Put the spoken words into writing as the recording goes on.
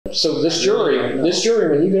So this jury,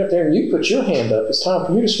 when you get up there and you put your hand up, it's time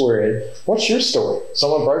for you to swear in. What's your story?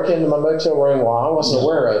 Someone broke into my motel room while I wasn't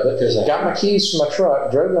aware of it, got my keys from my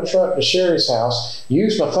truck, drove my truck to Sherry's house,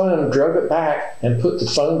 used my phone, drove it back, and put the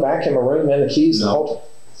phone back in my room and the keys. No,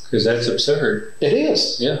 because that's absurd. It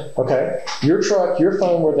is. Yeah. Okay. Your truck, your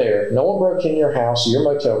phone were there. No one broke in your house or your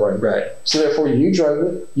motel room. Right. So therefore, you drove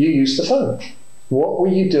it. You used the phone. What were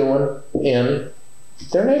you doing in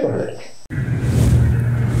their neighborhood?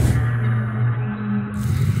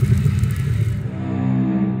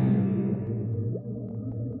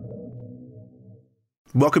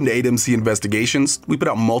 Welcome to 8MC Investigations. We put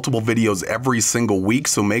out multiple videos every single week,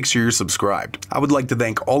 so make sure you're subscribed. I would like to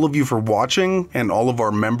thank all of you for watching, and all of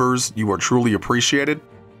our members. You are truly appreciated.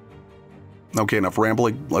 Okay, enough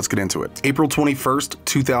rambling. Let's get into it. April 21st,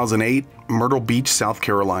 2008, Myrtle Beach, South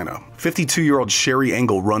Carolina. 52-year-old Sherry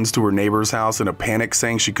Engel runs to her neighbor's house in a panic,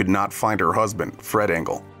 saying she could not find her husband, Fred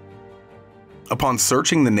Engel. Upon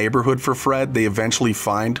searching the neighborhood for Fred, they eventually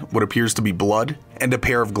find what appears to be blood and a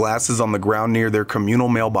pair of glasses on the ground near their communal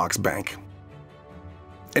mailbox bank.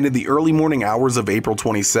 And in the early morning hours of April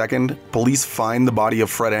 22nd, police find the body of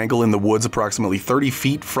Fred Engel in the woods approximately 30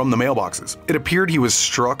 feet from the mailboxes. It appeared he was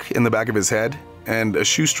struck in the back of his head, and a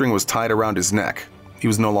shoestring was tied around his neck. He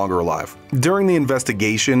was no longer alive. During the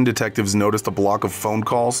investigation, detectives noticed a block of phone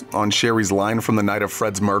calls on Sherry's line from the night of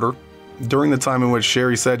Fred's murder, during the time in which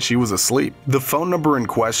Sherry said she was asleep. The phone number in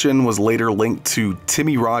question was later linked to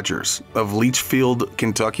Timmy Rogers of Leachfield,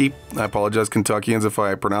 Kentucky. I apologize, Kentuckians, if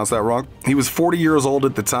I pronounced that wrong. He was 40 years old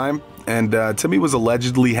at the time, and Timmy was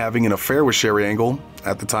allegedly having an affair with Sherry Engel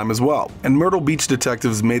at the time as well. And Myrtle Beach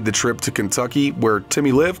detectives made the trip to Kentucky, where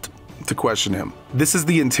Timmy lived, to question him. This is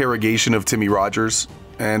the interrogation of Timmy Rogers,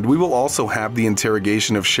 and we will also have the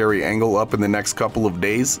interrogation of Sherry Engel up in the next couple of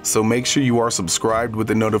days, so make sure you are subscribed with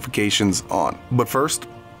the notifications on. But first,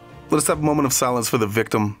 let us have a moment of silence for the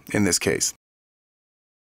victim in this case.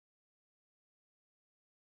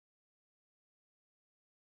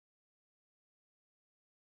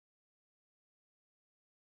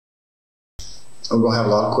 I'm going to have a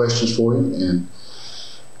lot of questions for you, and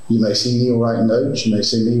you may see Neil writing notes, you may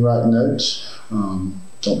see me writing notes.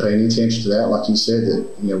 Don't pay any attention to that. Like you said,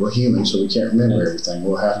 that we're human, so we can't remember everything.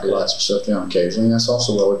 We'll have to write some stuff down occasionally, and that's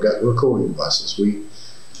also why we've got recording devices. We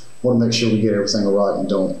want to make sure we get everything right and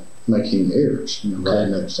don't make any errors,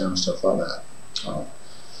 writing notes down and stuff like that.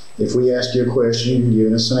 If we ask you a question, you're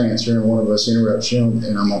giving us an answer, and one of us interrupts you, and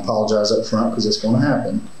I'm going to apologize up front because it's going to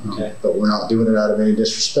happen. But we're not doing it out of any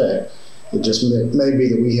disrespect. It just may be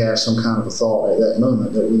that we have some kind of a thought at that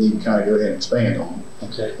moment that we need to kind of go ahead and expand on.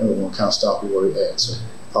 And we want to kind of stop you where you're at. So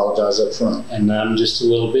apologize up front. And I'm just a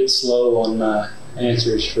little bit slow on my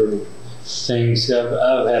answers for things. I've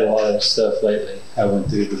had a lot of stuff lately. I went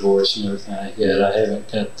through a divorce and everything like that. I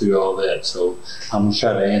haven't got through all that, so I'm going to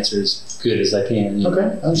try to answer as good as I can. Okay,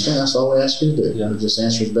 I understand. That's all we ask you to do. Just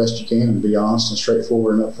answer as best you can and be honest and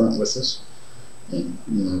straightforward and upfront with us.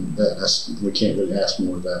 And that's we can't really ask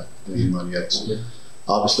more of that than anybody else.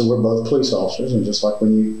 Obviously, we're both police officers, and just like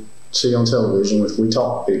when you see on television, if we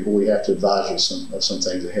talk to people, we have to advise you of some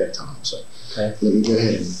things ahead of time. So let me go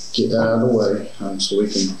ahead and get that out of the way so we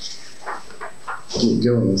can get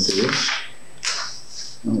going with this.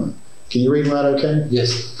 All right. Can you read and write okay?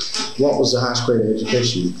 Yes. What was the highest grade of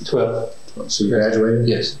education? 12. So you graduated?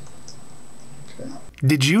 Yes.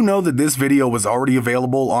 Did you know that this video was already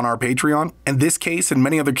available on our Patreon? And this case and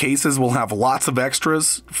many other cases will have lots of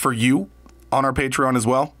extras for you on our Patreon as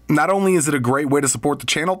well. Not only is it a great way to support the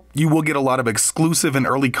channel, you will get a lot of exclusive and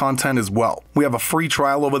early content as well. We have a free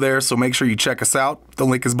trial over there, so make sure you check us out. The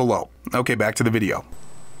link is below. Okay, back to the video.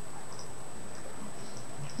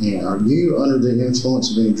 Yeah, are you under the influence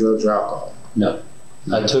of any drugs or alcohol? No.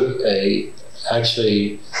 I took a half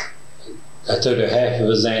of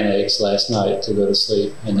a Xanax last night to go to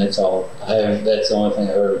sleep, and that's all. That's the only thing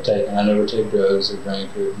I've ever taken. I never take drugs or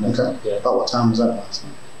drink or nothing like that. About what time was that last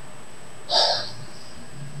night?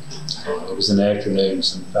 I don't know, it was in the afternoon,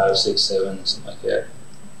 some 5, 6, 7, something like that.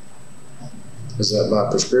 Is that by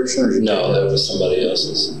prescription? Or no, that was somebody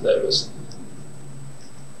else's. That was.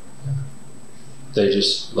 They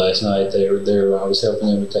just last night they were there. I was helping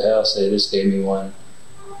them at the house. They just gave me one.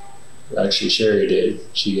 Actually, Sherry did.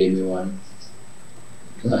 She gave me one.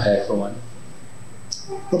 A half of one.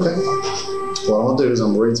 Okay. What I'm gonna do is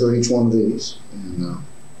I'm gonna read through each one of these, and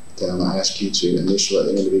then I'm gonna ask you to initial at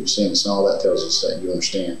the end of each sentence, and all that tells us that you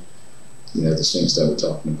understand, the sentence that we're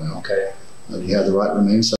talking about. Okay. You have the right to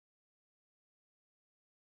remain silent.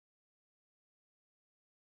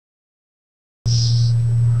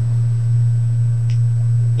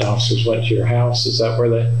 The officers went to your house. Is that where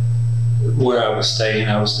they? where I was staying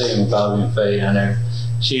with Bobby and Faye down there.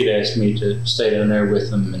 She had asked me to stay down there with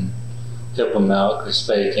them and help them out because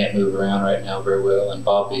Faye can't move around right now very well, and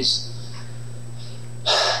Bobby's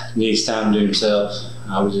needs time to do himself.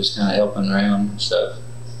 I was just kind of helping around and stuff.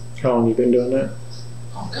 How long you been doing that?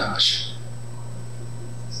 Oh gosh,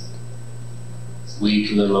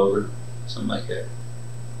 week, a little over, something like that.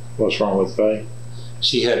 What's wrong with Faye?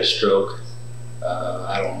 She had a stroke.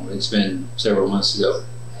 I don't know. It's been several months ago.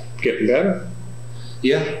 Getting better?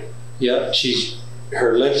 Yeah.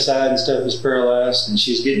 Her left side and stuff is paralyzed, and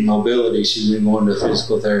she's getting mobility. She's been going to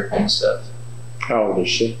physical therapy and stuff. How old is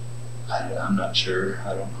she? I'm not sure.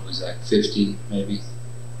 I don't know exact. 50 maybe.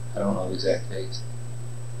 I don't know the exact age.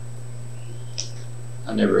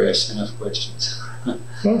 I never asked enough questions.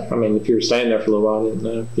 Well, I mean, if you were staying there for a little while, I didn't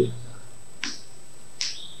know if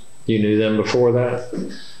you knew them before that.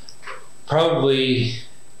 Probably,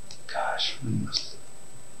 gosh,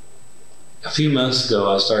 a few months ago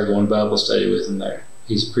I started going to Bible study with him there.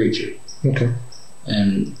 He's a preacher. Okay.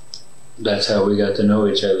 And that's how we got to know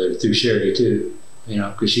each other, through Sherry too, you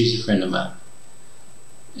know, because she's a friend of mine.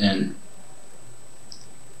 And,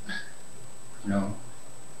 you know,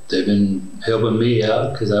 they've been helping me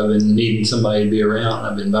out because I've been needing somebody to be around.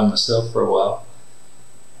 I've been by myself for a while.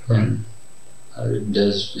 Right. And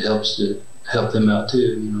it helps to help them out too,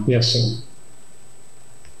 you know. Yes, sir.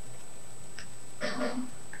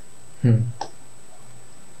 I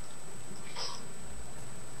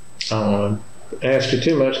don't want to ask you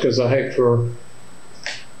too much because I hate for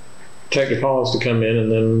Detective Halls to come in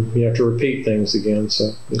and then you have to repeat things again.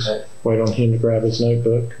 So just wait on him to grab his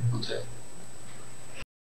notebook. Okay.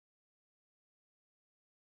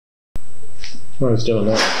 I was doing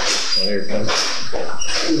that. Oh, here it comes.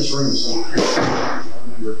 In this room somewhere. I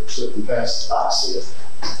remember slipping past. I see it.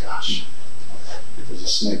 Gosh. If there's a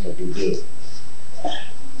snake, I can do it.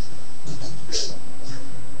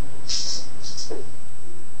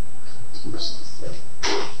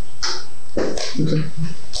 Okay.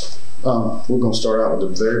 We're going to start out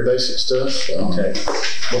with the very basic stuff. Okay.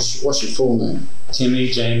 What's your full name? Timmy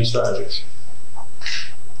James Rogers.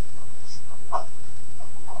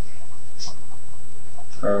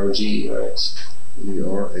 R-O-G-E-R-S.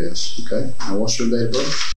 E-R-S. Okay. Now what's your date of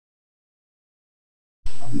birth?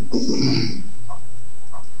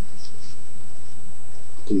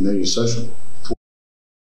 Do you know your social?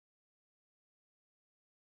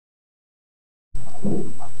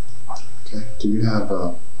 Okay. Do you have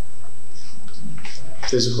a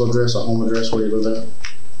physical address, a home address where you live at?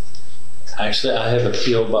 Actually, I have a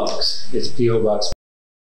P.O. box. It's P.O. Box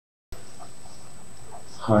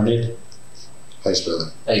Harned. How you spell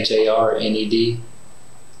it? Harned,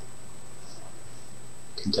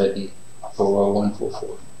 Kentucky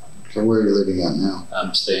 40144. Okay, where are you living at now?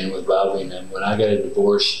 I'm staying with Bobby, and then when I got a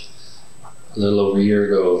divorce a little over a year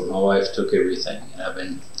ago, my wife took everything, and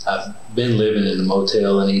I've been living in a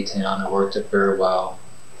motel in E-Town. I worked up there a while,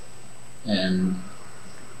 and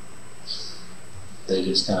they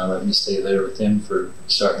just kind of let me stay there with them for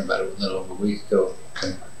starting about a little over a week ago.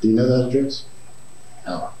 Okay. Do you know that address?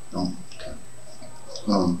 No. No. Okay.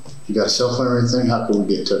 You got a cell phone or anything? How can we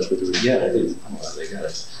get in touch with you? Yeah, I do. Well, they got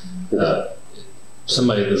it.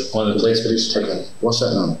 One of the places. Okay. What's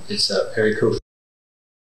that number? It's Perry Cove.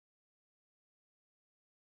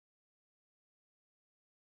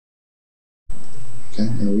 Okay.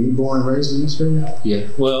 And were you born and raised in this area? Yeah.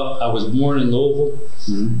 Well, I was born in Louisville,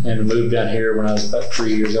 and I moved down here when I was about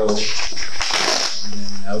 3 years old. And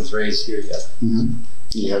then I was raised here. Yeah.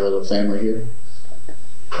 Do you have a little family here?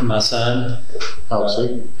 My son, How old is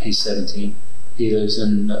he? he's 17. He lives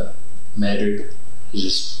in Madrid. He's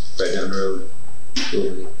just right down the road.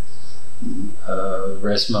 The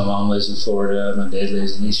rest of my mom lives in Florida. My dad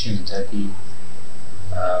lives in Eastern Kentucky.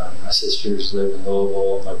 My sisters live in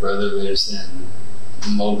Louisville. My brother lives in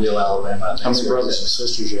Mobile, Alabama. How many brothers and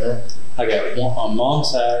sisters you have? I got one on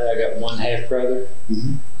mom's side. I got one half brother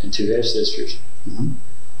and two half sisters.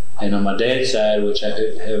 And on my dad's side, which I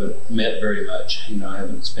haven't met very much, you know, I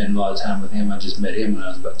haven't spent a lot of time with him. I just met him when I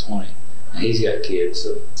was about 20. And he's got kids,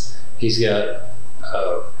 so he's got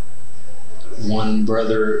one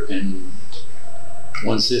brother and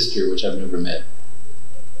one sister, which I've never met.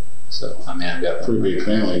 So, I mean, I've got Pretty big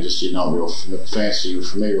family, just you're not real fancy. You're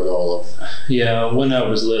familiar with all of them. Yeah, when I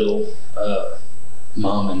was little,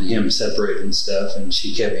 Mom and him separated and stuff, and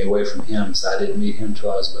she kept me away from him, so I didn't meet him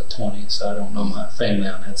until I was about 20, so I don't know my family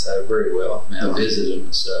on that side very well. I mean, I visited them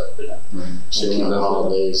and stuff, but So you know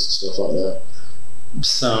holidays and stuff like that?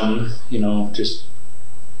 some, you know, just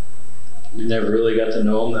never really got to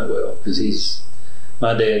know him that well, because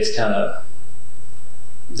my dad's kind of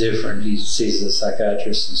different. He sees a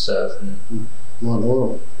psychiatrist and stuff. And What in the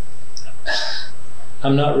world?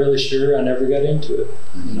 I'm not really sure. I never got into it.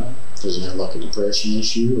 You know. Does he have like a depression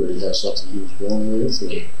issue, or he has something he was born with? Or?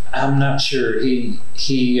 I'm not sure. He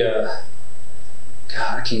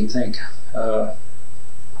God, I can't think.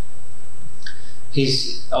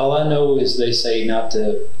 He's, all I know is they say not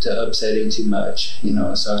to upset him too much, you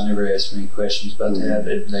know, so I never asked any questions about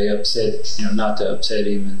that. They upset, you know, not to upset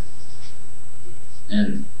him,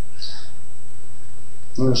 and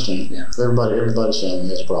I understand. Yeah. Everybody's family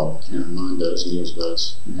has problems. Yeah. Mine does, and yours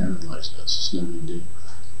does. Yeah. Everybody's does. It's no big deal.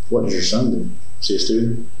 What does your son do? Is he a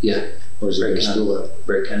student? Yeah. Or is he in school at?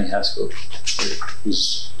 Brake County High School.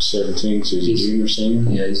 He's 17, so he's a junior,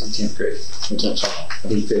 senior? Yeah, he's in 10th grade.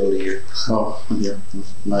 He failed a year. Oh, yeah.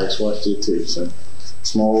 My ex-wife did too, so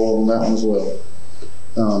small world on that one as well.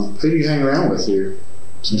 Who do you hang around with here?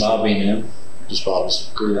 Bobby and him. Just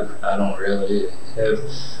Bobby's. Yeah, I don't really have.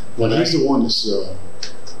 He's the one that's a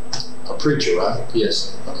preacher, right?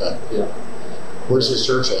 Yes. Okay. Yeah. Where's his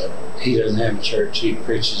church at? He doesn't have a church. He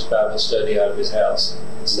preaches Bible study out of his house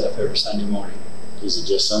and stuff every Sunday morning. Is it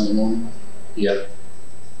just Sunday morning? Yep.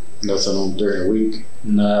 Nothing on during the week?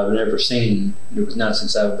 No, I've never seen, not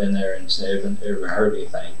since I've been there, and I haven't ever heard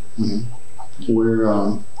anything. Mm-hmm. Where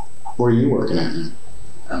are you working at now?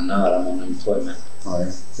 I'm not. I'm on unemployment. All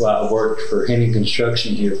right. Well, I worked for Henning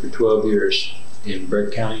Construction here for 12 years in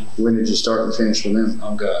Brake County. When did you start and finish with them?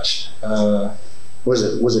 Oh gosh. Was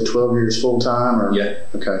it 12 years full time or? Yeah.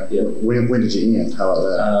 Okay. Yeah. When did you end? How about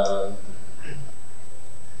that?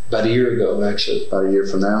 About a year ago, actually. About a year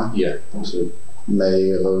from now? Yeah. So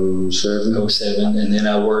May of 07? 07, and then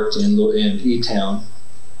I worked in E-Town.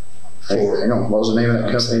 Hang on. What was the name of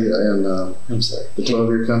that company? I'm sorry. The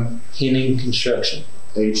 12-year company? Henning Construction.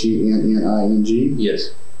 Henning?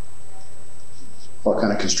 Yes. What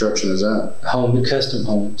kind of construction is that? Custom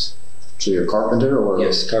homes. So you're a carpenter or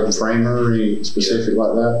yes, carpenter. Framer, any specific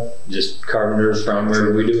like that? Just carpenter,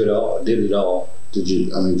 framer. We do it all. Did it all. Did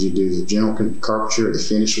you do the general carpentry, the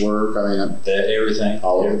finish work? I mean, everything.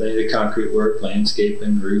 Everything. The concrete work,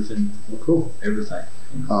 landscaping, roofing. Cool. Everything.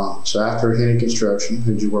 So after Henning Construction,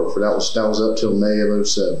 who'd you work for? That was up till May of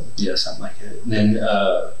 07. Yeah, something like that. And then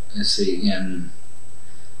let's see, and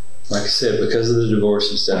like I said, because of the divorce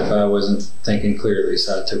and stuff, I wasn't thinking clearly,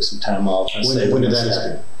 so I took some time off. When did that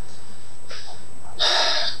happen?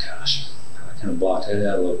 Gosh, I kind of blocked it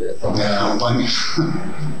out a little bit. I don't blame you.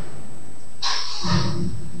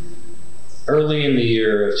 Early in the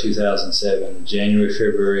year of 2007, January,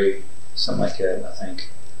 February, something like that, I think.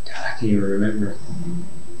 God, I can't even remember.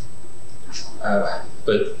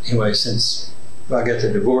 But anyway, since I got the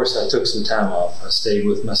divorce, I took some time off. I stayed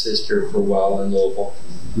with my sister for a while in Louisville.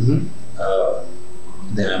 Mm-hmm.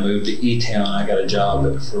 Then I moved to E-Town. I got a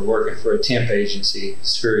job for working for a temp agency,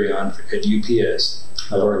 Spherion, at UPS.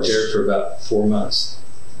 I worked there for about 4 months.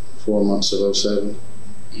 4 months of 07?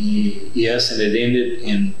 Yes, and it ended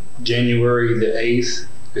in January the 8th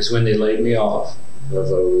is when they laid me off. Of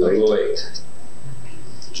 08.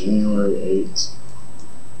 January 8th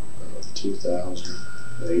of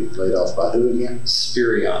 2008. Laid off by who again?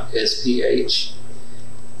 Spherion. SPHERION.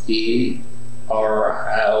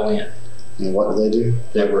 And what did they do?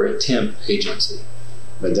 They were a temp agency.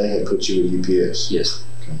 But they had put you with UPS? Yes.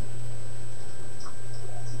 Okay.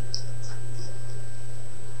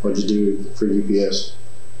 What did you do for UPS?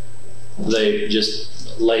 They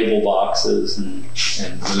just label boxes and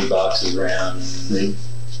move boxes around. And they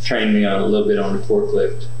trained me on a little bit on the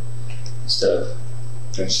forklift stuff.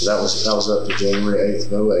 Okay, so that was up to January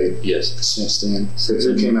 8th of 08. Yes. Since then.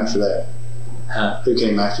 Who came after that? Huh? Who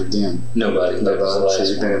came after them? Nobody. That was the last So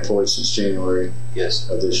you've been employed since January yes.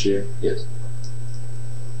 of this year? Yes.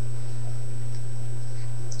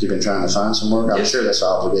 You've been trying to find some work? I'm yes. sure that's an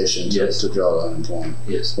obligation to draw the unemployment.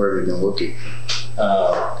 Yes. Where have you been looking?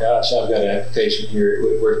 Gosh, I've got an application here at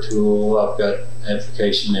Whitworth Tool. I've got an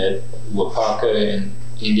application at Wapaka in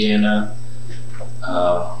Indiana.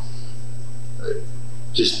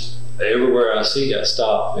 Just everywhere I see, I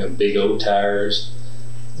stop. You know, big old tires,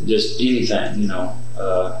 just anything, you know.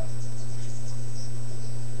 God,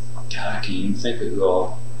 I can't even think of it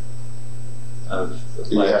all. Do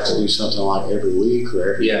you have to do something like every week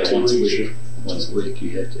or every 2 once weeks? a week. Once a week,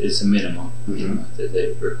 you have to. It's a minimum you know, that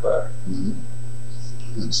they require. Mm-hmm.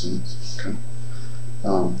 Makes sense. Okay.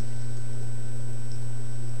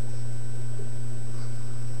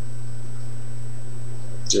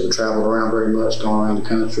 You ever traveled around very much, gone around the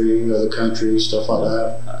country, other countries, stuff like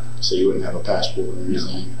that? So you wouldn't have a passport or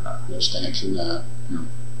anything? No stamps in that? No.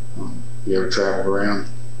 You ever traveled around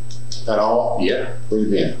at all? Yeah. Where you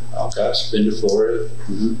been? Oh gosh, been to Florida,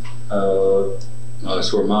 Mm-hmm. Oh,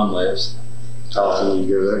 it's where Mom lives. How often do you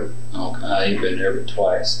go there? Okay. I ain't been there but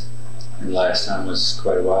twice. And the last time was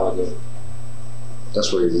quite a while ago.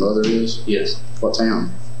 That's where your mother is? Yes. What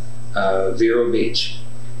town? Myrtle Beach.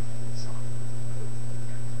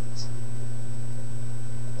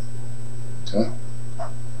 Okay.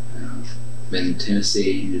 Been in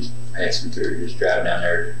Tennessee, just passing through, just drive down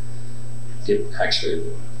there to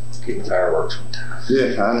get fireworks one time.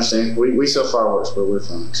 Yeah, I understand. We sell fireworks where we're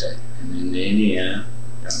from. So. And in Indiana,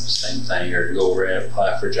 same thing, or go over and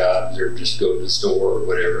apply for jobs or just go to the store or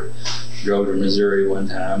whatever. Drove to Missouri one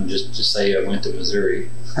time just to say I went to Missouri.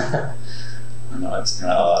 I know it's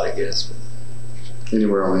kind of odd, I guess. But.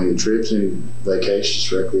 Anywhere on any trips, any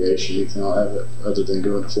vacations, recreation, anything like that, other than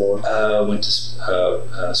going to Florida? Went to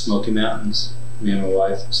Smoky Mountains. Me and my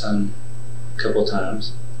wife and son a couple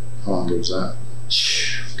times. How long ago was that?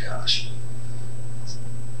 Gosh.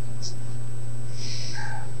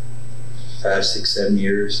 5, 6, 7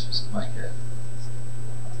 years, something like that.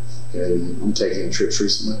 Yeah, you taking any trips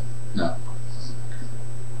recently? No.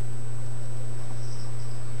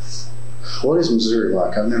 What is Missouri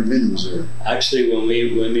like? I've never been to Missouri. Actually, when me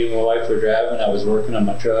and my wife were driving, I was working on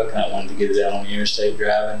my truck and I wanted to get it out on the interstate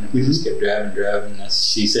driving, and we just kept driving. And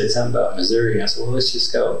she said something about Missouri, and I said, well, let's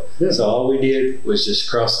just go. Yeah. So all we did was just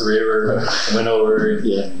cross the river, went over,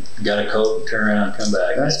 and got a Coke, and turn around, and come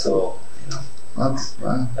back. That's cool. You know. I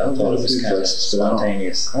thought it was kind of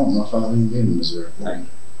spontaneous. I don't know if I've even been to Missouri.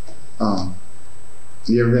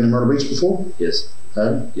 You ever been to Myrtle Beach before? Yes.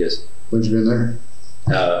 Have you? Yes. When'd you been there?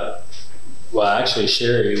 Well, actually,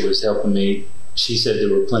 Sherry was helping me. She said there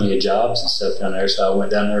were plenty of jobs and stuff down there, so I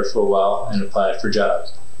went down there for a while and applied for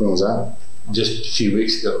jobs. When was that? Just a few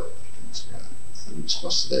weeks ago.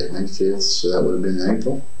 What's the date? May 5th, so that would have been in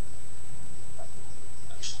April?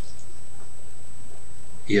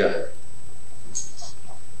 Yeah.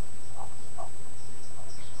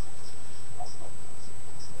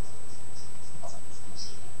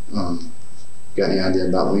 Got any idea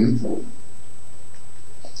about when?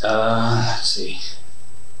 Let's see.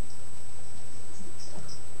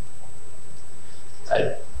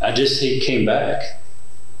 He came back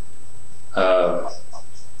a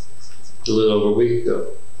little over a week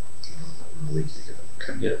ago. A week ago,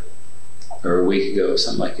 okay. Yeah. Or a week ago,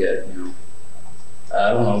 something like that, you know.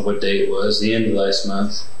 I don't know what day it was, the end of last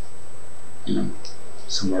month. You know,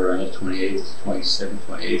 somewhere around the 28th, 27th,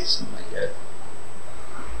 28th, something like that.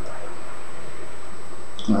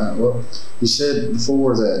 All right, well, you said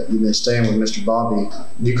before that you've been staying with Mr. Bobby.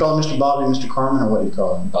 Do you call him Mr. Bobby, Mr. Carmen, or what do you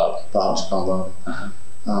call him? Bobby. Bob's called Bobby. Uh-huh.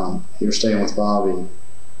 You were staying with Bobby,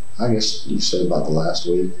 I guess you said about the last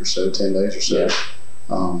week or so, 10 days or so.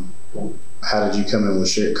 Yeah. How did you come in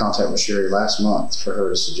with contact with Sherry last month for her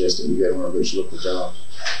to suggest that you get one of those local jobs?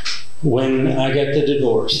 When I got the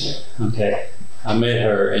divorce, okay, I met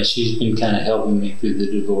her and she's been kind of helping me through the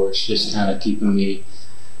divorce, just kind of keeping me,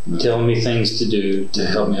 telling me things to do to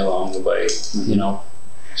help me along the way. You know,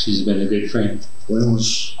 she's been a good friend. When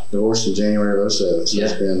was divorced? In January of 07, so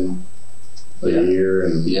it's been a year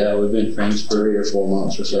and we've been friends for 3 or 4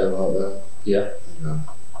 months or so like that. Yeah.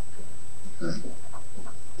 Okay.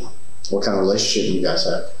 What kind of relationship do you guys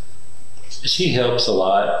have? She helps a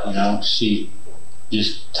lot, you know. She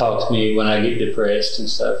just talks to me when I get depressed and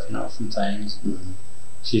stuff, you know, from things.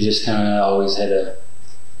 She just kind of always had a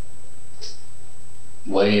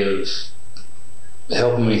way of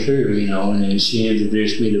helping me through, you know. And then she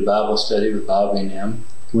introduced me to Bible study with Bobby and them.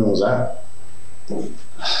 When was that?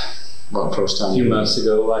 About first time? A few months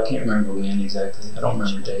ago. I can't remember when exactly. I don't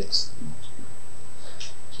remember dates.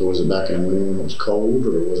 So was it back in winter when it was cold,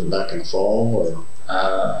 or was it back in the fall? Or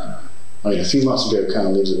I mean, a few months ago kind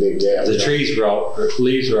of leaves a big gap. The trees were off, the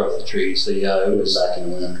leaves were off the trees, so yeah, it was back in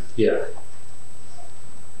the winter. Yeah.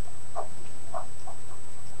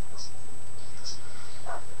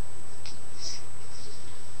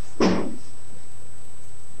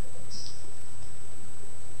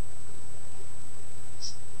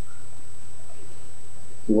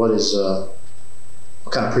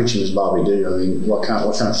 What kind of preaching does Bobby do? I mean, what kind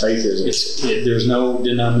of faith is it? There's no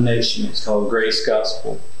denomination. It's called Grace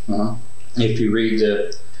Gospel. If you read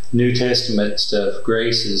the New Testament stuff,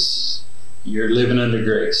 grace is, you're living under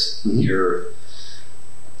grace. You're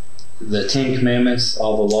the 10 Commandments,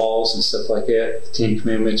 all the laws and stuff like that. The 10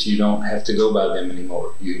 Commandments, you don't have to go by them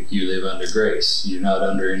anymore. You live under grace. You're not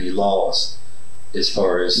under any laws as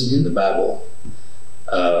far as in the Bible.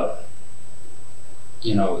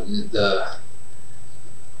 You know, I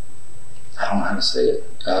don't know how to say it.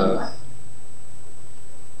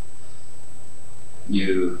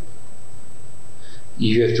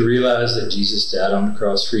 You have to realize that Jesus died on the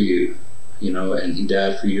cross for you, you know, and he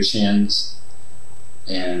died for your sins.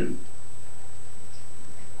 and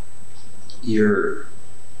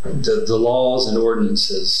the laws and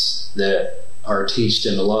ordinances that are taught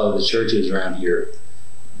in a lot of the churches around here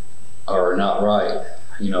are not right.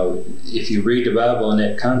 You know, if you read the Bible in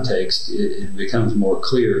that context, it becomes more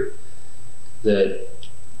clear that,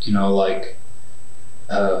 you know, like,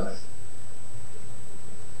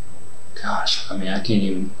 gosh, I mean, I can't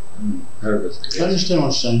even remember. I understand what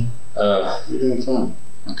you're saying. You're doing fine.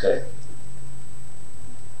 Okay.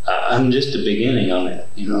 I'm just a beginning on it,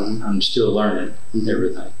 you know. Mm-hmm. I'm still learning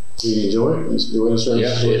everything. Do you enjoy it? Is the way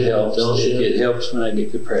service? Yeah, it helps. It helps when I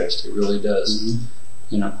get depressed. It really does. Mm-hmm.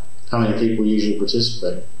 You know. How many people usually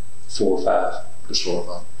participate? 4 or 5. Just 4 or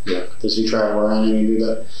 5. Yeah. Does he travel around and do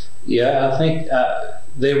that? Yeah, I think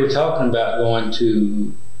they were talking about going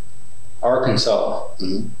to Arkansas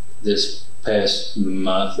this past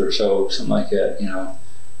month or so, something like that. You know,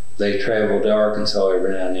 they travel to Arkansas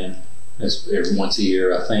every now and then. It's every once a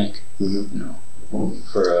year, I think. You know,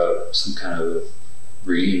 for some kind of a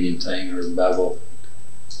reunion thing or Bible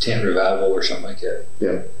tent revival or something like that.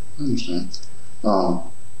 Yeah, I understand.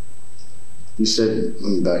 You said,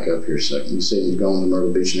 let me back up here a second. You said you've gone to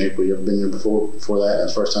Myrtle Beach in April. You ever been there before? Before that?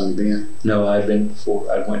 That's the first time you've been? No, I'd been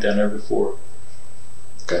before. I went down there before.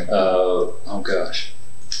 Okay. Oh gosh.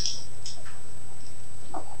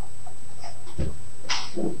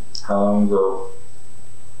 How long ago?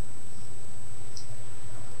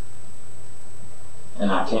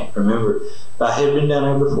 And I can't remember. I had been down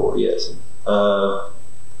there before, yes.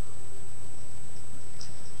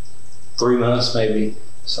 3 months maybe,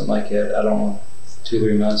 something like that. I don't know. 2,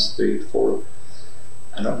 3 months, 3 to 4.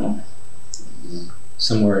 I don't know.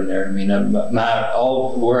 Somewhere in there. I mean,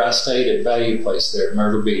 where I stayed at Value Place there,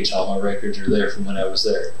 Myrtle Beach, all my records are there from when I was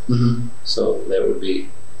there. So that would be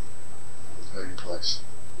Value Place.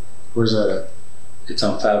 Where's that at? It's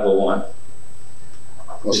on 501.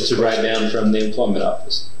 It's right down from the employment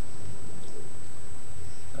office.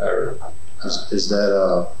 Is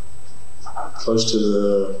that close to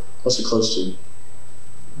the? What's it close to?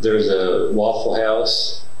 There's a Waffle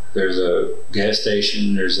House. There's a gas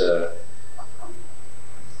station. There's a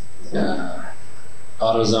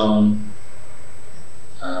AutoZone.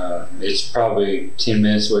 It's probably 10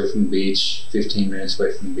 minutes away from the beach, 15 minutes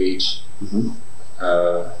away from the beach.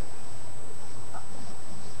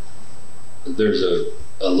 There's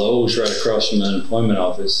a Lowe's right across from the unemployment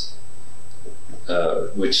office,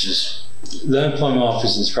 which is, the unemployment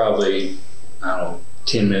office is probably, I don't know,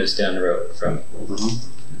 10 minutes down the road from it.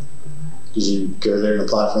 Did you go there and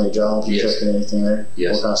apply for any jobs? You Yes. check anything there?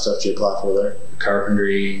 Yes. What kind of stuff did you apply for there?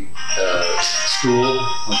 Carpentry, school,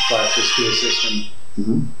 I applied for school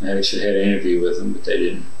system. I actually had an interview with them, but they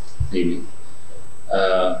didn't need me.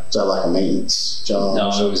 Is that like a maintenance job? No,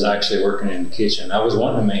 it was actually working in the kitchen. I was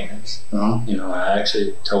wanting maintenance. You know, I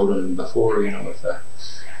actually told them before, you know, if I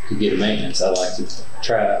could get a maintenance, I'd like to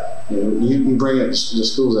try it. You bring up the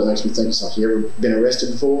schools, that makes me think of something. You ever been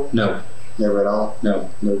arrested before? No. Never at all? No.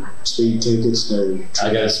 No speed tickets? No.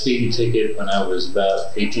 I got a speeding ticket when I was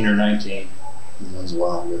about 18 or 19. That was a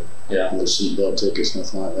while ago. Yeah. No seatbelt tickets,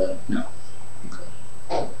 nothing like that? No. Okay.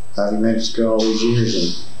 How have you managed to go all these years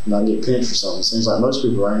and not get pinched for something? It seems like most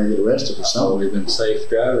people around here get arrested for I've something. always been a safe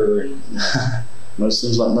driver, and It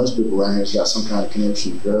seems like most people around here's got some kind of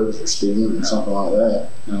connection to drugs or speeding or something like that.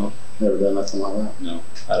 no, Never done nothing like that. no,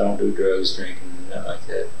 I don't do drugs, drinking, nothing like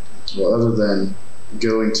that. Well, other than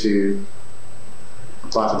going to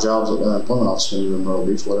apply for jobs at the unemployment office when you were in Myrtle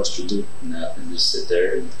Beach, what else did you do? Nothing, just sit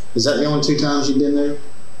there. And, Is that the only 2 times you've been there?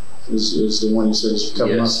 Is the one you said was a couple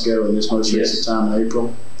Yes. months ago and this most recent Yes. time in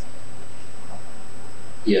April?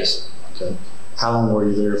 yes. Okay. How long were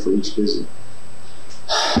you there for each visit?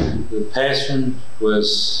 The past one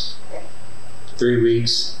was 3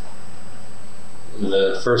 weeks.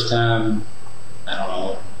 The first time, I don't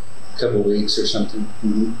know, a couple weeks or something.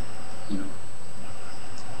 You know,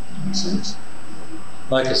 Makes sense.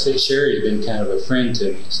 like I said, Sherry's been kind of a friend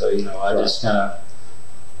to me. So, you know, I just kind of,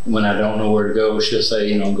 when I don't know where to go, she'll say,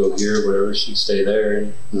 you know, go here or whatever. She'd stay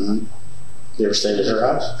there. You ever stayed at her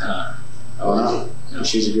house? Wow. You know,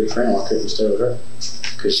 She's a good friend. Why couldn't you stay with her?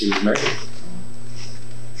 because she was married.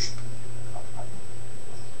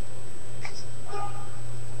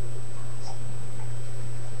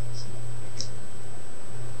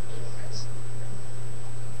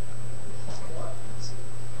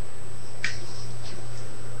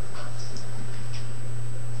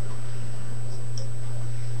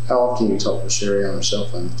 How often do you talk with Sherry on her cell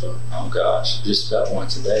phone? Oh gosh, just about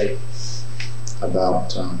once a day.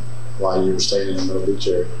 About why you were staying in the Myrtle Beach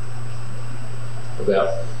area?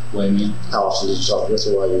 about women. How often did you talk with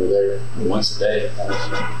her while you were there? Once a day.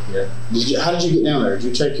 Yeah. How did you get down there? Did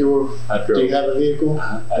you take your? I drove. Do you have a vehicle?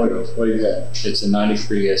 I drove. What do you have? It's a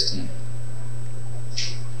 '93 S10.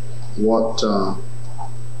 What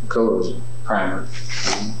color is it? Primer.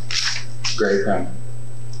 Gray primer.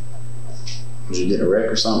 Did you get in a wreck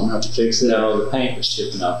or something? Have to fix it? No, the paint was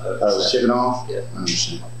chipping off of it. Oh, it was chipping off? Yeah. I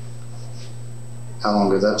understand. How long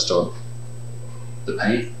did that start? The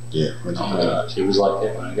paint? Yeah. Oh my gosh, it was like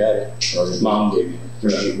that when I got it. Mom gave me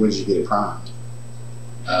it. When did you get it primed?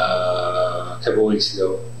 A couple weeks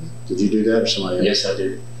ago. Did you do that or somebody else? Yes, I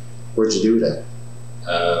did. Where'd you do that?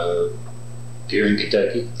 Here in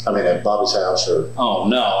Kentucky. I mean, at Bobby's house or? Oh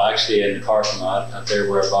no, actually in the parking lot out there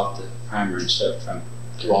where I bought the primer and stuff from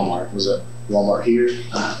Walmart. Was that Walmart here?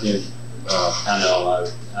 I know,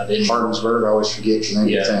 I didn't. Martinsburg, I always forget the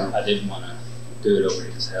name of the town. I didn't want to do it over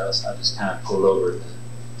at his house. I just kind of put it over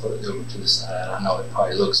to the side. I know it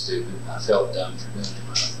probably looks stupid. I felt dumb for doing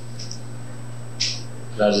it.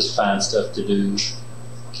 But I just find stuff to do,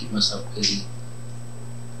 keep myself busy.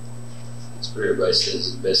 That's what everybody says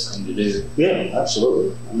is the best thing to do. Yeah,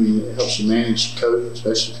 absolutely. I mean, it helps you manage code,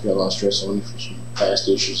 especially if you got a lot of stress on you for some past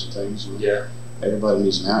issues and things. Yeah. Everybody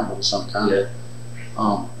needs an outlet of some kind. Yeah.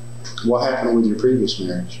 What happened with your previous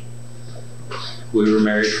marriage? We were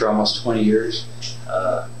married for almost 20 years.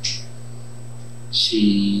 I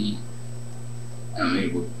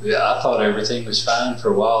thought everything was fine for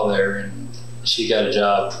a while there, and she got a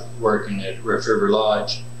job working at Rough River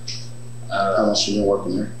Lodge. How much you been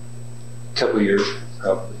working there? A couple of years,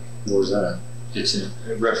 probably. Where was that? It's in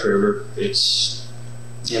Rough River. It's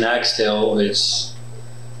in Axtell. It's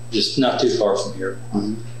just not too far from here.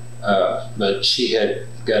 Mm-hmm. But she had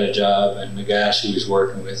got a job, and the guy she was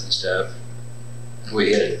working with and stuff,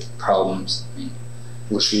 we had problems. I mean,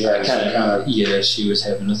 was she having some kind of? Yeah, she was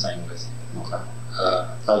having a thing with him. Okay.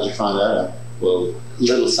 How did you find that out? Well,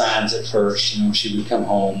 little signs at first. You know, she would come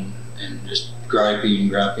home and just gripey and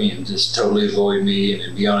grumpy and just totally avoid me, and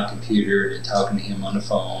then be on a computer and talking to him on the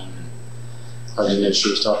phone. How did you know she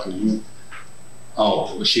was talking to you?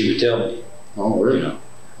 Oh, well, she would tell me. Oh, really? You know.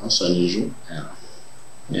 That's unusual. Yeah.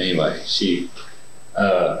 Anyway,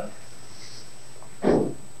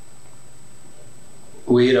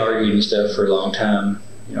 we had argued and stuff for a long time,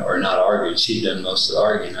 you know, or not argued. She'd done most of the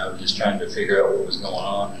arguing. I was just trying to figure out what was going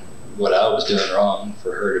on and what I was doing wrong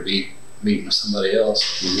for her to be meeting with somebody else.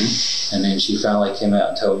 Mm-hmm. And then she finally came out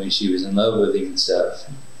and told me she was in love with him and stuff.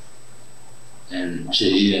 And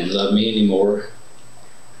she didn't love me anymore.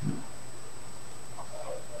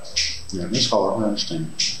 Yeah, it's hard, I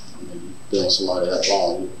understand. I mean, being with somebody that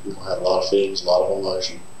long, you have a lot of feelings, a lot of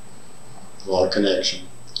emotion, a lot of connection.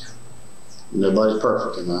 Nobody's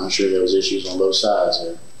perfect, and I'm sure there was issues on both sides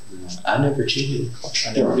there. You know? I never cheated.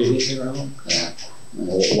 I never did anything wrong. Yeah.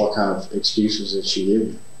 And what kind of excuses did she give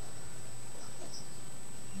you?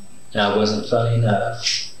 And I wasn't funny enough.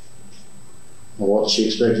 Well, what did she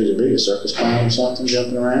expect you to be? A circus clown or something,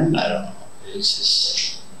 jumping around? I don't know. It's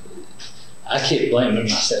just, I kept blaming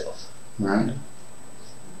myself. Right.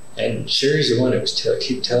 And Sherry's the one that was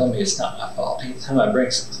keep telling me it's not my fault. Anytime I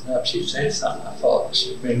bring something up, she'd say it's not my fault.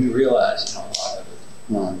 She made me realize, you know, a lot of it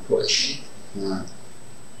Right. was me. Right.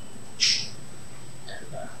 And,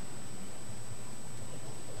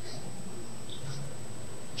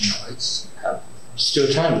 you know, I'm still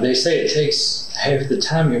trying, but they say it takes half the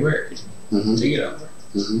time you're married Mm-hmm. to get over.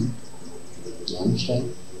 Mm-hmm. I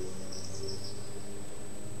understand.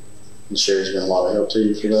 And Sherry's been a lot of help to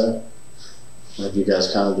you for that? Have you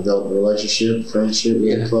guys kind of developed a relationship, friendship,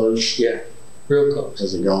 really close? Yeah, real close.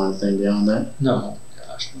 Does it go anything beyond that? No,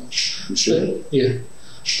 gosh, no. You sure? But, yeah,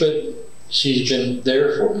 but she's been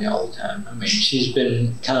there for me all the time. I mean, she's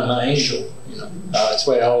been kind of my angel, you know. That's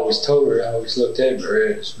the way I always told her. I always looked at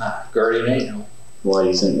her as my guardian angel. Why do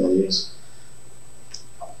you think that is?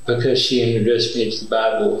 Because she introduced me to the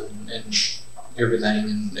Bible and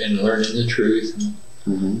everything and learning the truth.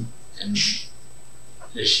 Mm-hmm. And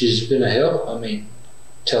she's been a help. I mean,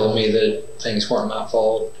 telling me that things weren't my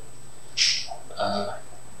fault. I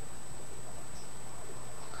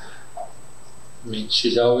mean,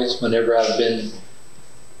 she's always, whenever I've been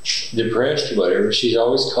depressed or whatever, she's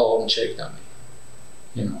always called and checked on me.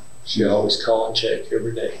 You know, she always called and checked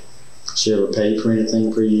every day. She ever paid for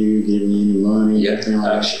anything for you, given you any money, anything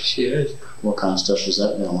like that? She has. What kind of stuff was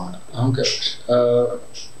that been like? Oh gosh. Well,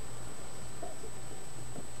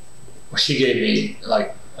 she gave me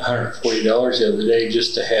like $140 the other day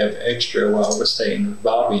just to have extra while I was staying with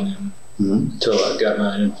Bobby and them until I got my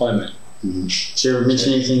unemployment. Mm-hmm. Did she ever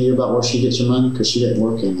mention anything to you about where she gets her money? Because she didn't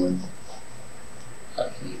work anywhere.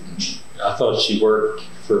 I thought she worked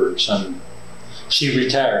for some she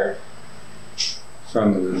retired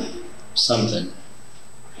from something.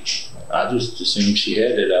 I just assumed she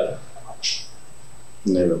had it up.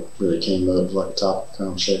 Never really came up like a topic of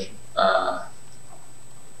conversation. I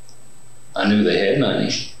knew they had money,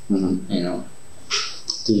 Mm-hmm. you know.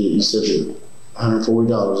 You said that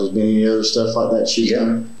 $140. Has been any other stuff like that she's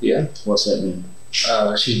done? Yeah. What's that mean?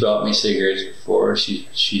 She's bought me cigarettes before.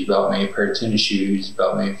 She bought me a pair of tennis shoes,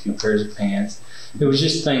 bought me a few pairs of pants. It was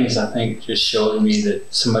just things, I think, just showing me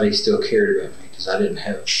that somebody still cared about me because I didn't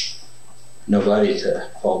have nobody to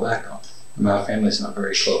fall back on. My family's not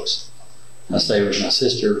very close. I stayed with my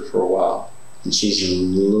sister for a while. And she's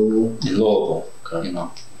in Louisville? In Louisville, Okay. you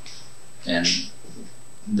know. And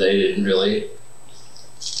they didn't really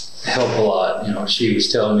help a lot. You know, she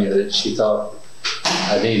was telling me that she thought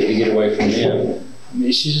I needed to get away from them. I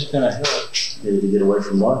mean, she's just gonna help. Needed to get away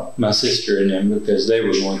from what? My sister and them, because they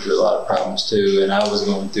were going through a lot of problems too, and I was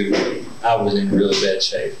in really bad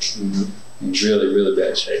shape. Mm-hmm. In really, really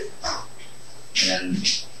bad shape. And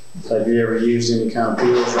Have you ever used any kind of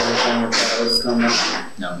pills or anything to try to overcome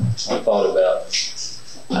that? no, I thought about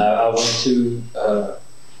I went to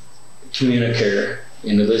Communicare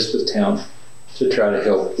in Elizabethtown to try to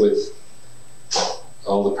help with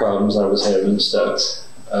all the problems I was having and stuff.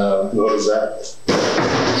 What is that?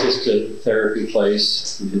 It's just a therapy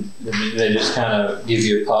place. Mm-hmm. They just kind of give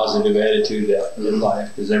you a positive attitude in life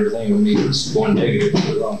because everything with me was going negative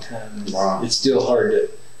for a long time. Wow. It's still hard to,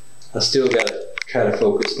 I still got to try to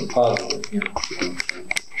focus on positive, you know.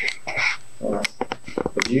 All right.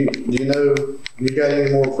 But do you know, you got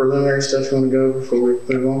any more preliminary stuff you want to go over before we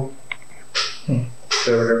move on?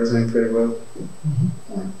 Covered everything pretty well? Mm-hmm.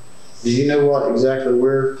 All right. Do you know what exactly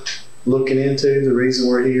we're looking into, the reason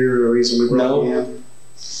we're here, the reason we brought you in?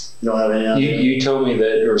 You don't have any idea? You told me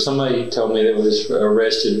that, or somebody told me that was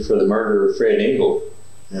arrested for the murder of Fred Engel.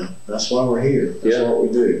 Yeah, that's why we're here. That's what we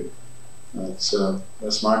do.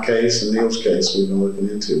 That's my case and Neil's case we've been looking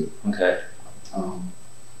into. Okay.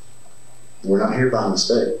 We're not here by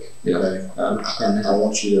mistake. Yeah. Okay? I understand that. I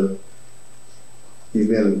want you to, you've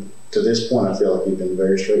been, to this point, I feel like you've been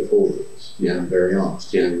very straightforward with us. Yeah. And very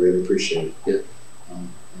honest. Yeah. We really appreciate it. Yeah.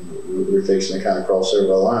 We're fixing to kind of cross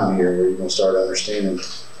over a line here where you're going to start understanding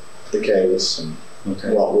the case and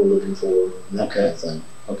what we're looking for and that kind of thing.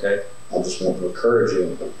 Okay. I just want to encourage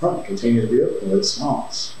you to continue to be open with us and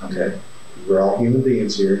honest. Okay. We're all human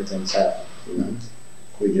beings here and things happen. You know,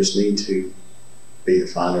 we just need to be the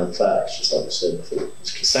finder of facts, just like I said before. It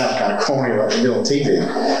sounds kind of corny like we do on TV,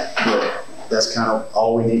 but that's kind of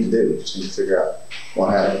all we need to do. We just need to figure out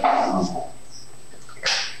what happened.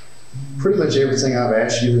 Pretty much everything I've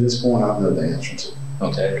asked you to this point, I've known the answer to.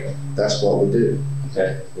 Okay. That's what we do.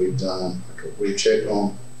 Okay. We've checked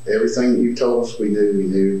on everything that you told us. We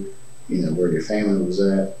knew, you know, where your family was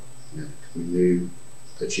at. You know, we knew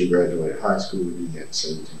that you graduated high school. We knew you had a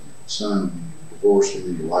 17-year-old son. We knew you were divorced. We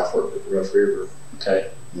knew your wife worked at the Rough River.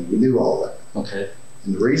 Okay. And we knew all that. Okay.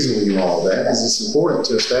 And the reason we knew all that is it's important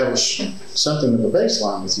to establish something of a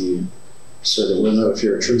baseline with you so that we'll know if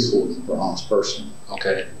you're a truthful or honest person.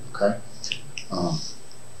 Okay. Okay?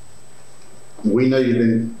 We know you've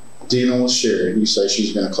been dealing with Sherry. You say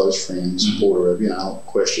she's been a close friend and supporter of you, and I don't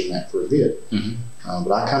question that for a bit. Mm-hmm.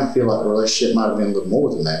 But I kind of feel like the relationship might have been a little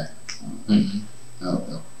more than that.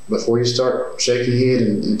 Before you start shaking your head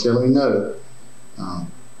and telling me no,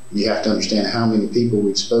 you have to understand how many people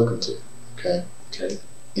we've spoken to, okay? Okay.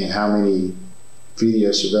 And how many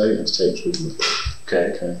video surveillance tapes we've looked at.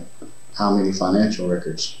 Okay. Okay. How many financial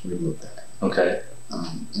records we've looked at. Okay.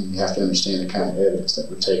 And you have to understand the kind of evidence that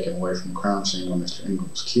we're taking away from the crime scene when Mr. Engel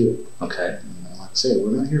was killed. Okay. And like I said,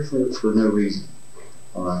 we're not here for no reason.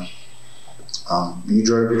 All right. You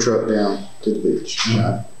drove your truck down to the beach,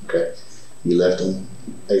 right? Okay. You left on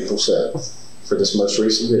April 7th for this most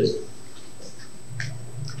recent visit.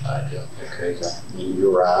 I do. Okay. And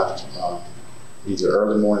you arrived either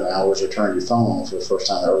early morning hours or turned your phone on for the first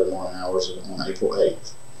time early morning hours on April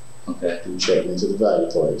 8th. Okay. You checked into the value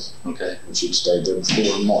place. Okay. Which you'd stayed there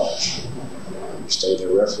before in March. You stayed there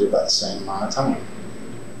roughly about the same amount of time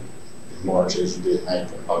in March as you did in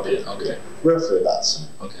April. Oh, did? Okay. Roughly about the same.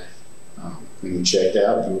 Okay. When you checked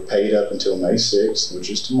out, you were paid up until May 6th,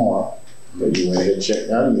 which is tomorrow. But you went ahead and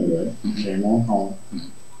checked out anyway. You came on home.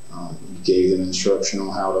 You gave them instruction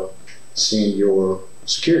on how to send your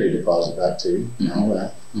security deposit back to you and all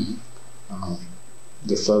that.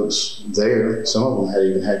 The folks there, some of them had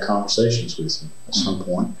even had conversations with you at some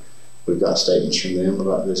point. We've got statements from them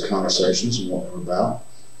about those conversations and what they were about.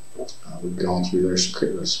 We've gone through their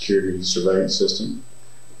security surveillance system,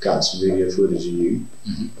 got some video footage of you.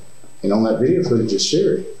 And on that video footage is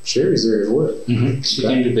Sherry. Sherry's there as well. She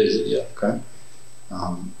came to visit, yeah. Okay.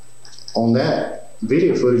 On that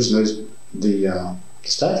video footage, the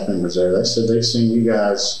staff members there, they said they've seen you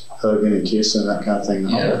guys hugging and kissing, that kind of thing.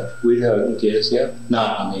 Yeah, we'd hug and kiss. Yeah,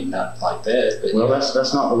 not like that. But well,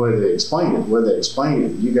 that's not the way they explained it. The way they explained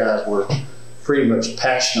it, you guys were pretty much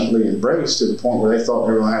passionately embraced to the point where they thought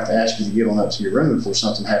they were going to have to ask you to get on up to your room before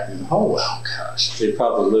something happened in the hallway. Oh gosh, they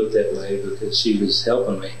probably looked that way because she was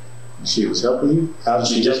helping me. She was helping you? How did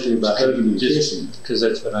she help you by hugging and kissing? Because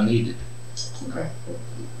that's what I needed. Okay.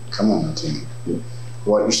 Come on now, Timmy.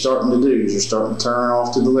 What you're starting to do is you're starting to turn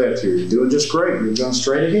off to the left here. You're doing just great. You're going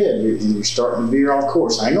straight ahead, and you're starting to veer off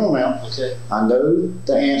course. Hang on now. Okay. I know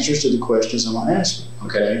the answers to the questions I'm going to ask you.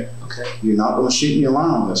 Okay. Okay. You're not going to shoot me a line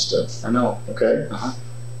on this stuff. I know. Okay? Uh-huh.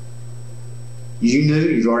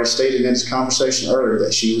 You've already stated in this conversation earlier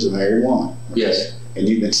that she was a married woman. Okay? Yes. And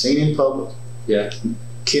you've been seen in public. Yeah.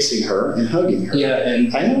 Kissing her and hugging her. Yeah,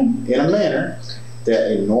 and hang on, in a manner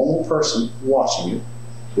that a normal person watching you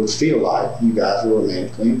would feel like you guys were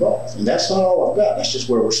romantically involved. And that's not all I've got. That's just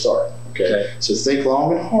where we're starting. Okay? So think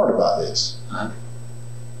long and hard about this. Uh-huh.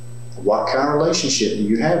 What kind of relationship do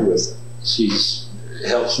you have with her? She's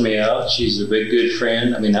helps me out. She's a big good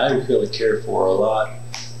friend. I mean, I really care for her a lot.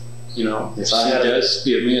 You know, she does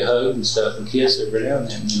give me a hug and stuff and kiss every now and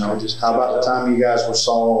then. You know, just how about the time you guys were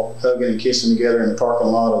saw hugging and kissing together in the parking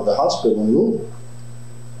lot of the hospital in Louisville?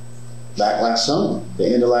 Back last summer,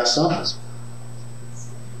 the end of last summer.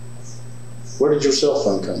 Where did your cell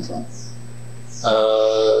phone come from?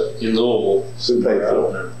 In Louisville. Who paid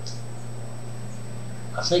for it?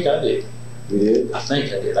 I think I did. You did? I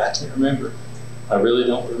think I did. I can't remember. I really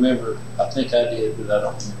don't remember. I think I did, but I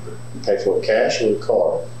don't remember. You paid for it cash or a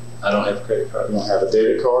card? I don't have a credit card. You don't have a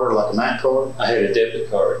debit card or like a Mac card? I had a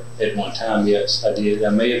debit card at one time, yes, I did.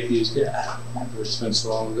 I may have used it. I don't remember. It's been so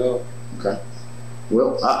long ago. Okay.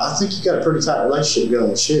 Well, I think you got a pretty tight relationship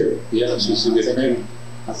going with Sherry. Yeah, she's a good friend.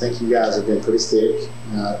 I think you guys have been pretty thick.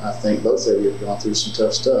 I think both of you have gone through some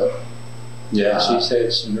tough stuff. Yeah, she's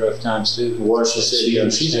had some rough times too. What she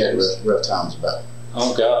said she's had rough times about it.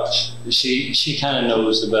 Oh gosh, she kind of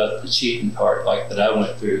knows about the cheating part, like that I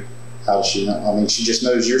went through. How does she know? I mean, she just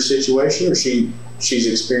knows your situation, or she's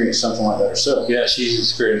experienced something like that herself? Yeah, she's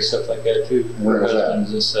experienced stuff like that too. Her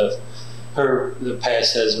husbands and stuff. The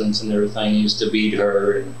past husbands and everything used to beat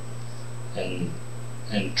her and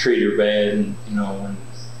treat her bad, and you know,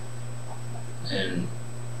 and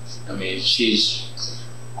I mean, she's.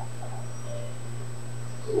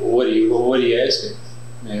 What do you ask her?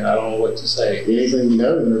 I mean, I don't know what to say. Anything you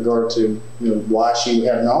know in regard to why she would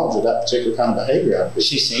have knowledge of that particular kind of behavior?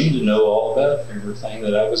 She seemed to know all about everything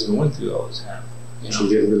that I was going through all the time. You know? She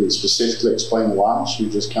didn't really specifically explain why. She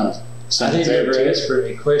just kind of. I didn't ever ask for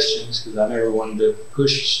any questions because I never wanted to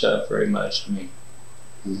push stuff very much. I mean,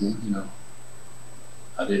 you know,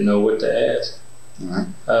 I didn't know what to ask. All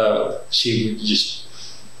right. She would just,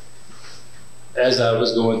 as I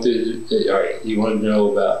was going through, all right, you wanted to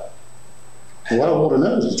know about. What I want to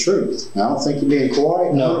know is the truth. Now, I don't think you're being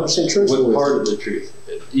quiet. 100% truthful. What part of the truth?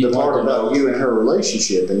 The part about you and her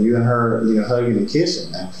relationship, and you and her, hugging and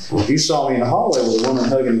kissing. Now, if you saw me in the hallway with a woman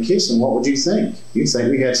hugging and kissing, what would you think? You'd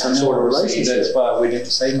think we had some sort of relationship. See, that's why we didn't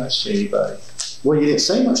say much to anybody. Well, you didn't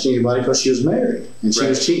say much to anybody because she was married, and she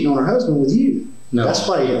was cheating on her husband with you. No. That's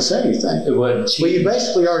why you didn't say anything. It wasn't cheating. Well, you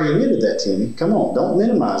basically already admitted that, Timmy. Come on, don't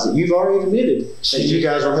minimize it. You've already admitted that you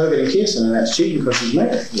guys are hugging and kissing, and that's cheating because she's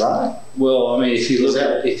married, right? Well, I mean, if you look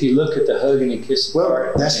at the hugging and kissing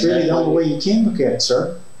part, that's really the only way you can look at it,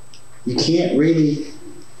 sir. You can't really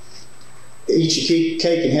eat your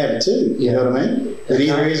cake and have it too. You know what I mean? It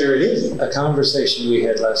either is or it isn't. A conversation we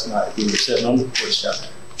had last night. We were sitting on the porch out there.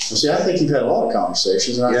 Well, see, I think you've had a lot of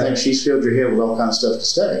conversations, and I think she's filled your head with all kinds of stuff to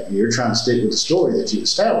say. And you're trying to stick with the story that you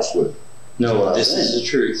established with. No, this is the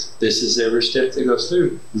truth. This is every step that goes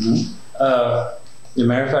through. As a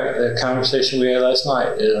matter of fact, the conversation we had last night,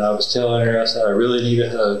 I was telling her, I said, I really need a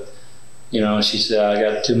hug. And she said, I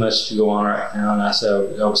got too much to go on right now. And I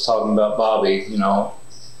said, I was talking about Bobby,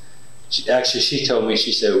 She told me,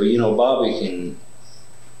 she said, well, Bobby can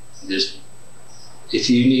just, if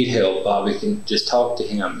you need help, Bobby can just talk to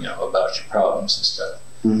him, about your problems and stuff.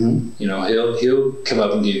 He'll come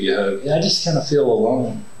up and give you a hug. I just kind of feel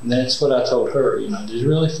alone. And that's what I told her, just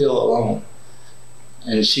really feel alone.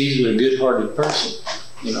 And she's a good-hearted person.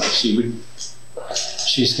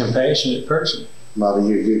 She's a compassionate person. Bobby,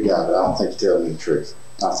 you're a good guy, but I don't think you're telling me the truth.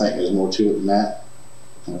 I think there's more to it than that.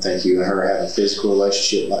 I think you and her have a physical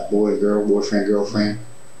relationship like boy and girl, boyfriend, girlfriend.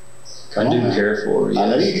 I do care for her. Yes. I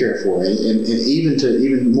know you care for her. And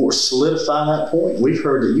even more solidify that point, we've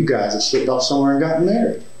heard that you guys have slipped off somewhere and gotten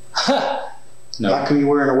married. No. How come you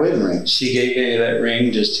wearing a wedding ring? She gave me that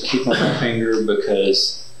ring just to keep on my finger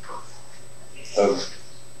because of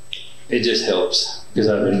it just helps because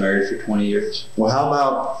I've been married for 20 years. Well, how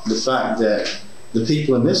about the fact that the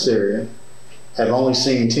people in this area have only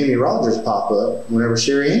seen Timmy Rogers pop up whenever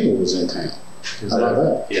Sherry Engel was in town? How about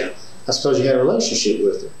that? Yeah. I suppose you had a relationship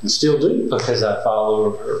with her and still do. Because I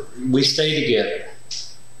follow her. We stay together.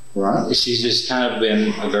 Right. She's just kind of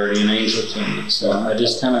been a guardian angel to me. So I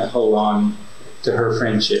just kind of hold on to her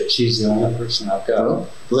friendship. She's the only person I've got.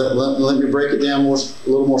 Well, let me break it down a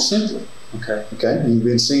little more simply. Okay. Okay. You've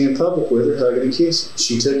been seen in public with her, hugging and kissing.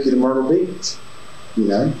 She took you to Myrtle Beach. You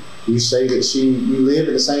know, you say that you live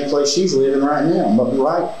in the same place she's living right now, but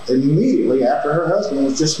right immediately after her husband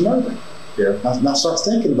was just murdered. Yeah. Now start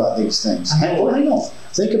thinking about these things. Hang on.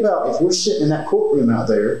 Think about if we're sitting in that courtroom out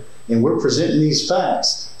there and we're presenting these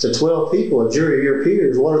facts to 12 people, a jury of your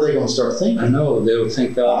peers, what are they going to start thinking? I know. They'll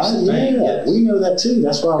think the opposite thing. Yeah, we know that too.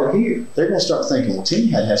 That's why we're here. They're going to start thinking, well, Timmy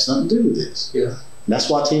had to have something to do with this. Yeah. That's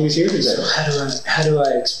why Timmy's here today. So how do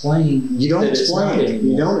I explain? You don't that explain it's not it.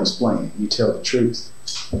 anymore? You don't explain it. You tell the truth.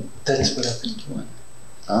 That's what I've been doing.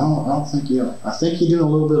 I don't think you are. I think you're doing a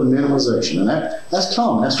little bit of minimization, and that's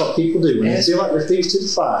common. That's what people do when they feel like they're thieves to the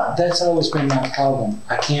fire. That's always been my problem.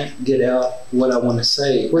 I can't get out what I want to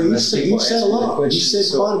say. Well, you said a lot. You said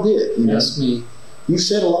quite a bit. You ask me. You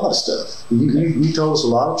said a lot of stuff. You told us a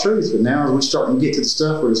lot of truth, but now as we're starting to get to the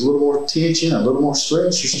stuff where there's a little more tension, a little more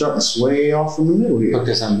stress, you're starting to sway off from the middle here.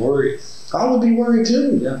 Because I'm worried. I would be worried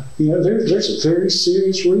too. Yeah. You know, there's a very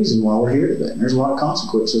serious reason why we're here today. And there's a lot of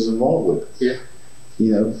consequences involved with it. Yeah.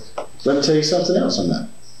 You know, let me tell you something else on that.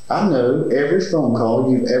 I know every phone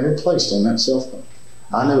call you've ever placed on that cell phone.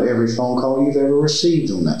 I know every phone call you've ever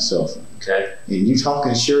received on that cell phone. Okay. And you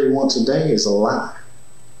talking to Sherry once a day is a lie.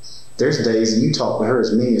 There's days that you talk to her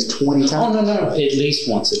as many as 20 times. Oh, no. At least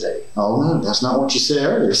once a day. Oh, no, that's not what you said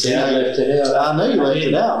earlier. See, I left it out. I know you left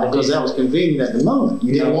it out because that was convenient at the moment.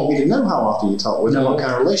 You didn't want me to know how often you talk with her, what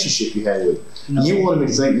kind of relationship you had with her. No. You wanted me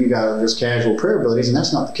to think you guys are just casual prayer buddies, and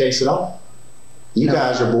that's not the case at all. You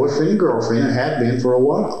guys are boyfriend and girlfriend and have been for a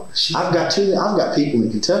while. I've got people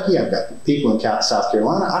in Kentucky, I've got people in South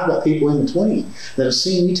Carolina, I've got people in between that have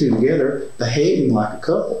seen you two together behaving like a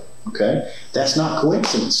couple. Okay? That's not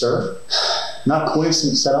coincidence, sir. Not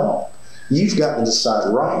coincidence at all. You've got to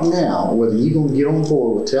decide right now whether you're going to get on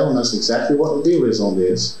board with telling us exactly what the deal is on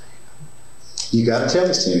this. You got to tell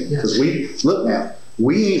us, Timmy, because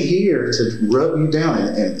we ain't here to rub you down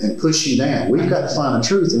and push you down. We've got to find the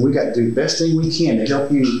truth, and we've got to do the best thing we can to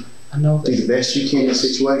help you do the best you can in the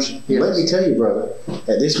situation. Yes. Let me tell you, brother,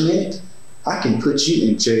 at this minute, I can put you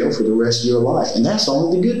in jail for the rest of your life, and that's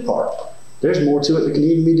only the good part. There's more to it that can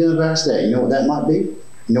even be done past that. You know what that might be? You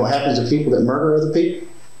know what happens to people that murder other people?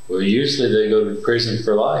 Well, usually they go to prison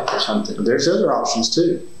for life or something. But there's other options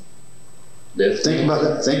too. Think about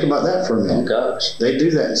that. Think about that for a minute. Oh gosh. They do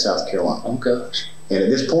that in South Carolina. Oh gosh. And at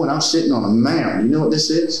this point, I'm sitting on a mound. You know what this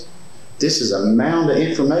is? This is a mound of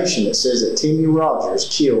information that says that Timmy Rogers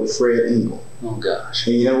killed Fred Engel. Oh gosh.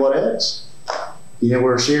 And you know what else? You know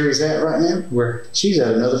where Sherry's at right now? Where? She's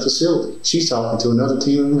at another facility. She's talking to another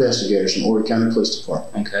team of investigators from Horry County Police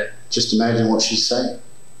Department. Okay. Just imagine what she's saying.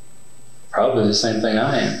 Probably the same thing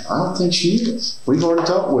I am. I don't think she is. We've already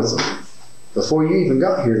talked with them. Before you even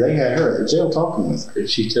got here, they had her at the jail talking with her.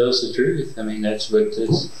 If she tells the truth, I mean, that's what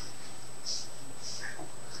this.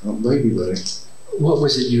 Oh, baby, buddy. What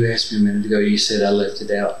was it you asked me a minute ago? You said I left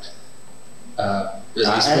it out.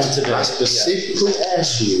 I specifically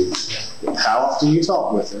asked you how often you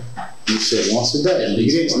talk with her. You said once a day.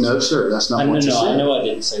 You didn't. No, sir. That's not what you said. I know I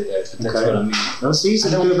didn't say that, but that's what I mean. Well, it's easy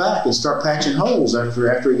to go back and start patching holes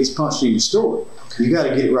after it gets punched in your story. Okay. You got to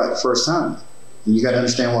get it right the first time. And you got to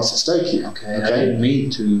understand what's at stake here. Okay. I didn't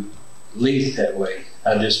mean to leave it that way.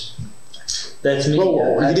 That's me.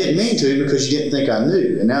 Well, you didn't mean to because you didn't think I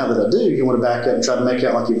knew. And now that I do, you want to back up and try to make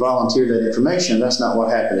out like you volunteered that information. That's not what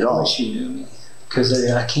happened at all. I wish you knew me. Because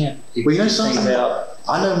I can't. Well, you know something?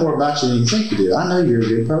 I know more about you than you think you do. I know you're a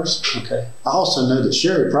good person. Okay. I also know that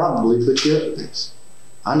Sherry probably put you up with this.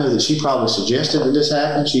 I know that she probably suggested that this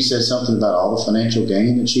happen. She said something about all the financial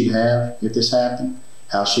gain that she'd have if this happened,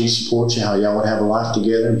 how she supports you, how y'all would have a life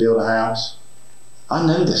together and build a house. I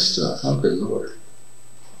know this stuff. Oh, good Lord.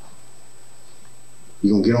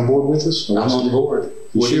 You gonna get on board with us? I'm on board.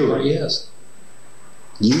 You sure? Yes.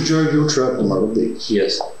 You drove your truck to Myrtle Beach.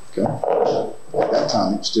 Yes. Okay. At that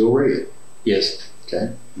time, it was still red. Yes.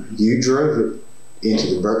 Okay. You drove it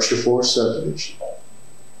into the Berkshire Forest subdivision.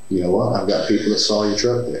 You know what? I've got people that saw your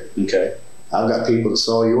truck there. Okay. I've got people that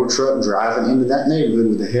saw your truck driving into that neighborhood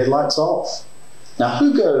with the headlights off. Now,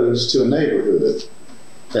 who goes to a neighborhood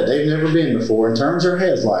that they've never been before and turns her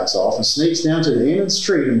headlights off and sneaks down to the end of the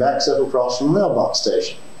street and backs up across from the mailbox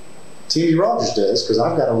station. Timmy Rogers does, because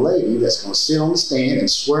I've got a lady that's going to sit on the stand and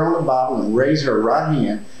swear on the Bible and raise her right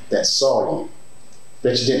hand that saw you.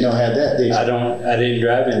 Bet you didn't know I had that, did you? I didn't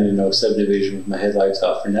drive into no subdivision with my headlights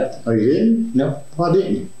off or nothing. Oh, you didn't? No. Why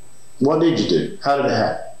didn't you? What did you do? How did it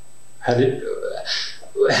happen? How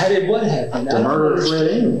did what happen? The murder of Fred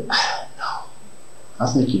Engel. I don't know.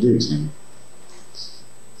 I think you do, Timmy.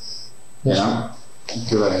 Yeah.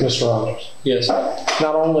 Go ahead. Mr. Rogers. Yes.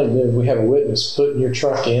 Not only did we have a witness putting your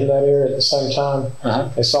truck in that area at the same time,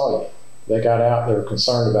 they saw you. They got out. They were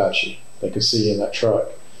concerned about you. They could see you in that truck.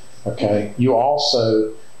 Okay. You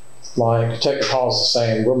also, like, detective calls is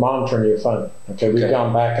saying, we're monitoring your phone. Okay. We've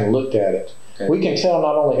gone back and looked at it. Okay. We can tell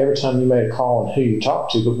not only every time you made a call and who you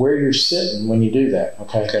talked to, but where you're sitting when you do that.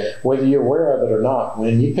 Okay. Whether you're aware of it or not,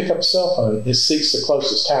 when you pick up a cell phone, it seeks the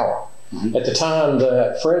closest tower. At the time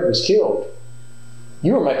that Fred was killed,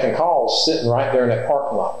 you were making calls sitting right there in that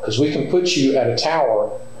parking lot, because we can put you at a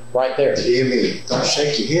tower right there. Timmy, don't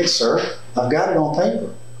shake your head, sir. I've got it on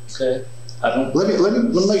paper. Okay. Let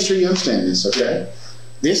me make sure you understand this, okay?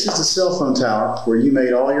 This is the cell phone tower where you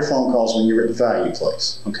made all your phone calls when you were at the value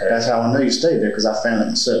place. Okay. That's how I know you stayed there, because I found it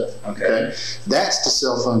myself. Okay. That's the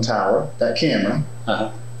cell phone tower, that camera,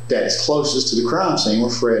 that is closest to the crime scene where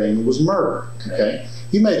Fred Engel was murdered. Okay.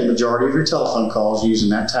 You made the majority of your telephone calls using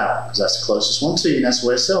that tower, because that's the closest one to you, and that's the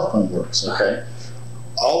way a cell phone works. Okay.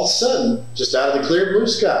 All of a sudden, just out of the clear blue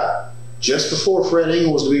sky, just before Fred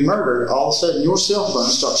Engel was to be murdered, all of a sudden your cell phone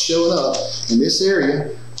starts showing up in this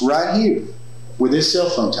area right here with this cell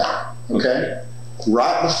phone tower. Okay.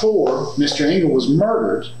 Right before Mr. Engel was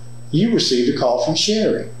murdered, you received a call from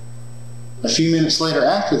Sherry. A few minutes later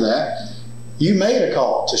after that, you made a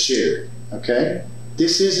call to Sherry. Okay.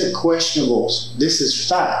 This isn't questionable. This is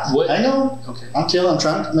fact. What? Hang on. Okay. I'm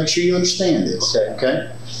trying to make sure you understand this.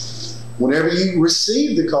 Okay. Whenever you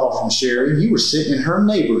received the call from Sherry, you were sitting in her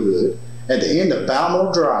neighborhood at the end of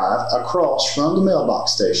Balmore Drive across from the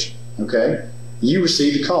mailbox station. Okay. You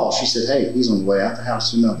received a call. She said, hey, he's on the way out the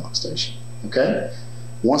house to the mailbox station. Okay.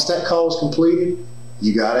 Once that call was completed,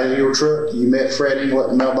 you got out of your truck, you met Fred Engel at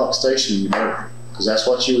the mailbox station, and you murdered him, because that's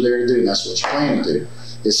what you were there to do, and that's what you planned to do.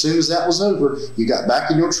 As soon as that was over, you got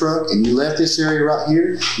back in your truck and you left this area right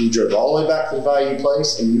here. You drove all the way back to the value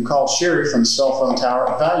place and you called Sherry from the cell phone tower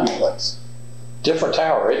at the value place. Different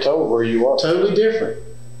tower. It told where you were. Totally different.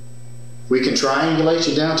 We can triangulate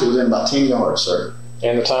you down to within about 10 yards, sir.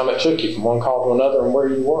 And the time it took you from one call to another and where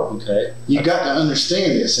you were. Okay. You got to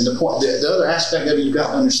understand this. And the other aspect of it you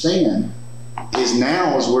got to understand is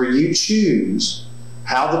now is where you choose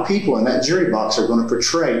how the people in that jury box are going to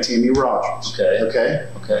portray Timmy Rogers. Okay.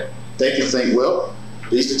 They can think, well,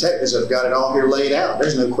 these detectives have got it all here laid out.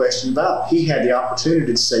 There's no question about it. He had the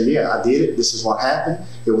opportunity to say, yeah, I did it. This is what happened.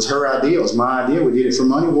 It was her idea. It was my idea. We did it for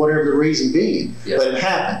money, whatever the reason being. Yes. But it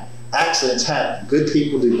happened. Accidents happen. Good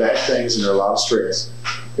people do bad things and they're a lot of stress.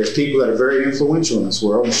 There's people that are very influential in this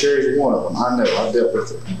world, and Sherry's one of them. I know. I've dealt with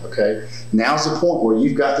them. Okay. Now's the point where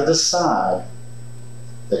you've got to decide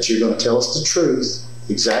that you're going to tell us the truth,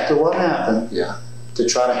 exactly what happened, to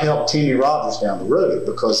try to help Timmy Rogers down the road.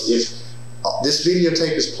 Because if this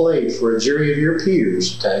videotape is played for a jury of your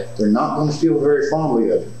peers, they're not going to feel very fondly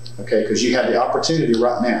of it, because you have the opportunity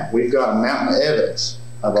right now. We've got a mountain of evidence.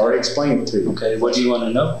 I've already explained it to you. Okay, what do you want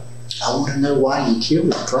to know? I want to know why you killed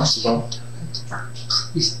him, first of all.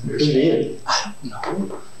 Who did? I don't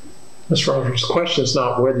know. Ms. Rogers, the question is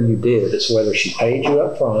not whether you did, it's whether she paid you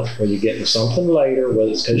up front, whether you're getting something later,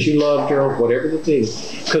 whether it's because you loved her, whatever the deal.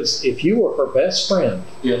 Because if you were her best friend,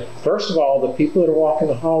 first of all, the people that are walking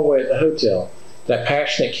the hallway at the hotel, that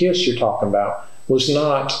passionate kiss you're talking about was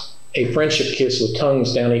not a friendship kiss with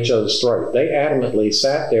tongues down each other's throat. They adamantly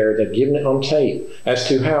sat there, they've given it on tape, as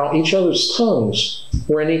to how each other's tongues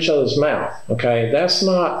were in each other's mouth. Okay, that's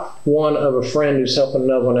not one of a friend who's helping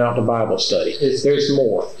another one out to Bible study. There's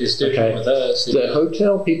more. It's different with us. The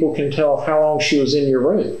hotel people can tell how long she was in your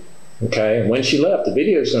room. Okay, and when she left, the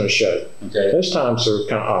video's going to show. Okay, those times are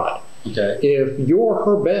kind of odd. Okay, if you're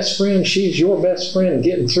her best friend, she's your best friend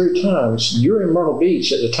getting through times. You're in Myrtle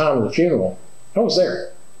Beach at the time of the funeral. I was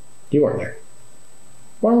there. You weren't there.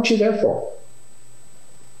 Why weren't you there for?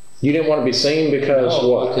 You didn't want to be seen because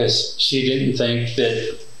what? Because she didn't think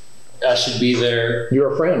that I should be there.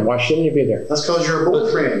 You're a friend. Why shouldn't you be there? That's because you're a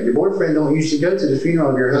boyfriend. Your boyfriend don't usually go to the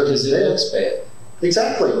funeral of your husband's death. Because it looks bad.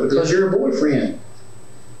 Exactly, because you're a boyfriend.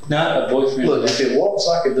 Not a boyfriend. Look, if it walks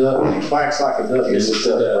like a duck and it quacks like a duck, it's a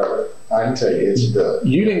duck, brother. I can tell you, it's a duck.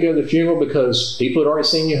 You didn't go to the funeral because people had already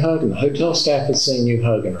seen you hugging. The hotel staff had seen you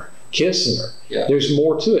hugging her. kissing her. Yeah. There's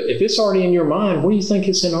more to it. If it's already in your mind, what do you think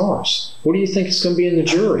it's in ours? What do you think it's going to be in the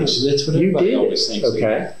jury's? That's what you everybody did always it. thinks.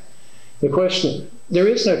 Okay. The question, there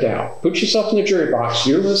is no doubt. Put yourself in the jury box.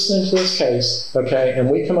 You're listening to this case, okay, and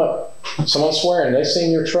we come up, someone's swearing, they've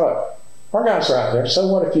seen your truck. Our guys are out there. So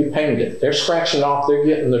what if you painted it? They're scratching it off. They're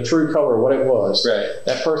getting the true color of what it was. Right.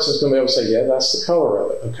 That person's going to be able to say, yeah, that's the color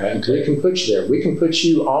of it. Okay. We can put you there. We can put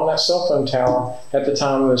you on that cell phone tower at the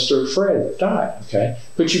time Mr. Fred died. Okay.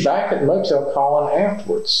 Put you back at the motel calling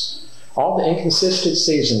afterwards. All the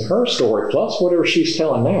inconsistencies in her story, plus whatever she's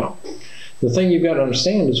telling now. The thing you've got to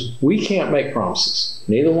understand is we can't make promises.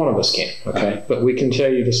 Neither one of us can. Okay. But we can tell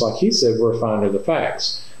you, just like he said, we're a finder of the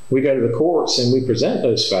facts. We go to the courts and we present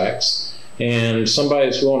those facts. And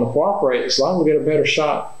somebody's willing to cooperate, it's liable to get a better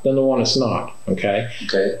shot than the one that's not, okay?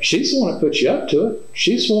 Okay. She's the one that put you up to it.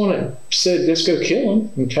 She's the one that said, let's go kill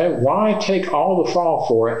him, okay? Why take all the fall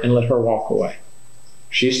for it and let her walk away?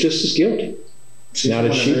 She's just as guilty. Now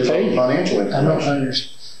that she paid you. Financial I don't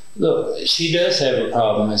understand. Look, she does have a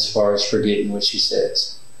problem as far as forgetting what she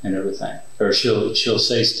says and everything. Or she'll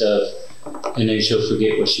say stuff and then she'll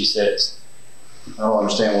forget what she says. I don't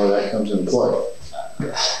understand where that comes into play.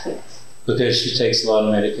 Because she takes a lot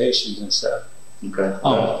of medications and stuff. Okay.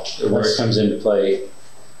 Where it comes into play.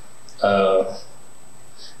 Well,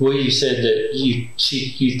 you said that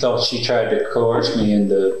you thought she tried to coerce me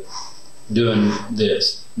into doing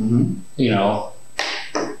this. Mm-hmm. You know,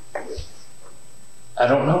 I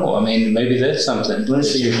don't know. I mean, maybe that's something.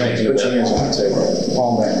 Let's see your hands. Put your hands on the table.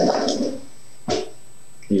 Palm down.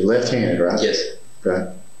 You're left-handed, right? Yes.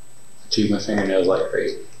 Okay. Chew my fingernails like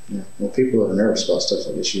crazy. Yeah. Well, people that are nervous about stuff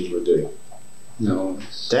like this usually do. No.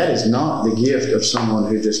 That is not the gift of someone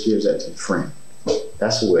who just gives that to a friend.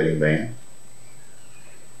 That's a wedding band.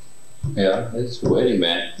 Yeah, it's a wedding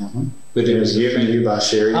band. Uh-huh. But It was given to you by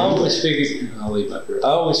Sherry. I always figured. I'll leave my career. I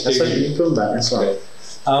always That's figured. okay. You can put them back. That's all right.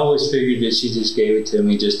 I always figured that she just gave it to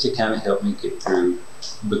me just to kind of help me get through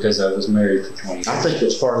because I was married for 20 years. I think it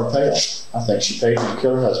was part of the payoff. I think she paid you to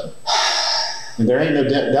kill her husband. And there ain't no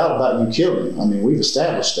doubt about you killing him. I mean, we've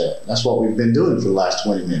established that. That's what we've been doing for the last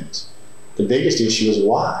 20 minutes. The biggest issue is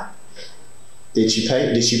why. Did she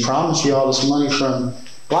pay? Did she promise you all this money from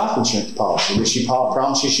life insurance policy? Did she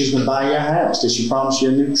promise you she was going to buy you a house? Did she promise you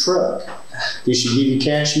a new truck? Did she give you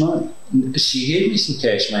cash money? She gave me some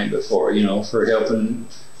cash money before, you know, for helping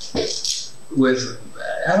with.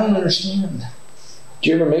 I don't understand. Did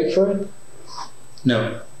you ever meet Fred?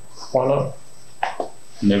 No, Why not?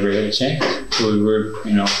 never had a chance. We were,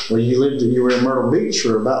 you know. Well, you were in Myrtle Beach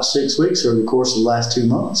for about 6 weeks over the course of the last 2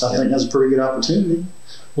 months. I think that's a pretty good opportunity.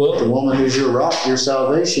 The Well, woman who's your rock, your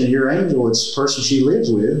salvation, your angel, it's the person she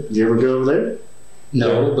lives with. Did you ever go over there?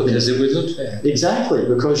 no, because it would look bad. Exactly,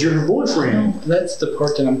 because you're her boyfriend. That's the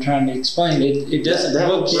part that I'm trying to explain. It doesn't That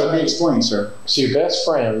look will be right. explained, sir. So your best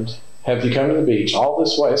friend have you come to the beach all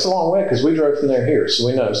this way? It's a long way because we drove from there here, so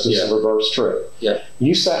we know it's just a reverse trip. Yeah.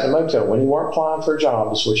 You sat in a motel when you weren't applying for a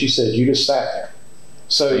job, is what you said. You just sat there.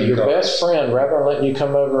 So your best friend, rather than letting you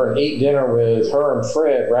come over and eat dinner with her and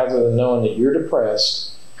Fred, rather than knowing that you're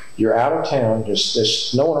depressed, you're out of town,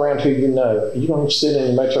 there's no one around who you know, you don't sit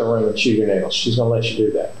in your motel room and chew your nails. She's going to let you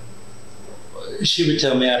do that. She would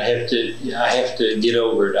tell me I have to get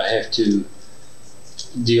over it. I have to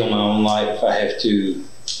deal my own life. I have to.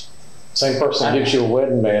 Same person gives you a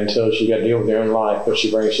wedding band tells you got to deal with your own life, but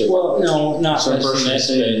she brings you. Well, no, not Some person that.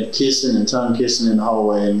 saying kissing and tongue kissing in the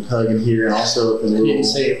hallway and hugging here and also up in the I room. didn't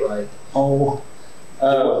say it right. Oh.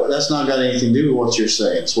 That's not got anything to do with what you're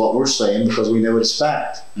saying. It's what we're saying because we know it's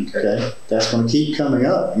fact. Okay. Okay? That's going to keep coming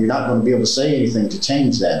up. You're not going to be able to say anything to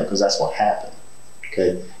change that because that's what happened.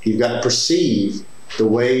 Okay? You've got to perceive the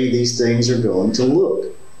way these things are going to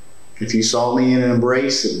look. If you saw me in an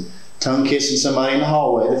embrace and tongue kissing somebody in the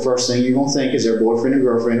hallway, the first thing you're going to think is their boyfriend or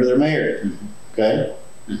girlfriend or they're married. Mm-hmm. Okay?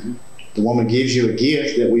 Mm-hmm. The woman gives you a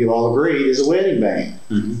gift that we've all agreed is a wedding band.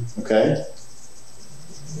 Mm-hmm. Okay?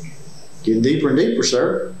 Get deeper and deeper,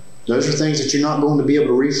 sir. Those are things that you're not going to be able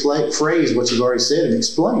to rephrase what you've already said and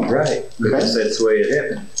explain. Right. Because that's the way it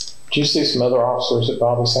happened. Did you see some other officers at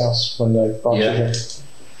Bobby's house when they brought you here?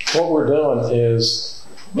 What we're doing is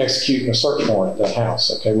executing a search warrant at that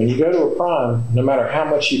house. Okay, when you go to a crime, no matter how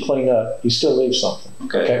much you clean up, you still leave something.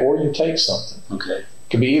 Okay. Or you take something. Okay. It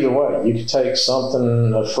could be either way. You could take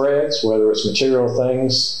something of Fred's, whether it's material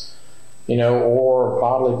things, you know, or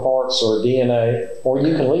bodily parts or DNA, or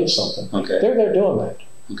you can leave something. Okay. They're doing that.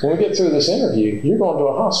 Okay. When we get through this interview, you're going to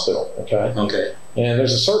a hospital. Okay. Okay. And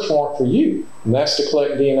there's a search warrant for you, and that's to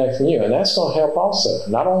collect DNA from you. And that's going to help also.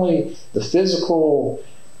 Not only the physical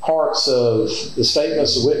parts of the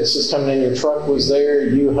statements of witnesses coming in your truck was there,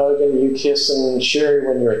 you hugging, you kissing Sherry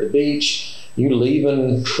when you're at the beach, you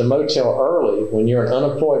leaving the motel early when you're an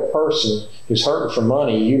unemployed person who's hurting for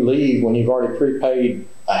money, you leave when you've already prepaid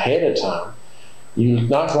ahead of time, you're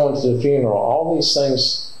not going to the funeral, all these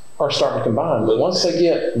things are starting to combine. But once they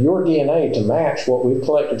get your DNA to match what we've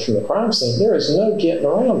collected from the crime scene, there is no getting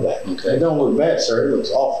around that. It don't look bad, sir. It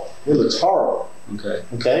looks awful. It looks horrible.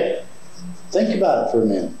 Okay? Think about it for a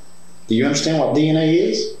minute. Do you understand what DNA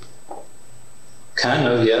is? Kind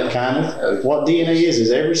of, yeah. Kind of. What DNA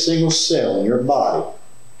is every single cell in your body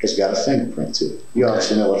has got a fingerprint to it. You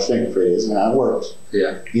obviously know what a fingerprint is and how it works.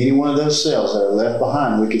 Yeah. Any one of those cells that are left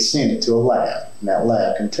behind, we could send it to a lab, and that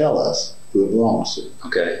lab can tell us who it belongs to.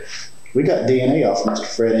 Okay. We got DNA off Mr.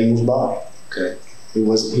 Fred Engel's body. Okay. It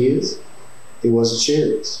wasn't his. It wasn't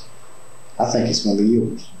Sherry's. I think it's going to be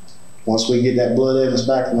yours. Once we get that blood evidence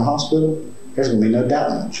back from the hospital, there's going to be no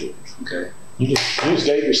doubt in it's yours. Okay. You just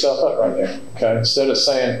gave yourself up right there. Okay. Instead of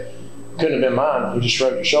saying couldn't have been mine, you just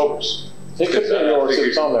shrugged your shoulders. It could have been yours if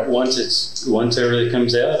it's on there. Once everything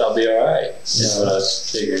comes out, I'll be all right. That's what I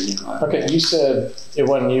was figuring. Okay, you said it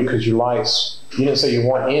wasn't you because your lights, you didn't say you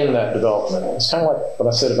weren't in that development. It's kind of like what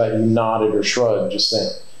I said about you nodded or shrugged just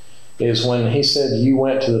then. Is when he said you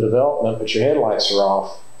went to the development but your headlights are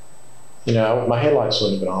off, my headlights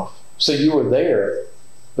wouldn't have been off. So you were there,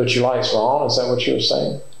 but your lights were on? Is that what you were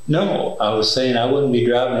saying? No, I was saying I wouldn't be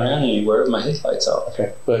driving around anywhere with my headlights off.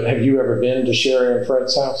 Okay, but have you ever been to Sherry and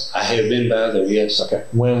Fred's house? I have been by there, yes. Okay,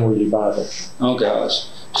 when were you by there? Oh gosh,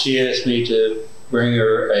 she asked me to bring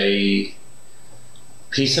her a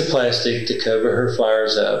piece of plastic to cover her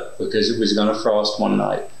flowers up because it was going to frost one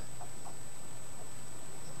night.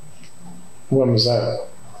 When was that?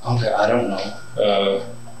 Okay, I don't know.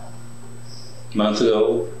 A month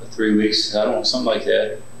ago, 3 weeks, I don't know, something like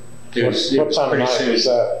that. What time of night was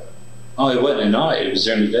that? Oh, it wasn't at night, it was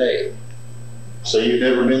during the day. So you've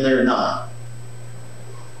never been there at night?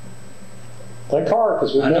 Thank God,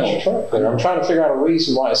 because we've got your truck there. I'm trying to figure out a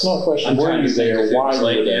reason why. It's not a question where you there, why you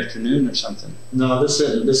late afternoon or something. No, this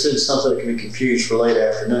isn't something that can be confused for late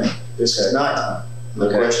afternoon. This is nighttime. No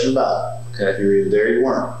question about it. Okay. You're either there or you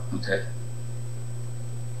weren't. Okay.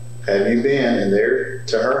 Have you been in there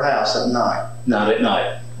to her house at night? Not at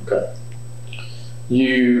night. Okay.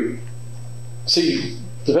 You see,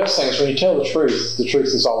 the best thing is when you tell the truth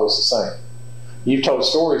is always the same. You've told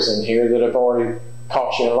stories in here that have already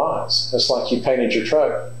caught you in lies. It's like you painted your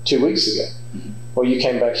truck 2 weeks ago. Mm-hmm. Well, you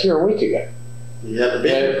came back here a week ago. You haven't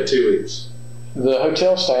been here for 2 weeks. The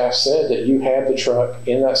hotel staff said that you had the truck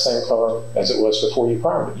in that same color as it was before you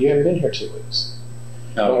primed it. You haven't been here 2 weeks.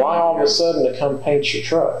 No, and why all of a sudden to come paint your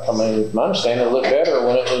truck? I mean, my understanding it looked better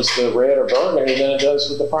when it was the red or burgundy than it does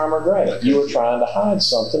with the primer gray. You were trying to hide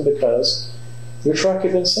something because your truck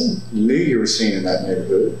had been seen. You knew you were seen in that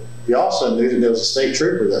neighborhood. You also knew that there was a state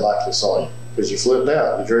trooper that likely saw you because you flipped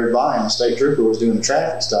out. You drove by and the state trooper was doing a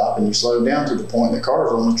traffic stop and you slowed down to the point that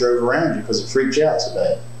cars almost drove around you because it freaked you out so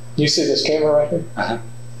bad. You see this camera right here? Uh-huh.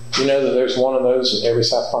 You know that there's one of those in every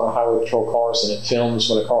South Carolina Highway Patrol cars and it films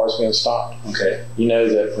when a car is being stopped. Okay. You know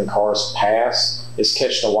that when cars pass, it's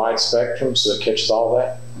catching a wide spectrum, so it catches all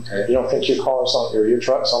that. Okay. You don't think your car's on or your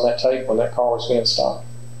truck's on that tape when that car was being stopped?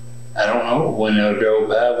 I don't know. When I drove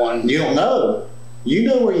by one. You don't know. You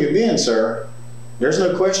know where you've been, sir. There's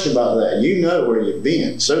no question about that. You know where you've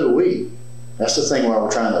been. So do we. That's the thing why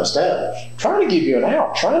we're trying to establish. Trying to give you an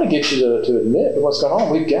out. Trying to get you to admit what's going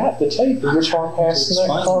on. We've got the tape of your car passing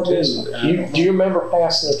that car. Do you remember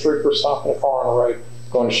passing a trooper stopping a car on the road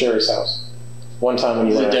going to Sherry's house? One time when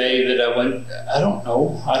you went. The day that I went, I don't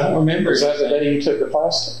know. I don't remember. Was that the day you took the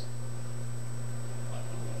plastic?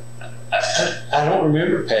 I don't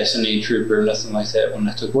remember passing any trooper or nothing like that when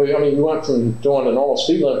I took. Well, I mean, you went from doing a normal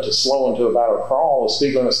speed limit to slowing to about a crawl. The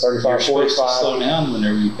speed limit's 35, 45. Slow down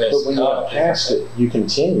whenever you pass. But when you went past it, you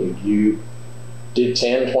continued. You did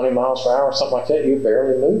 10, 20 miles per hour, something like that. You were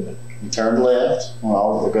barely moving. You turned left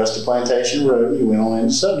on Augusta Plantation Road. You went on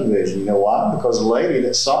into subdivision. You know why? Because the lady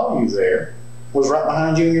that saw you there was right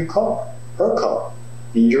behind you in your car, her car,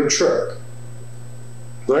 in your truck.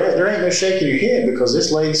 There ain't no shaking your head because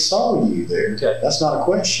this lady saw you there. Okay. That's not a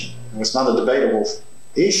question. It's not a debatable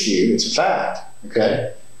issue. It's a fact.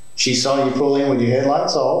 Okay. She saw you pull in with your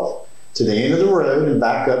headlights off to the end of the road and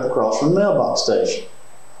back up across from the mailbox station.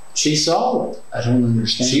 She saw it. I don't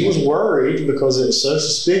understand. She was worried because it was so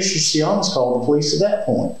suspicious she almost called the police at that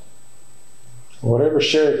point. Whatever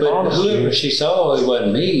Sherry promised you. Whoever she saw, it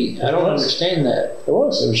wasn't me. I don't understand that. It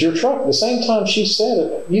was your truck. The same time she said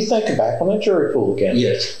it, you think back on that jury pool again.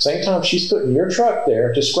 Yes. Same time she's putting your truck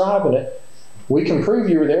there, describing it, We can prove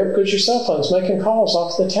you were there because your cell phone's making calls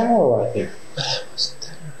off the tower right there.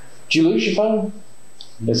 Did you lose your phone?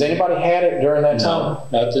 Has anybody had it during that time?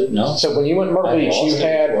 No. So when you went to Myrtle Beach, you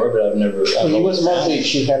had. Before, but when you went to Myrtle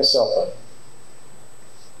Beach, you had a cell phone.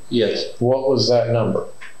 Yes. What was that number?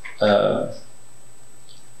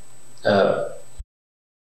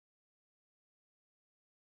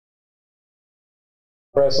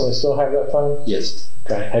 Presently still have that phone? Yes.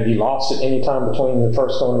 Okay. Have you lost it any time between the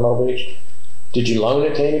first going to Myrtle Beach? Did you loan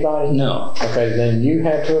it to anybody? No. Okay, then you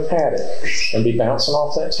had to have had it and be bouncing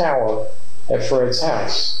off that tower at Fred's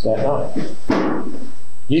house that night.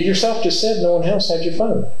 You yourself just said no one else had your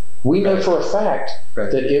phone. We know for a fact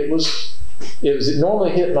that it was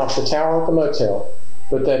normally hitting off the tower at the motel,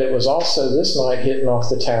 but that it was also this night hitting off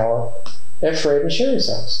the tower at Fred and Sherry's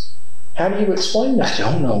house. How do you explain that?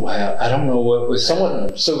 I don't know how. I don't know what was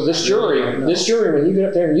someone. So this jury, when you get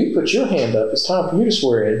up there and you put your hand up, it's time for you to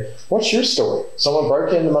swear in. What's your story? Someone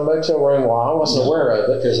broke into my motel room while I wasn't aware of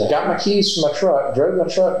it. Got my keys from my truck, drove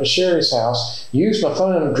my truck to Sherry's house, used my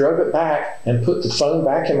phone, drove it back, and put the phone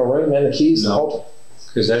back in my room and the keys. No,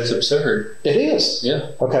 because that's absurd. It is.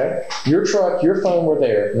 Yeah. Okay. Your truck, your phone were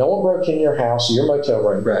there. No one broke in your house or your motel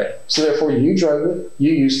room. Right. So therefore, you drove it.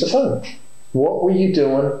 You used the phone. What were you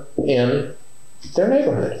doing in their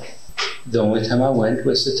neighborhood? The only time I went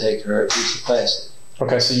was to take her a piece of plastic.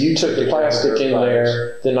 Okay, so you took the plastic in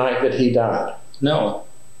there the night that he died? No,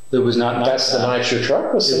 it was not nighttime. That's the night your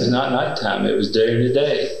truck was seen? It was not nighttime. It was during the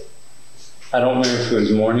day. I don't remember if it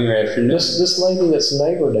was morning or afternoon. This lady that's a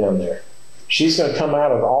neighbor down there, she's going to come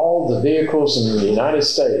out of all the vehicles in the United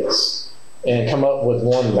States and come up with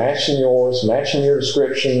one matching yours, matching your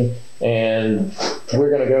description, and we're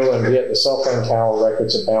going to go and get the cell phone tower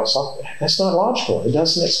records that bounce off. That's not logical. It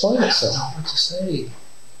doesn't explain itself. I don't know what to say.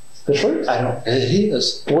 The truth. It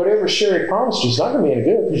is. Whatever Sherry promised you is not going to be any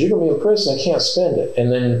good because you're going to be in prison and can't spend it.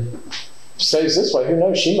 And then stays this way, who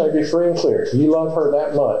knows? She may be free and clear. You love her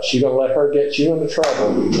that much. You're going to let her get you into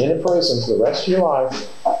trouble in a prison for the rest of your life,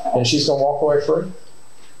 and she's going to walk away free?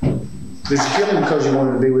 Did you kill him because you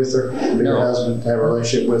wanted to be with her, be her husband, have a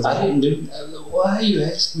relationship with her? I didn't do. Why are you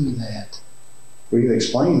asking me that? We can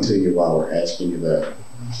explain to you why we're asking you that.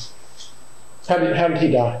 How did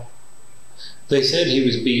he die? They said he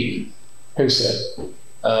was beaten. Who said?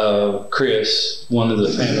 Chris, one of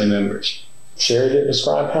the family members. Sherry didn't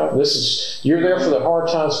describe how this is. You're there for the hard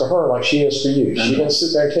times for her, like she is for you. She didn't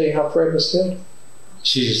sit there and tell you how Fred was killed.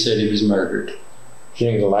 She just said he was murdered. She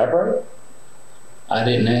didn't elaborate. I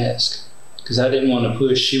didn't ask because I didn't want to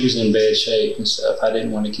push. She was in bad shape and stuff. I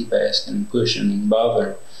didn't want to keep asking and pushing and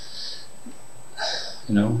bothering.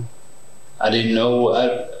 You know, I didn't know.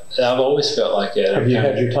 I've always felt like that. Have you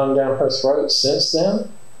had your tongue down her throat since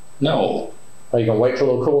then? No. Are you going to wait till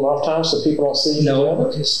a little cooling off time so people don't see you? No,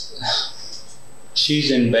 because she's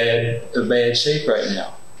in bad shape right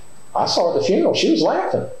now. I saw her at the funeral. She was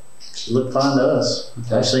laughing. She looked fine to us.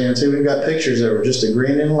 Okay. I've seen it too. We've got pictures that were just a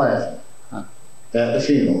grinning and laughing at the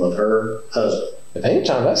funeral of her husband. If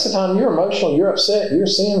anytime, that's the time you're emotional, you're upset, you're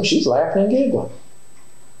seeing she's laughing and giggling.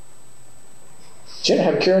 She didn't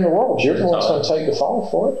have a care in the world. You're the one that's going to take the fall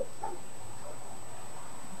for it.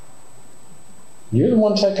 You're the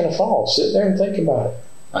one taking the fall. Sit there and think about it.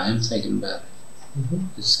 I am thinking about it. Mm-hmm.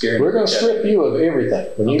 It's scary. We're going to strip you of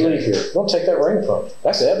everything when you leave here. We're going to take that ring from you.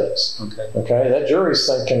 That's evidence. Okay. That jury's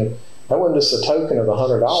thinking that wasn't just a token of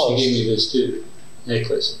 $100. She gave me this too,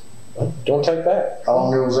 necklace. Well, don't take that. How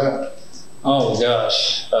long ago was that? Oh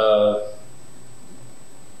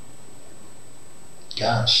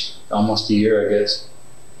gosh, almost a year, I guess.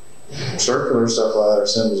 Circular stuff like that are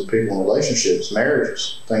symbols of people in relationships,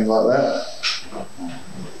 marriages, things like that.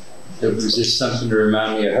 It was just something to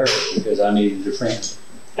remind me of her because I needed a friend.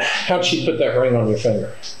 How'd she put that ring on your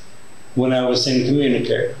finger? When I was in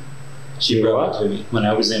communicare. She brought it to me when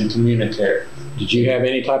I was in communicare. Did you have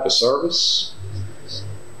any type of service?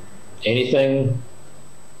 Anything?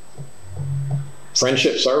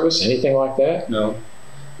 Friendship service? Anything like that? No.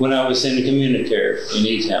 When I was in communicare in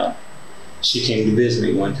E-Town, she came to visit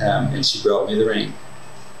me one time and she brought me the ring.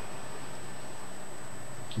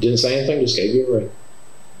 Didn't say anything, just gave you a ring.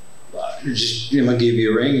 Just, I'm going to give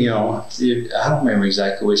you a ring, you know. I don't remember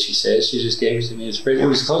exactly what she said. She just gave it to me. It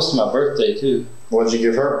was close to my birthday, too. What did you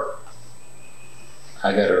give her?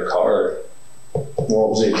 I got her a card. What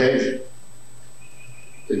was the occasion?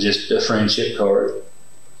 Just a friendship card.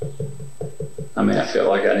 I mean, I felt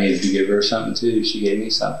like I needed to give her something, too. She gave me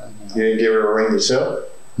something. You know? You didn't give her a ring yourself?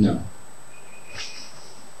 No.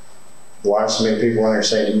 Why are so many people in there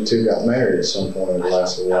saying you two got married at some point in the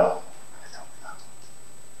last little while?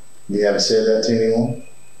 You haven't said that to anyone?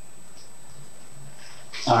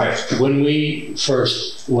 All right. When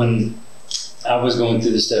I was going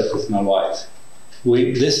through the stuff with my wife,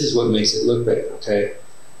 this is what makes it look bad, okay?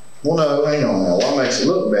 Well, no, hang on now. What makes it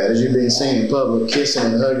look bad is you being seen in public kissing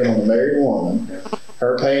and hugging on a married woman,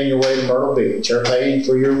 her paying your way to Myrtle Beach, her paying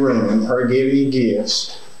for your room, her giving you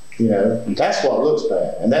gifts. You know, that's what looks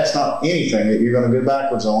bad. And that's not anything that you're going to go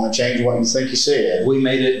backwards on and change what you think you said. We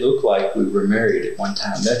made it look like we were married at one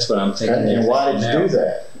time. That's what I'm thinking. And why did you do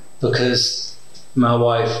that? Because my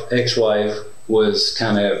ex-wife, was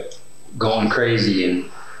kind of going crazy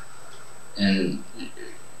and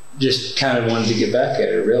just kind of wanted to get back at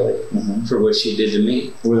her, really, for what she did to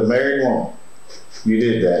me. With a married woman, you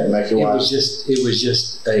did that to make your wife. It was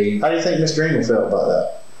just a. How do you think Mr. Engel felt about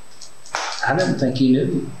that? I don't think he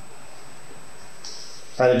knew.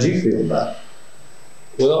 How did you feel about it?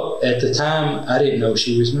 Well, at the time, I didn't know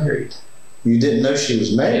she was married. You didn't know she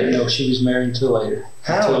was married? I didn't know she was married until later.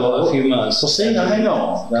 How? Until a few months. Well, see, now hang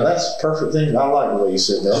on. Now that's a perfect thing. I like the way you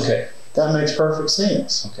said that. Okay. That makes perfect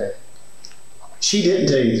sense. Okay. She didn't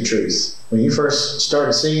tell you the truth. When you first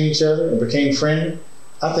started seeing each other and became friendly,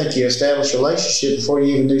 I think you established a relationship before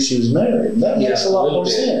you even knew she was married. And that makes a lot more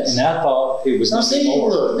sense. And I thought it was now, see,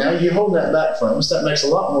 look, now you're holding that back from us. That makes a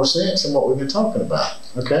lot more sense than what we've been talking about.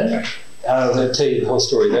 Okay? I'll tell you the whole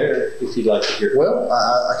story there if you'd like to hear it. Well,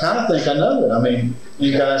 I kind of think I know it. I mean,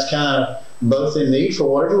 you guys kind of both in need for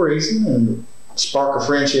whatever reason and spark a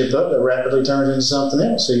friendship up that rapidly turns into something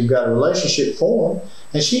else. So you've got a relationship formed,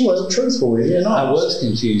 and she wasn't truthful with you. I was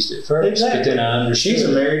confused at first, exactly. But then I understood. She's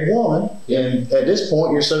a married woman, and at this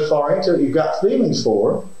point, you're so far into it, you've got feelings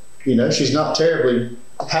for her. You know, she's not terribly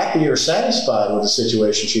happy or satisfied with the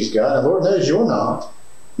situation she's got. And Lord knows you're not,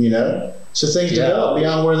 you know. So things develop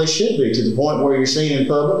beyond where they should be, to the point where you're seen in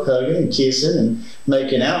public hugging and kissing and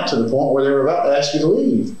making out, to the point where they were about to ask you to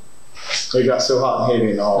leave. They got so hot and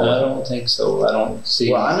heavy in the hallway. I don't think so. I don't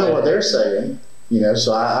see. Well, I know what they're saying, you know,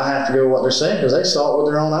 so I have to go with what they're saying because they saw it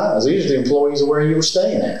with their own eyes. These are the employees of where you were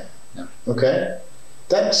staying at. Yeah. Okay?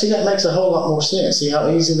 That makes a whole lot more sense. See how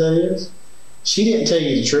easy that is? She didn't tell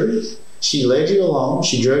you the truth. She led you along.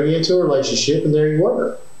 She drug you into a relationship, and there you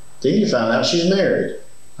were. Then you found out she's married.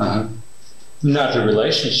 Not the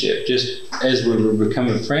relationship, just as we were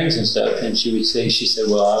becoming friends and stuff. And she said,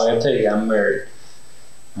 well, I gotta tell you, I'm married.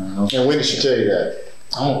 And when did she tell you that?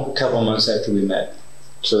 Oh, a couple of months after we met.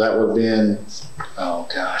 So that would have been, oh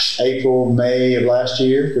gosh, April, May of last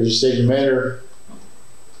year, because you said you met her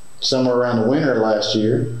somewhere around the winter of last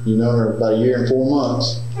year. You known her about a year and 4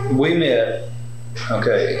 months. We met,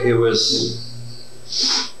 okay, it was,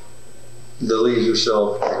 the leaves are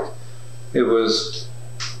so, it was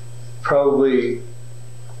probably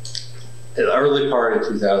the early part of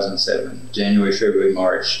 2007, January, February,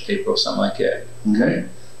 March, April, something like that. Okay.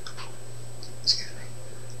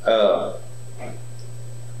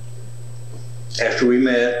 After we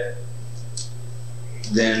met,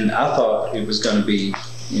 then I thought it was going to be,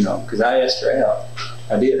 you know, because I asked her out.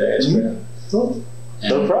 I did ask her out. Well,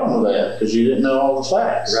 no problem with that, because you didn't know all the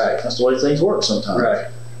facts. Right. That's the way things work sometimes.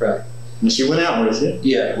 Right. And she went out with you.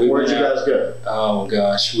 Yeah. Where'd you guys go? Oh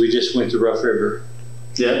gosh, we just went to Rough River.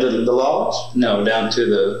 Yeah, the lodge? No, down to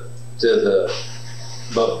the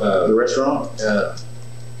restaurant?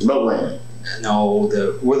 Boat landing? No,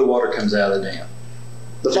 where the water comes out of the dam.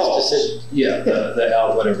 The falls? The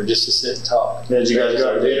out, whatever, just to sit and talk. Did you guys go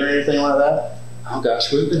out to dinner or anything like that? Oh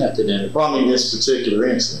gosh, we've been at the dinner. Well, I mean, this particular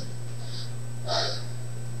incident.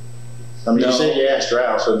 I mean, you said you asked her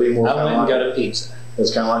out, so it'd be more I went and got a pizza.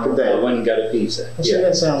 It's kind of like a date. I went and got a pizza. Well, see,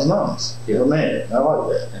 that sounds nice. Yeah. Well, man, I like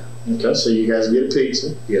that. Yeah. Okay, so you guys get a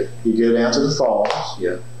pizza. Yeah. You go down to the falls.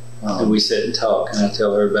 Yeah. And we sit and talk, and I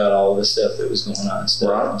tell her about all the stuff that was going on and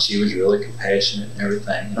stuff. Right. And she was really compassionate and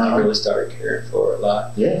everything. And I really started caring for her a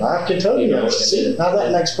lot. Yeah, I can totally understand. Now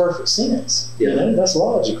that makes perfect sense. Yeah. You know, that's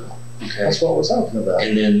logical. Okay. That's what we're talking about.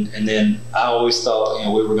 And then I always thought, you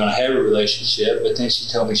know, we were going to have a relationship, but then she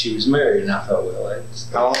told me she was married, and I thought, well,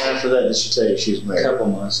 that's how long after that did she tell you she was married? A couple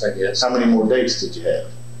months, I guess. How many more dates did you have?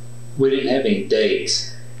 We didn't have any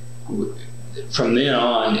dates. From then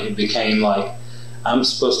on, it became like I'm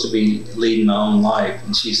supposed to be leading my own life,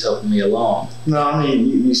 and she's helping me along. No, I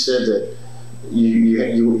mean, you said that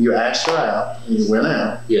you asked her out, and you went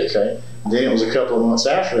out. Yes. Okay. Then it was a couple of months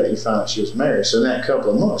after that you found out she was married. So in that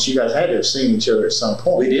couple of months, you guys had to have seen each other at some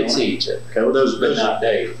point. We did see each other. Okay, well, those but not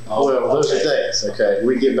dates. Those are dates. Okay,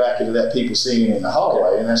 we get back into that people seeing you in the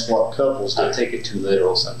hallway, and that's what couples do. I take it too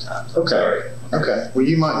literal sometimes. Okay. Sorry. Okay. Well,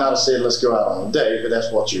 you might not have said let's go out on a date, but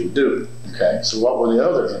that's what you were doing. Okay. So what were the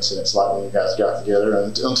other incidents like when you guys got together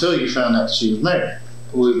until you found out that she was married?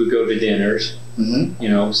 We would go to dinners. Mm-hmm. You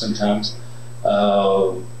know, sometimes.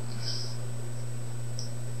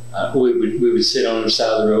 we would sit on the side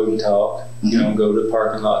of the road and talk. You know, go to the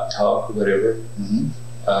parking lot and talk or whatever.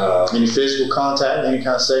 Any physical contact, any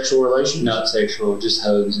kind of sexual relations? Not sexual, just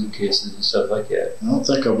hugs and kisses and stuff like that. I don't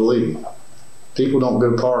think I believe you. People don't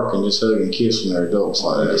go park and just hug and kiss when they're adults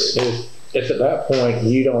like that. If at that point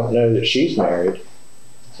you don't know that she's married,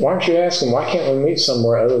 why aren't you asking, why can't we meet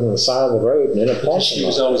somewhere other than the side of the road and in a parking lot? She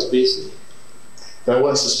was always busy. That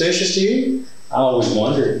wasn't suspicious to you? I always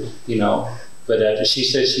wondered, you know. But after she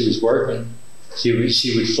said she was working, she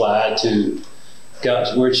would fly to,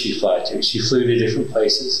 God, where'd she fly to? She flew to different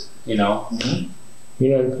places, you know.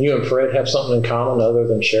 You know, you and Fred have something in common other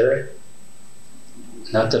than Sherry?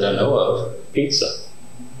 Not that I know of. Pizza.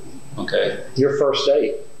 Okay. Your first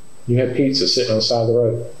date, you had pizza sitting on the side of the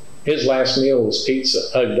road. His last meal was pizza,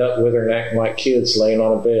 hugged up with her and acting like kids laying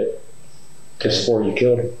on a bed just before you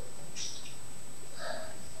killed him.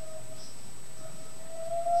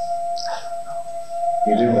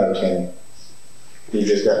 You do know, Kenny. You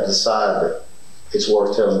just got to decide that it's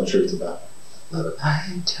worth telling the truth about. Look, I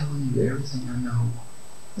am telling you everything I know.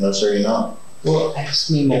 No, sir, you're not. Well,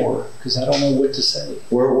 ask me more, because I don't know what to say.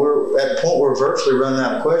 We're at the point where we're virtually running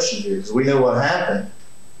out of questions here, because we know what happened.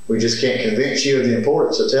 We just can't convince you of the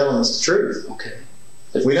importance of telling us the truth. Okay.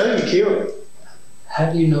 We know you killed him.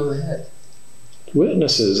 How do you know that?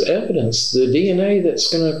 Witnesses, evidence, the DNA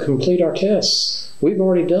that's going to complete our tests. We've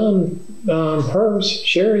already done hers,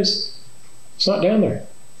 Sherry's. It's not down there.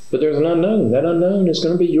 But there's an unknown. That unknown is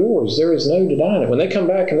going to be yours. There is no denying it. When they come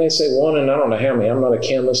back and they say 1 in, I don't know how many, I'm not a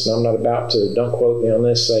chemist and I'm not about to, don't quote me on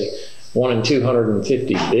this, say 1 in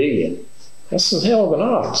 250 billion. That's some hell of an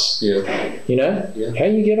odds. Yeah. You know? Yeah. How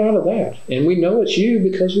you get out of that? And we know it's you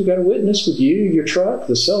because we've got a witness with you, your truck,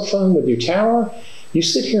 the cell phone with your tower. You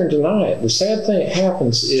sit here and deny it. The sad thing that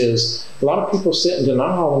happens is a lot of people sit in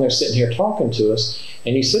denial when they're sitting here talking to us,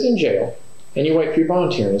 and you sit in jail and you wait for your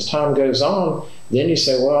bond hearing. As time goes on, then you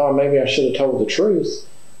say, well, maybe I should have told the truth.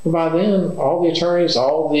 Well, by then, all the attorneys,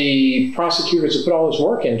 all the prosecutors who put all this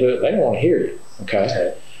work into it, they don't want to hear you.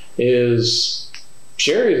 Okay?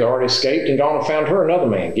 Sherry's already escaped and gone and found her another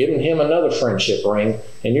man, giving him another friendship ring,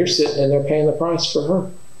 and you're sitting in there paying the price for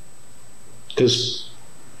her. Because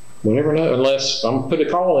we never know, unless I'm put a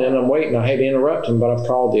call in, I'm waiting, I hate to interrupt them, but I've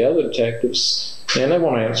called the other detectives, and they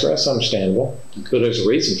won't answer. That's understandable. But there's a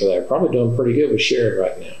reason for that. Probably doing pretty good with Sherry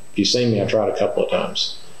right now. If you've seen me, I tried a couple of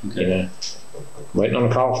times. You know, waiting on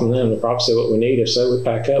a call from them. They'll probably say what we need. If so, we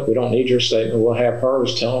pack up. We don't need your statement. We'll have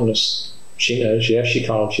hers telling us she knows. Yes, she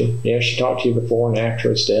called you. Yes, she talked to you before and after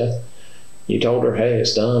his death. You told her, hey,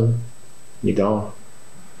 it's done. You're gone.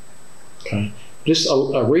 Okay. Just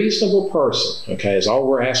a reasonable person, okay, is all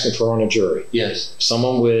we're asking for on a jury. Yes.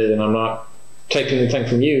 Someone with, and I'm not taking anything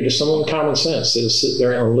from you, just someone with common sense that'll sit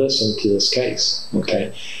there and listen to this case.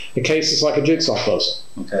 Okay. The case is like a jigsaw puzzle.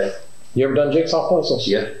 Okay. You ever done jigsaw puzzles?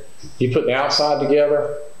 Yeah. You put the outside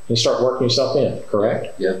together and start working yourself in,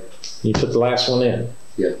 correct? Yeah. You put the last one in.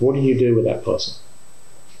 Yeah. What do you do with that puzzle?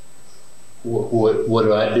 What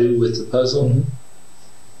do I do with the puzzle?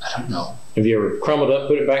 I don't know. Have you ever crumbled up,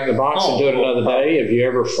 put it back in the box and do it another day? Have you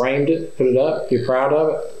ever framed it, put it up? You're proud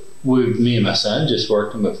of it? Me and my son just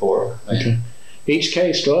worked them before. Okay. Each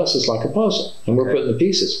case to us is like a puzzle, and we're putting the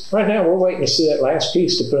pieces. Right now, we're waiting to see that last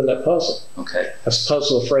piece to put in that puzzle. Okay. That's the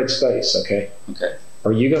puzzle of Fred's face, okay? Okay.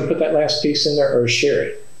 Are you going to put that last piece in there, or is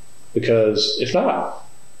Sherry? Because if not,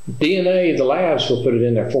 DNA, the labs will put it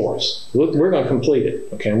in there for us. We're going to complete it,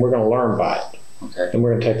 okay, and we're going to learn by it. Okay. And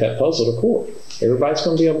we're going to take that puzzle to court. Everybody's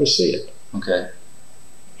going to be able to see it. Okay.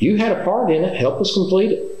 You had a part in it. Help us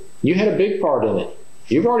complete it. You had a big part in it.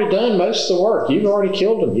 You've already done most of the work. You've already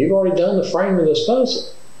killed them. You've already done the frame of this puzzle.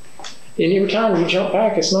 And every time you jump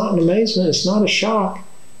back, it's not an amazement. It's not a shock.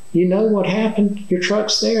 You know what happened. Your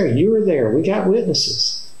truck's there. You were there. We got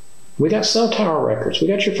witnesses. We got cell tower records. We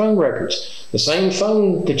got your phone records. The same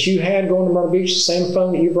phone that you had going to Myrtle Beach, the same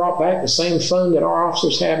phone that you brought back, the same phone that our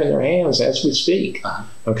officers have in their hands as we speak.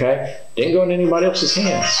 Okay? Didn't go in anybody else's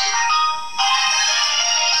hands.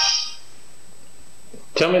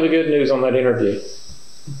 Tell me the good news on that interview.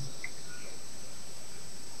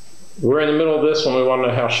 We're in the middle of this one. We want to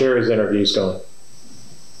know how Sherry's interview's going.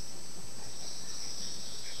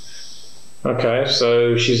 Okay,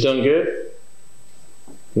 so she's done good?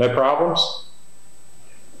 No problems?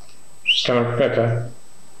 Just kind of, okay.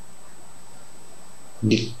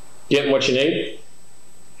 Getting what you need?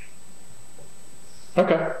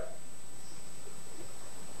 Okay.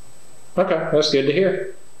 Okay, that's good to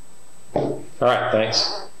hear. All right,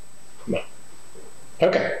 thanks.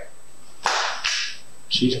 Okay.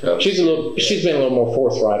 She's been a little more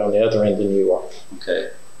forthright on the other end than you are. Okay.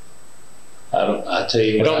 I tell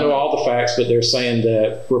you I what, don't know all the facts, but they're saying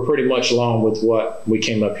that we're pretty much along with what we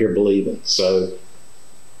came up here believing. So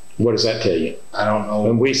what does that tell you? I don't know.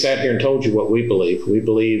 When we sat here and told you what we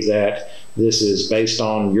believe that this is based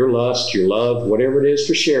on your lust, your love, whatever it is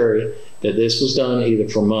for Sherry, that this was done either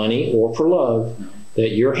for money or for love,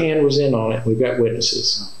 that your hand was in on it. We've got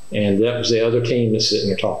witnesses. And that was the other team that's sitting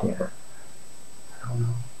there talking to her. I don't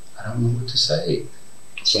know. I don't know what to say.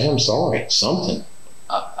 Say, I'm sorry. Something.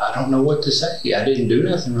 I don't know what to say. I didn't do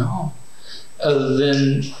nothing wrong. Other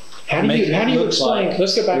than how do you explain? Like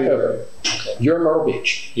let's go back over. Okay. You're in Myrtle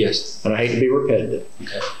Beach. Yes. And I hate to be repetitive.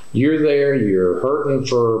 Okay. You're there. You're hurting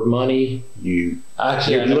for money. You're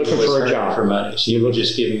looking for a job. For money. She was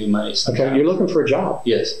just giving me money. Sometime. Okay. You're looking for a job.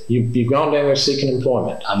 Yes. You've gone down there seeking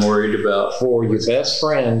employment. I'm worried about for your best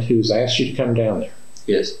friend who's asked you to come down there.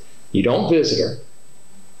 Yes. You don't visit her.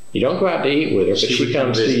 You don't go out to eat with her, but she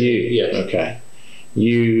comes to you. Yes. Okay.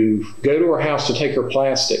 You go to her house to take her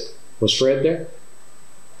plastic. Was Fred there?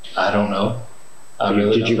 I don't know.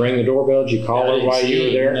 Did you ring the doorbell? Did you call her while you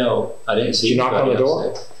were there? No, I didn't see. Did you knock on the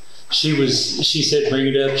door? She said bring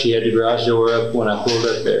it up. She had the garage door up when I pulled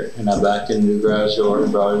up there, and I backed into the garage door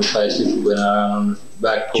and brought her the plastic. We went out on the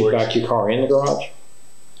back porch. Did you back your car in the garage?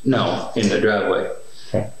 No, in the driveway.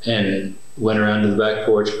 Okay. And went around to the back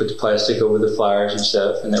porch, put the plastic over the flyers and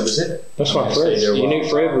stuff, and that was it. That's why Fred. You knew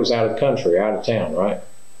Fred was out of the country, out of town, right?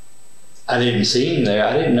 I didn't see him there.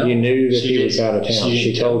 I didn't know. You knew that he was out of town.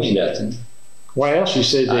 She told me nothing. Why else? You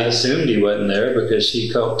said that I assumed he wasn't there because she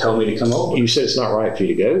told me to come over. You said it's not right for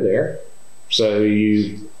you to go there, so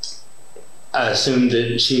I assumed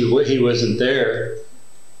that he wasn't there.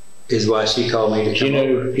 Is why she called me to come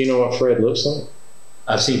over. You know what Fred looks like?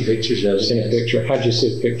 I've seen pictures of him. Seen a picture? How'd you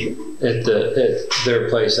see a picture? At their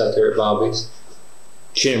place out there at Bobby's.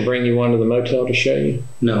 She didn't bring you one to the motel to show you?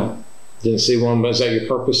 No. Didn't see one, but is that your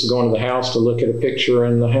purpose of going to the house to look at a picture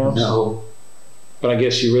in the house? No. But I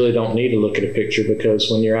guess you really don't need to look at a picture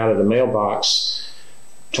because when you're out of the mailbox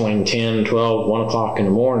between 10, 12, 1 o'clock in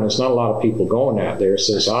the morning, there's not a lot of people going out there,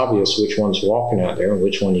 so it's obvious which one's walking out there and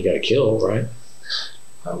which one you got to kill, right?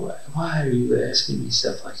 Why are you asking me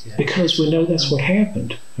stuff like that? Because we know that's what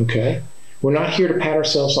happened, okay? We're not here to pat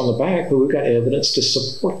ourselves on the back, but we've got evidence to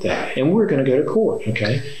support that, and we're going to go to court,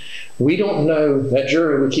 okay? We don't know, that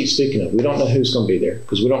jury we keep speaking of, we don't know who's going to be there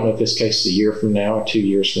because we don't know if this case is a year from now, or 2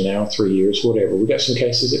 years from now, 3 years, whatever. We've got some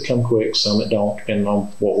cases that come quick, some that don't, depending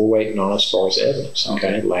on what we're waiting on as far as evidence,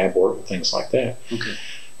 okay? Lab work, things like that. Okay.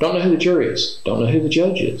 Don't know who the jury is. Don't know who the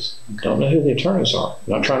judge is. Okay. Don't know who the attorneys are.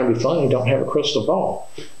 Not trying to be funny, don't have a crystal ball.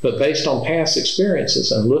 But based on past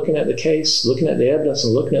experiences and looking at the case, looking at the evidence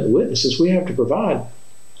and looking at the witnesses we have to provide,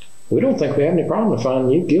 we don't think we have any problem to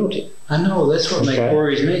finding you guilty. I know, that's what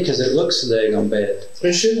worries me because it looks so daggone bad.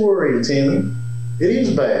 It should worry you, Timmy. It is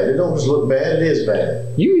bad. It don't just look bad, it is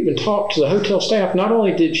bad. You even talked to the hotel staff. Not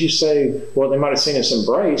only did you say, well, they might have seen us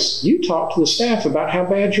embrace, you talked to the staff about how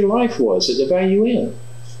bad your life was at the Value Inn.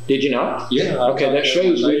 Did you not? Yeah. Okay, that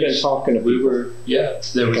shows we've been talking to people.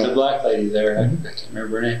 There was a black lady there. I can't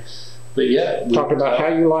remember her name. But yeah. Talked about how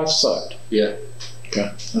your life sucked. Yeah.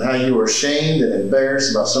 Okay. And how you were ashamed and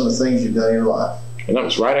embarrassed about some of the things you've done in your life. And that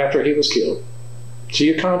was right after he was killed. So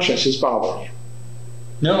your conscience is bothering you.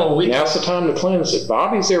 No, now's the time to cleanse it.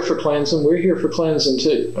 Bobby's there for cleansing. We're here for cleansing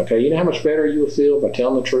too. Okay, you know how much better you will feel by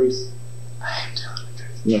telling the truth? I am telling the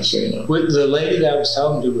truth. No, so you know. With the lady that I was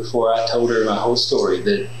talking to before, I told her my whole story,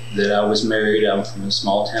 that I was married, I'm from a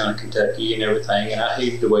small town in Kentucky and everything, and I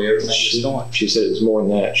hated the way everything was going. She said it was more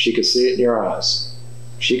than that. She could see it in your eyes.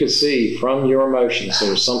 She could see from your emotions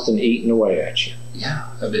there was something eating away at you. Yeah,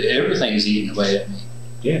 everything's eating away at me.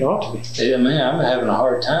 Yeah, it ought to be. Yeah, man, I'm having a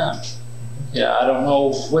hard time. Yeah, I don't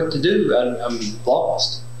know what to do. I'm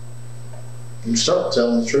lost. You start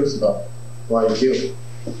telling the truth about why you killed him.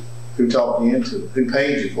 Who talked you into it? Who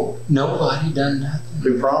paid you for it? Nobody done nothing.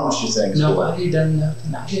 Who promised you things? Nobody done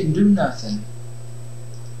nothing. I didn't do nothing.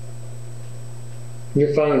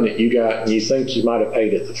 Your phone that you got, you think you might have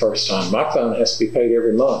paid it the first time. My phone has to be paid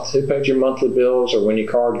every month. Who paid your monthly bills, or when your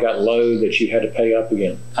card got low that you had to pay up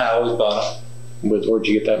again? I always bought them. Where'd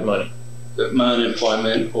you get that money? My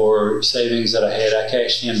unemployment or savings that I had. I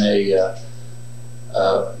cashed in a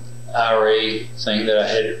IRA thing that I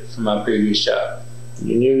had from my previous job.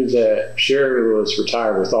 You knew that Sherry was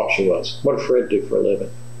retired, or thought she was. What did Fred do for a living?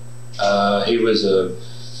 He was a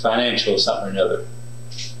financial something or another.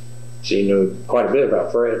 So you know quite a bit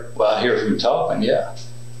about Fred. Well, I hear from talking, yeah.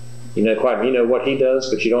 You know what he does,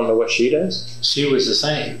 but you don't know what she does? She was the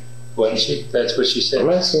same, wasn't she? That's what she said. I'm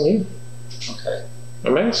asking you. Okay.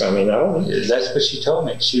 I'm asking, I don't know. Yeah, that's what she told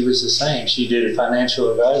me. She was the same. She did a financial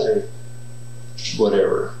advisor,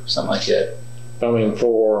 whatever, something like that. I mean,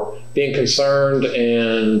 for being concerned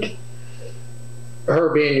and her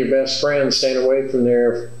being your best friend, staying away from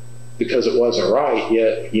there because it wasn't right,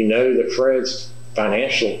 yet you know that Fred's a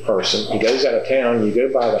financial person. He goes out of town, you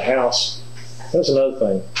go by the house. That's another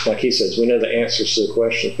thing. Like he says, we know the answers to the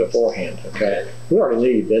questions beforehand, okay? We already knew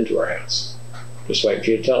you'd been to our house. Just waiting for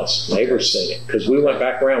you to tell us. Neighbors seen it. Because we went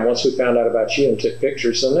back around once we found out about you and took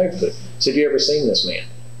pictures in the neighborhood. Said, you ever seen this man?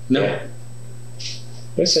 No. Yeah.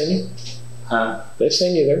 They seen you. Huh? They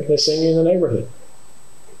seen you there. They seen you in the neighborhood.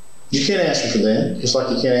 You can't answer for them, just like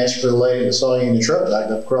you can't answer for the lady that saw you in the truck backed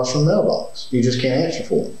up across from the mailbox. You just can't answer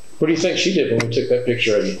for them. What do you think she did when we took that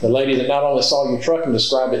picture of you? The lady that not only saw your truck and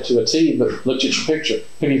described it to a T, but looked at your picture.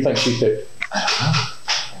 Who do you think she picked? I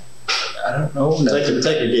don't know. Take a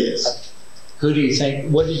guess. Who do you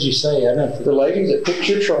think? What did you say? I don't. The lady that picked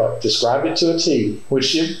your truck described it to a T,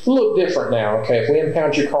 which is a little different now, okay? If we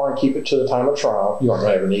impound your car and keep it to the time of trial, you aren't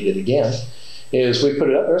going to ever need it again, is we put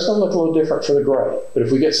it up there, it's going to look a little different for the gray. But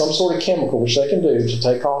if we get some sort of chemical, which they can do, to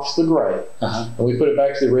take off the gray, and we put it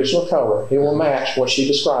back to the original color, it will match what she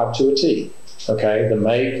described to a T, okay? The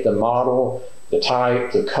make, the model, the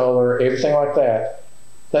type, the color, everything like that.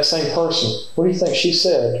 That same person, what do you think she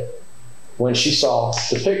said when she saw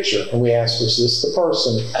the picture? And we asked, was this the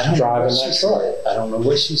person driving that truck? I don't know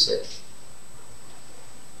what she said.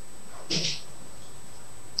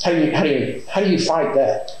 How do you fight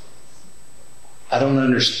that? I don't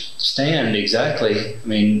understand exactly. I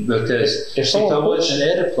mean, because if I wasn't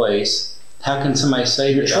at a place, how can somebody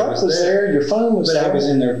say your truck was there, your phone was there? But I was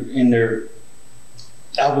in their.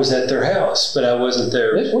 I was at their house, but I wasn't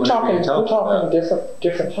there. We're talking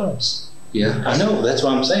different times. Yeah, I know. That's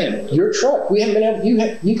what I'm saying. Your truck, we haven't been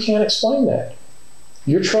able. You can't explain that.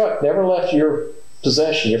 Your truck never left your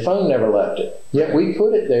possession. Your phone never left it. Yet we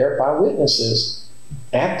put it there by witnesses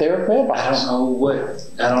at their mailbox. I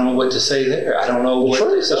don't know what to say there. I don't know the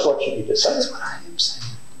truth is what you need to say. That's what I am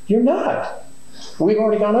saying. You're not. We've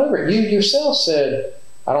already gone over it. You yourself said,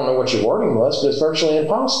 I don't know what your wording was, but it's virtually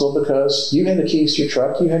impossible because you had the keys to your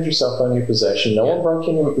truck, you had your cell phone in your possession. No one broke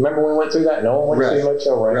in. Remember when we went through that? No one went to the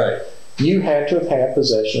motel room. Right. You had to have had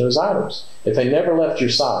possession of those items. If they never left your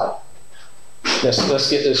side, let's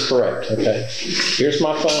get this correct, okay? Here's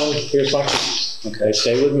my phone, here's my keys. Okay,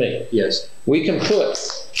 stay with me. Yes. We can put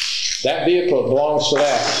that vehicle that belongs to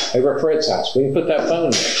that over at Fred's house. We can put that phone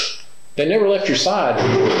there. They never left your side.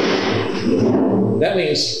 That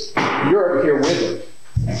means you're over here with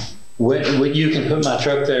them. When you can put my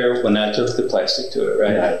truck there when I took the plastic to it,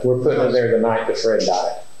 right? No, we're putting it there the night that Fred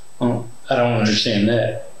died. Oh, I don't understand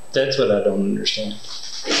that. That's what I don't understand.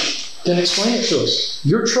 Then explain it to us.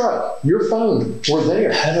 Your truck, your phone were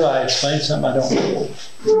there. How do I explain something I don't know?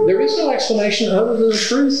 There is no explanation other than the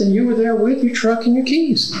truth, and you were there with your truck and your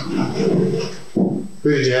keys. Who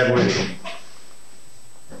did you have with you?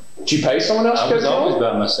 Did you pay someone else to I was always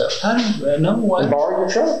by myself. I don't know why. And borrow your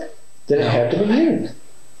truck? Then it had to be you.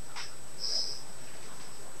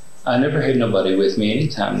 I never had nobody with me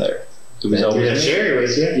anytime there. It was always you had Sherry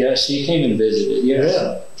with you. Yeah, she came and visited. Yes.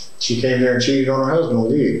 Yeah. She came there and cheated on her husband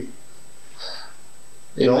with you.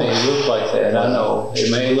 It may look like that. I know.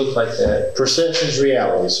 It may look like that. Perception is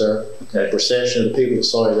reality, sir. Okay. Perception of the people that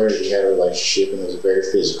saw you there, you had a relationship, and it was a very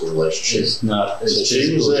physical relationship. It's not. So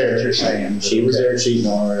she was there. You're saying, she was there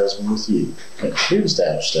cheating on her husband with you. We've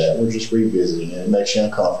established that. We're just revisiting it. It makes you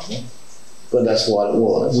uncomfortable. But that's what it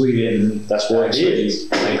was. We didn't. That's what it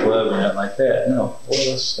is. Make love or nothing like that. No.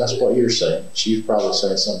 Well, that's what you're saying. She's probably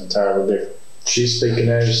saying something entirely different. She's speaking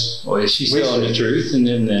as... Well, she's telling the truth, and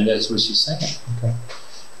then that's what she's saying. Okay.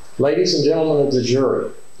 Ladies and gentlemen of the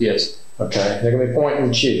jury. Yes. Okay. They're going to be pointing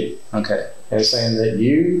at you. Okay. And saying that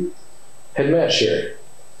you had met Sherry.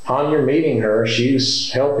 Upon your meeting her,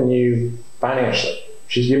 she's helping you financially.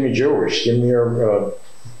 She's giving you jewelry. She's giving you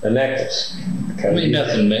a necklace. Okay. I mean,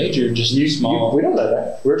 nothing major, just small. We don't know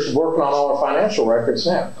that. We're working on all our financial records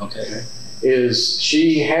now. Okay. Is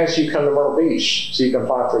she has you come to Myrtle Beach so you can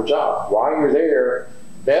apply for a job. While you're there,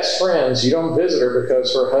 best friends, you don't visit her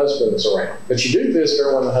because her husband's around. But you do visit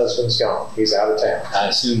her when the husband's gone. He's out of town. I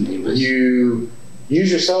assumed he was. You use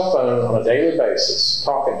your cell phone on a daily basis,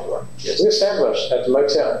 talking to her. Yes. We established at the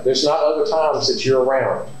motel. There's not other times that you're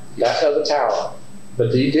around. That other tower.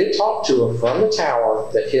 But you did talk to her from the tower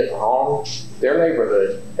that hit on their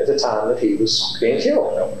neighborhood at the time that he was being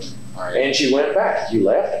killed. Right. And you went back. You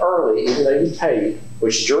left early, even though you paid,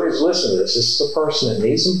 which juries listen to this. This is the person that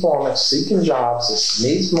needs employment, seeking jobs, that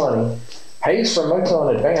needs money, pays for a motel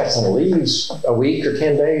in advance, and leaves a week or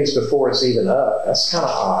 10 days before it's even up. That's kind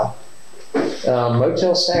of odd.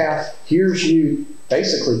 Motel staff hears you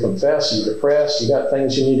basically confess you're depressed, you got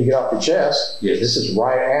things you need to get off your chest. Yes. This is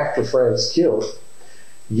right after Fred's killed.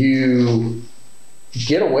 You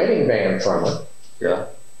get a wedding band from her. Yeah.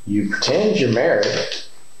 You pretend you're married.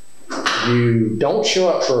 You don't show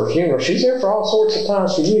up for her funeral. She's there for all sorts of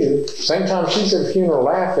times for you. Same time she's at the funeral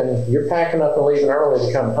laughing, you're packing up and leaving early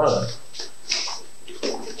to come home.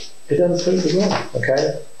 It doesn't fit together,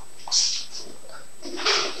 okay?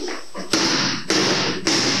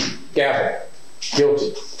 Gavel.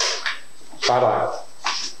 Guilty. Bye-bye.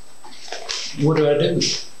 What do I do?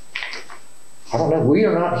 I don't know. We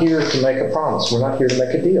are not here to make a promise. We're not here to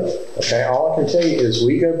make a deal. Okay? All I can tell you is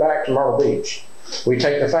we go back to Myrtle Beach. We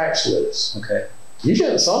take the facts with us. Okay. You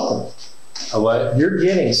get something. What? You're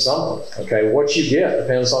getting something. Okay? What you get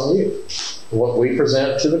depends on you. What we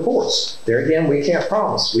present to the courts. There again, we can't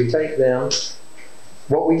promise. We take them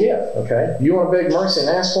what we get. Okay? You want to beg mercy and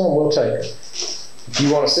ask for them, we'll take it. If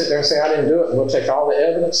you want to sit there and say, I didn't do it, and we'll take all the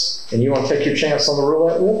evidence, and you want to take your chance on the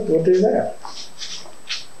roulette wheel, we'll do that.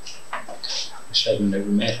 wish I'd never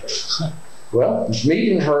met her. Well,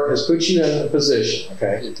 meeting her has put you in a position,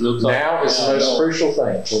 okay? It looks like now is the most crucial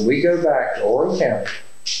thing. When we go back to Oregon County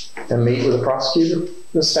and meet with the prosecutor,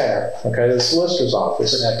 the staff, okay, the solicitor's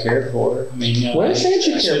office. But I care for her. I mean, you know, Well, can't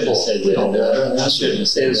you I care shouldn't for have said that. I shouldn't have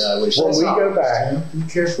said that. I wish When we go back, You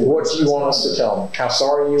care for what do you want us to tell them? How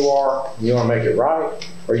sorry you are? You want to make it right?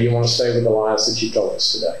 Or you want to stay with the lies that you told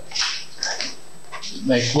us today?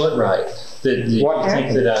 Make what right? That you What think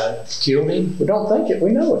happened? that I killed him? We don't think it.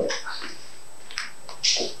 We know it.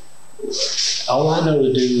 All I know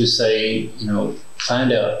to do is say, you know,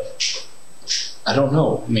 find out. I don't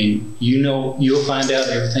know. I mean, you know, you'll find out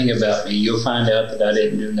everything about me. You'll find out that I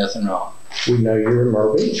didn't do nothing wrong. We know you're in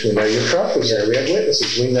Myrtle Beach. We know your truck was there. We have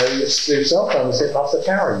witnesses. We know your cell phone was hitting off the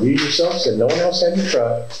tower. You yourself said no one else had your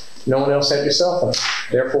truck. No one else had your cell phone.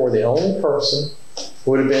 Therefore, the only person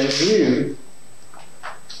would have been you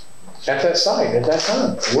at that site at that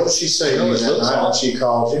time. What did she say to you that night when she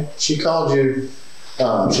called you? She called you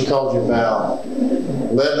about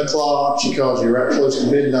 11 o'clock. She called you right close to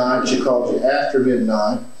midnight. She called you after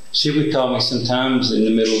midnight. She would call me sometimes in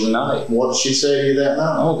the middle of the night. What did she say to you that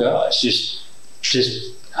night? Oh gosh, just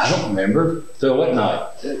I don't remember. So what night?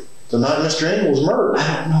 The night Mr. Engel was murdered.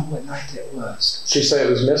 I don't know what night that was. She said it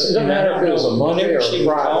was missing. It doesn't matter if it was a Monday Whenever or she a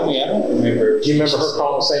would call Friday. me, I don't remember. Do you remember her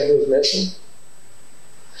calling saying he was missing?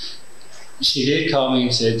 She did call me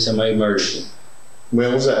and said somebody murdered him.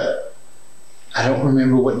 When was that? I don't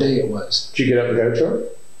remember what day it was. Did you get up and go to her?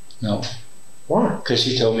 No, Why? because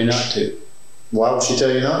she told me not to. Why would she tell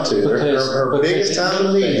you not to? Her Because biggest it time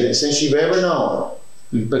of looked need bad. since you've ever known.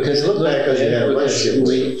 Because It looked bad because you had a because relationship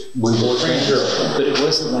with we were friends. friends, but it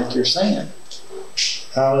wasn't like you're saying.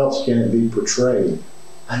 How else can it be portrayed?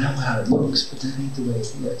 I know how it looks, but that ain't the way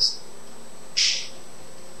it is.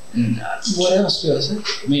 What else do I say?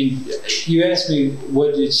 I mean, you asked me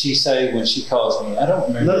what did she say when she calls me. I don't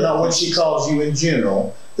remember. No, not when she calls you in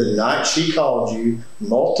general. The night she called you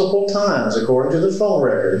multiple times, according to the phone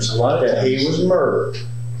records, A lot of that he times. was murdered.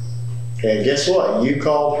 And guess what? You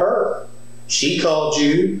called her. She called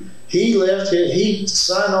you. He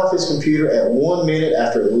signed off his computer at 1 minute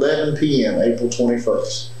after 11 p.m., April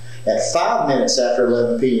 21st. At 5 minutes after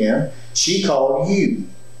 11 p.m., she called you.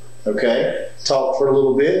 Okay? Talked for a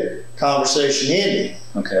little bit. Conversation ended.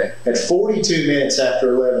 Okay. At 42 minutes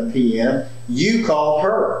after 11 p.m., you called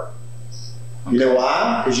her. You know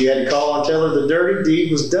why? Because you had to call and tell her the dirty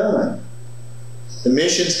deed was done. The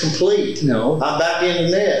mission's complete. No, I'm back in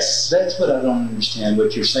the nest. that's what I don't understand.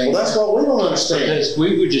 What you're saying. Well, that's what we don't understand. Because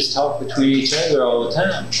we would just talk between each other all the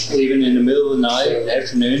time, even in the middle of the night,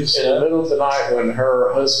 afternoon, In the stuff. middle of the night when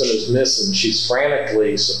her husband is missing, she's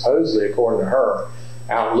frantically, supposedly, according to her,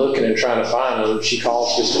 out looking and trying to find him. She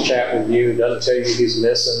calls just to chat with you, doesn't tell you he's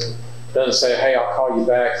missing, doesn't say, hey, I'll call you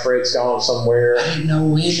back, Fred's gone somewhere. I didn't know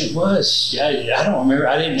when it was. I don't remember.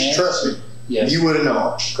 I didn't ask. Trust me, Yes. you would have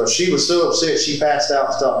known. Because she was so upset she passed out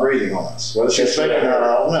and stopped breathing on us. Whether she was That's what faking it or not,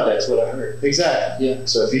 I don't know. That's what I heard. Exactly. Yeah.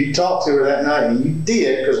 So if you talked to her that night, and you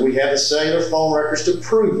did, because we have the cellular phone records to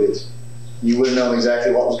prove it, you would have known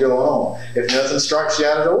exactly what was going on. If nothing strikes you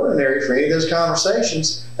out of the ordinary for any of those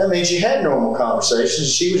conversations, that means you had normal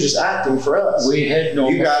conversations. She was just acting for us. We had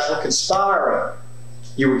normal. You guys were conspiring.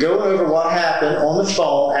 You were going over what happened on the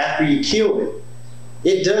phone after you killed him.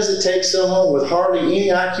 It doesn't take someone with hardly any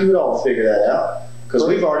IQ at all to figure that out, because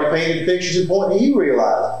we've already painted the picture to the point that you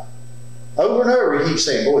realize it. Over and over, you keep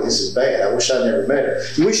saying, boy, this is bad. I wish I'd never met her.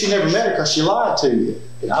 You wish you never met her because she lied to you.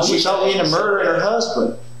 I She wish talked I you into hadn't said murdering that. her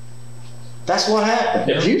husband. That's what happened.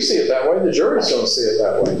 If you see it that way, the jury's going to see it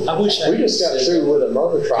that way. I wish we just got through with a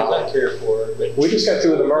murder trial. I care for her, but we just got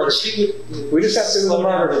through with a murder. We just got through with a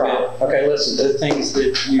murder trial. Okay, listen. The things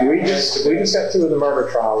that you we just got through with a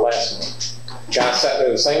murder trial last month. Guy sat there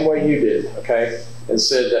the same way you did, okay, and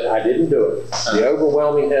said that I didn't do it. The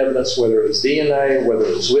overwhelming evidence, whether it was DNA, whether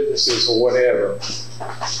it was witnesses or whatever,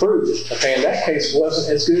 proved it. Okay, and that case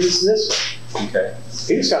wasn't as good as this one. Okay.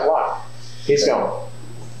 He just got locked. He's gone.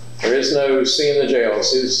 There is no seeing the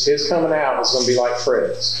jails. His coming out is going to be like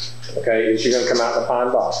Fred's. Okay, you're going to come out in a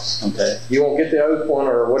pine box. Okay. You won't get the oak one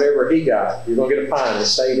or whatever he got. You're going to get a pine. The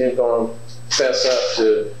state ain't going to fess up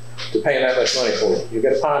to paying that much money for it. You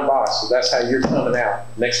get a pine box, so that's how you're coming out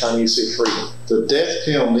next time you see freedom. The death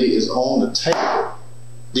penalty is on the table.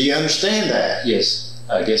 Do you understand that? Yes,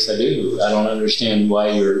 I guess I do. I don't understand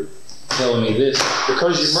why you're telling me this.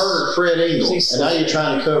 Because you murdered Fred Engel, and now you're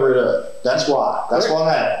trying to cover it up. That's why. That's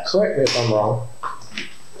what happened. Correct me if I'm wrong.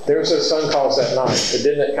 There was those phone calls that night, but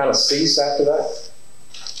didn't it kind of cease after that?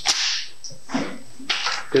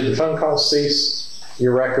 Did the phone calls cease,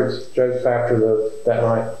 your records, Joseph, after that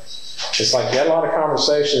night? It's like you had a lot of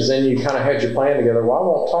conversations, then you kind of had your plan together. Well, I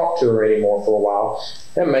won't talk to her anymore for a while.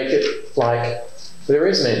 And make it like there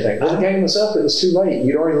isn't anything. Well, the game was up. It was too late.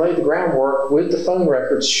 You'd already laid the groundwork with the phone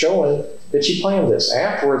records showing that you planned this.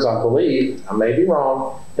 Afterwards, I believe, I may be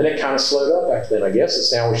wrong, then it kind of slowed up after then. I guess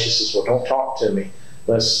it's now where she says, well, don't talk to me.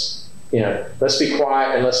 Let's be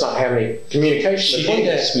quiet and let's not have any communication. She did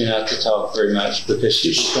ask me not to talk very much because she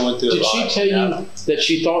was going through a lot. Did she tell you that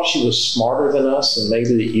she thought she was smarter than us and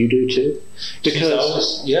maybe that you do too?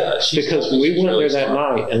 Because we went there that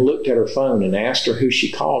night and looked at her phone and asked her who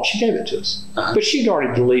she called. She gave it to us. But she'd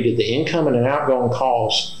already deleted the incoming and outgoing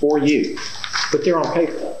calls for you. But they're on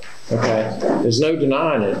paper. Okay? There's no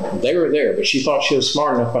denying it. They were there, but she thought she was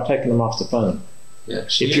smart enough by taking them off the phone. Yeah,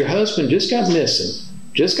 if your husband just got missing,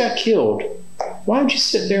 just got killed, why would you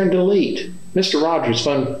sit there and delete Mr. Rogers'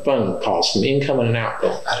 phone calls from incoming and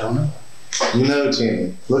outgoing? I don't know. You know,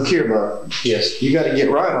 Timmy. Look here, bud. Yes. You got to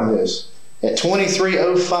get right on this. At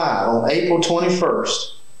 23:05 on April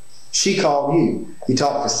 21st, she called you. You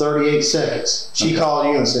talked for 38 seconds. She called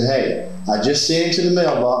you and said, hey, I just sent him to the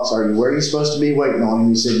mailbox. Are you where you're supposed to be waiting on him?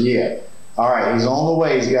 You said, yeah. All right, he's on the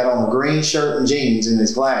way. He's got on a green shirt and jeans and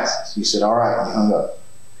his glasses. You said, all right, you hung up.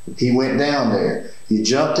 He went down there. You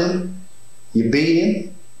jumped him, you beat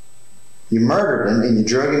him, you murdered him, and you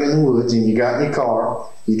drug him in the woods, and you got in your car.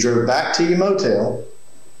 You drove back to your motel,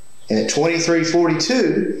 and at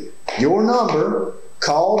 23:42, your number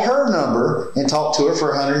called her number and talked to her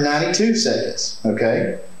for 192 seconds,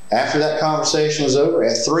 okay? After that conversation was over,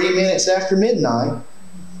 at 3 minutes after midnight,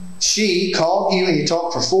 she called you and you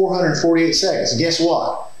talked for 448 seconds. Guess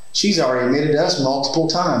what? She's already admitted to us multiple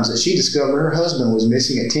times that she discovered her husband was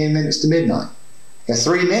missing at 10 minutes to midnight. At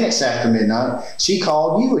 3 minutes after midnight, she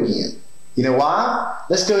called you again. You know why?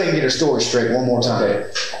 Let's go ahead and get her story straight one more time.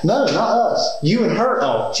 Okay. No, not us. You and her.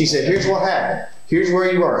 Oh. She said, here's what happened. Here's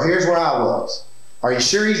where you were. Here's where I was. Are you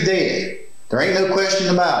sure he's dead? There ain't no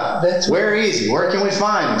question about it. Where is he? Where can we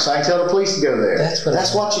find him? So I can tell the police to go there.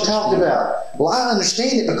 That's what you talked about. Well, I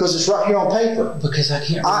understand it because it's right here on paper. Because I can't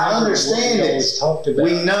remember. I understand it. Talked about.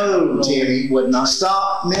 We know, Timmy.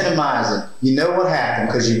 Stop minimizing. You know what happened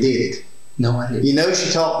because you did it. No, I didn't. You know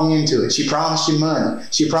she talked you into it. She promised you money.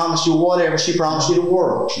 She promised you whatever. She promised you the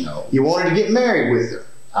world. No. You wanted to get married with her.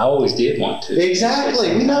 I always did want to.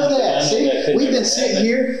 Exactly. We know that. See, we've been sitting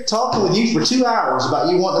here talking with you for 2 hours about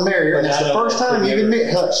you wanting to marry her, and that's the first time you've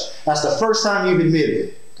admitted. That's the first time you've admitted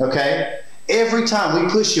it. Okay. Every time we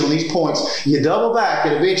push you on these points, you double back,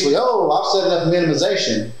 and eventually, I've set enough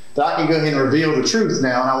minimization that I can go ahead and reveal the truth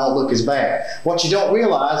now, and I won't look as bad. What you don't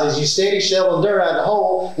realize is you steady shoveling dirt out of the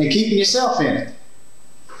hole and keeping yourself in it.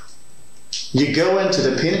 You go into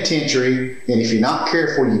the penitentiary, and if you're not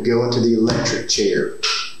careful, you go into the electric chair.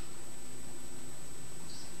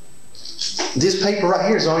 This paper right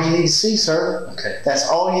here is all you need to see, sir. Okay. That's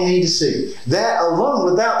all you need to see. That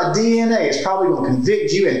alone, without the DNA, is probably going to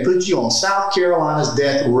convict you and put you on South Carolina's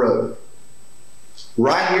death row.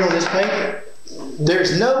 Right here on this paper.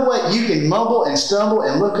 There's no way you can mumble and stumble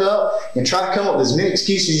and look up and try to come up with as many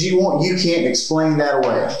excuses as you want. You can't explain that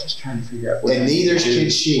away. I'm just trying to figure out what and neither can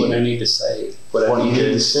she. What I need to say. What you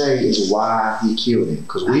need to say is why you killed him.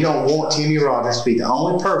 Because we don't want Timmy Rogers to be the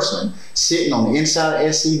only person sitting on the inside of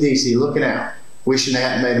SCDC looking out, wishing they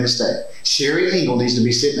hadn't made a mistake. Sherry Engel needs to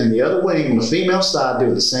be sitting in the other wing on the female side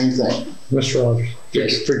doing the same thing. Mr. Rogers,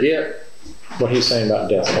 yes. Forget what he's saying about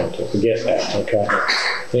death penalty. Forget that, okay?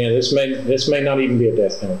 This may not even be a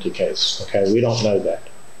death penalty case, okay? We don't know that.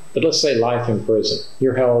 But let's say life in prison.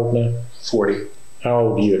 You're how old now? 40. How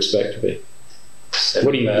old do you expect to be?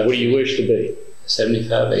 What do you wish to be?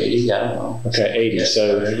 75, 80, I don't know. Okay, 80. Yeah,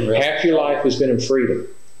 So half your life has been in freedom.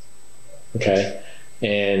 Okay,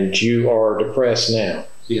 and you are depressed now.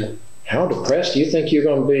 Yeah. How depressed do you think you're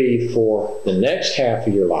going to be for the next half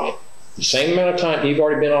of your life? The same amount of time you've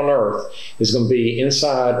already been on earth is going to be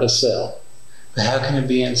inside a cell. But how can it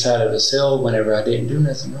be inside of a cell whenever I didn't do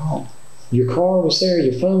nothing wrong? Your car was there,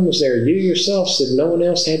 your phone was there. You yourself said no one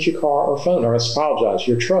else had your car or phone, or I apologize,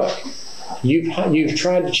 your truck. You've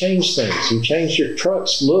tried to change things. You've changed your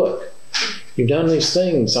truck's look. You've done these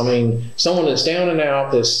things. I mean, someone that's down and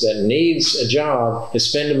out that needs a job is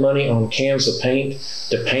spending money on cans of paint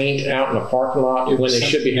to paint out in a parking lot when they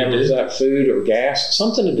should be having that food or gas.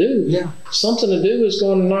 Something to do. Yeah. Something to do is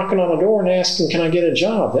going and knocking on the door and asking, can I get a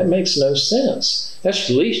job? That makes no sense. That's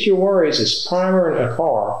the least your worries is primering a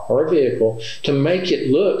car or a vehicle to make it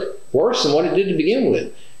look worse than what it did to begin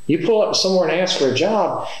with. You pull up somewhere and ask for a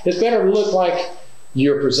job, it's better to look like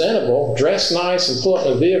you're presentable, dressed nice, and pull up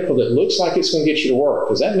in a vehicle that looks like it's going to get you to work,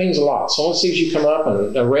 because that means a lot. Someone sees you come up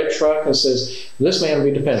in a red truck and says, this man will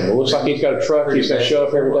be dependable. Looks like he's got a truck, he's going to show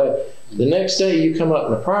up every day. The next day you come up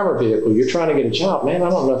in a primer vehicle, you're trying to get a job. Man, I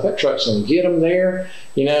don't know if that truck's going to get him there.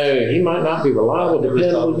 You know, he might not be reliable,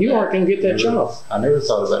 dependable. You aren't going to get that job. I never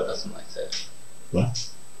thought about nothing like that. Well,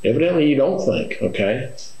 evidently you don't think,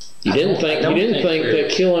 okay? You didn't think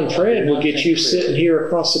that killing Fred would get you sitting here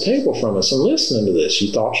across the table from us and listening to this.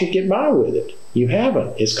 You thought you'd get by with it. You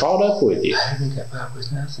haven't. It's caught up with you. I haven't got by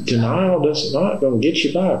with nothing. Denial is not going to get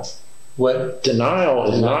you by. What?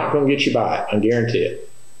 Denial is not going to get you by. I guarantee it.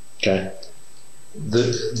 Okay?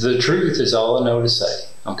 The truth is all I know to say.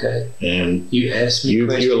 Okay? And you asked me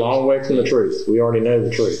questions. You're a long way from the truth. We already know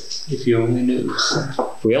the truth. If you only knew.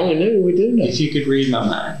 If we only knew, we do know. If you could read my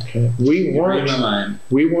mind. Okay. We weren't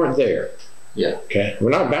there. Yeah. Okay.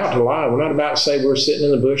 We're not about to lie. We're not about to say we're sitting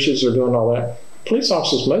in the bushes or doing all that. Police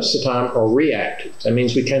officers most of the time are reactive. That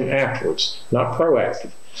means we came afterwards, not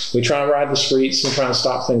proactive. We try and ride the streets and try and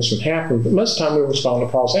stop things from happening, but most of the time we respond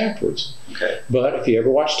to calls afterwards. Okay. But if you ever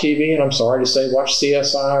watch TV, and I'm sorry to say watch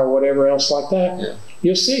CSI or whatever else like that,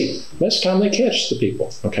 you'll see most of the time they catch the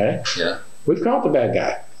people. Okay. Yeah. We've caught the bad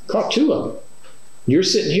guy. Caught two of them. You're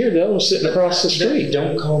sitting here, the other one's sitting across the street.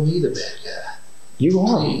 Don't call me the bad guy. You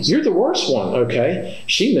are. Please. You're the worst one, okay?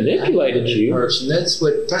 She manipulated you. That's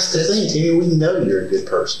the thing, Timmy. We know you're a good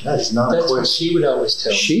person. That is not a question. What she would always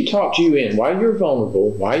tell me. She talked you in while you're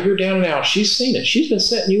vulnerable, while you're down and out. She's seen it. She's been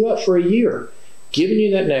setting you up for a year, giving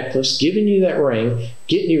you that necklace, giving you that ring,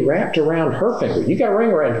 getting you wrapped around her finger. You got a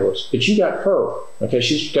ring around hers, but you got her. Okay,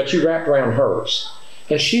 she's got you wrapped around hers.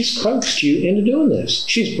 And she's coaxed you into doing this.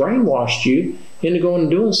 She's brainwashed you into going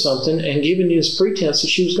and doing something and giving you this pretense that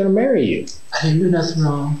she was going to marry you. I didn't do nothing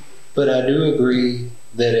wrong, but I do agree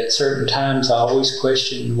that at certain times I always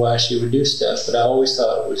questioned why she would do stuff, but I always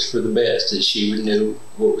thought it was for the best, that she would know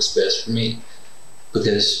what was best for me,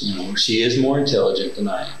 because, you know, she is more intelligent than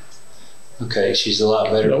I am. Okay, she's a lot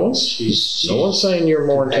better. No one's saying you're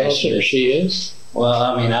more intelligent than she is. Well,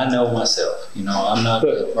 I mean, I know myself. You know, I'm not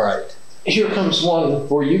bright. Here comes one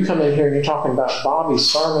where you come in here and you're talking about Bobby's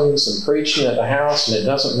sermons and preaching at the house, and it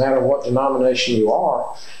doesn't matter what denomination you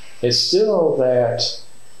are. It's still that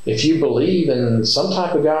if you believe in some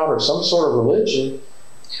type of God or some sort of religion,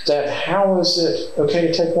 that how is it okay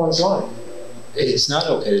to take one's life? It's not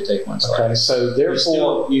okay to take one's life. Okay, so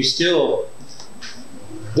therefore... But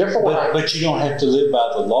you don't have to live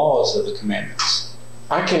by the laws of the commandments.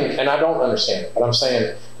 I don't understand it, but I'm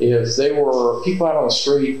saying if they were people out on the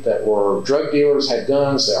street that were drug dealers, had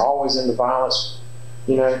guns, they're always into violence,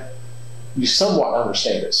 you know, you somewhat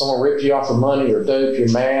understand it. Someone ripped you off of money or dope,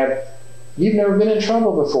 you're mad. You've never been in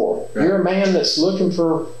trouble before. Right. You're a man that's looking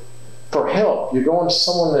for help. You're going to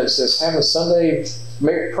someone that's having Sunday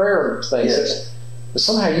prayer things. Yes. But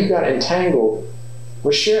somehow you got entangled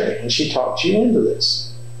with Sherry, and she talked you into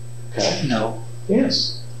this. Okay? No.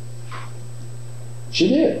 Yes. She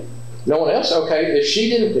did. No one else? Okay, if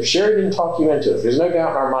Sherry didn't talk you into it, there's no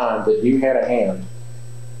doubt in our mind that you had a hand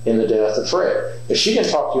in the death of Fred. If she didn't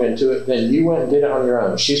talk you into it, then you went and did it on your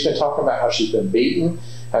own. She's been talking about how she's been beaten,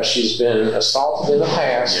 how she's been assaulted in the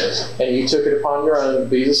past, yes. And you took it upon your own to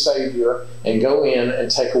be the savior and go in and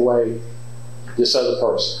take away this other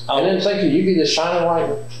person. And then think you'd be the shining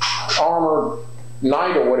light armored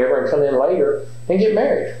knight or whatever and come in later and get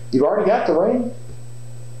married. You've already got the ring.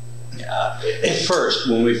 At first,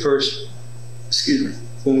 when we first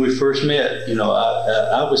met, you know,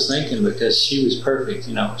 I was thinking, because she was perfect,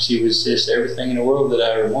 you know, she was just everything in the world that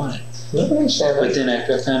I ever wanted. But then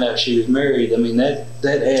after I found out she was married, I mean, that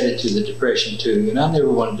added to the depression too, and I never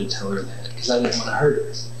wanted to tell her that because I didn't want to hurt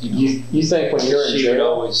her. You know? You think when you're in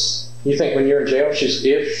jail, You think when you're in jail,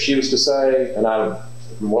 if she was to say, and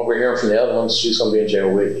from what we're hearing from the other ones, she's going to be in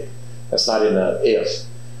jail with you. That's not in a if.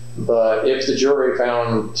 But if the jury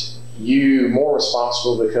found you more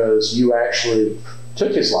responsible because you actually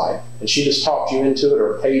took his life and she just talked you into it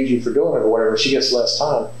or paid you for doing it or whatever, she gets less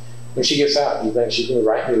time. When she gets out, do you think she's going to be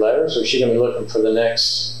writing you letters or is she going to be looking for the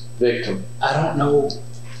next victim? I don't know.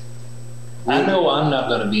 I know I'm not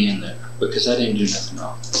going to be in there because I didn't do nothing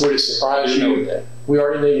wrong. Would it surprise you? That. We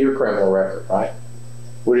already knew your criminal record, right?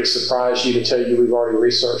 Would it surprise you to tell you we've already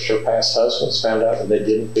researched her past husbands, found out that they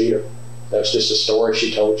didn't beat her? That was just a story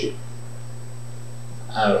she told you.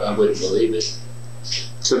 I wouldn't believe it.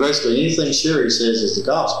 So basically, anything Sherry says is the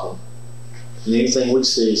gospel, and anything we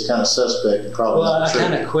see is kind of suspect and probably Well, not I true.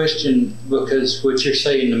 kind of question because what you're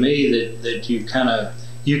saying to me that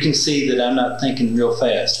you can see that I'm not thinking real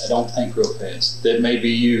fast. I don't think real fast. That maybe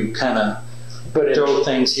you kind of throw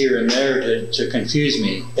things here and there to confuse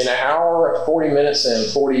me. In an hour, 40 minutes, and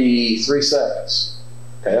 43 seconds.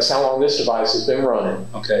 Okay, that's how long this device has been running.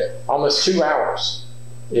 Okay. Almost 2 hours.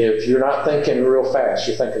 If you're not thinking real fast,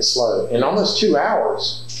 you're thinking slow. In almost 2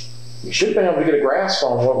 hours, you should have been able to get a grasp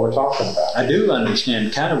on what we're talking about. I do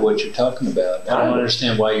understand kind of what you're talking about. I don't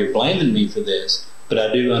understand why you're blaming me for this, but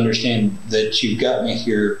I do understand that you've got me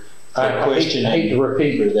here for questioning. I hate to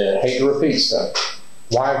repeat for that. I hate to repeat stuff.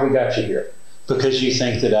 Why have we got you here? Because you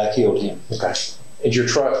think that I killed him. Okay. And your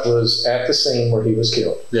truck was at the scene where he was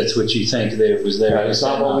killed. That's what you think that it was there. Right, it's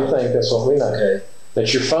not what we think, that's what we know. Okay.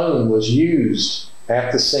 That your phone was used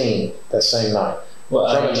at the scene that same night.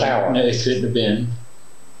 Well, From a tower. No, it couldn't have been.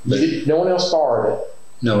 No one else borrowed it.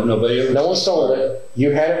 No, nobody ever. No one stole it.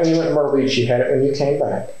 You had it when you went to Myrtle Beach. You had it when you came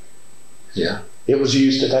back. Yeah. It was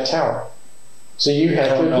used at that tower. So you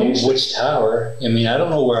had I don't to know use which tower. I mean, I don't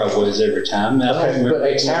know where I was every time. I don't Okay, remember. but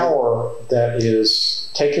a tower that is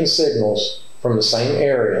taking signals from the same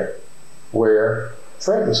area where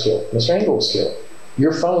Fred was killed, Mr. Engel was killed.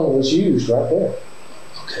 Your phone was used right there.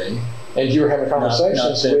 Okay. And you were having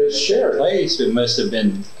conversations with Sherry. Place, it must have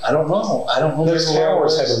been, I don't know. I don't know. Those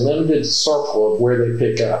towers have a limited circle of where they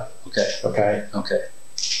pick up. Okay. Okay? Okay.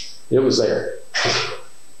 It was there.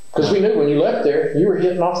 Because we knew when you left there, you were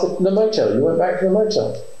hitting off the motel. You went back to the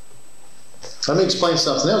motel. Let me explain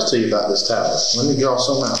something else to you about this tower. Let me draw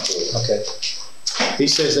something out for you. Okay. He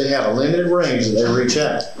says they have a limited range that they reach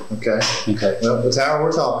out. Okay. Okay. Well, the tower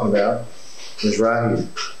we're talking about is right here.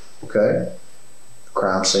 Okay. The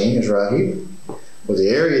crime scene is right here. Well, the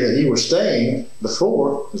area that you were staying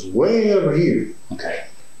before is way over here. Okay.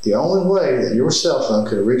 The only way that your cell phone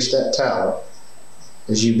could have reached that tower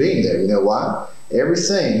is you being there. You know why?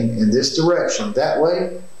 Everything in this direction, that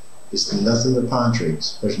way, is nothing but pine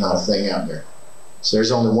trees. There's not a thing out there. So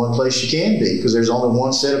there's only one place you can be because there's only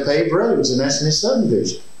one set of paved roads, and that's in this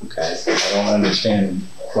subdivision. Okay. I don't understand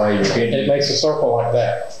why you're getting It makes a circle like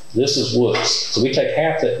that. This is woods. So we take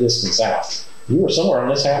half that distance out. You were somewhere on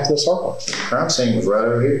this half of the circle. The crime scene was right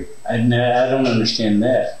over here. I don't understand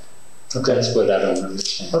that. Okay. That's what I don't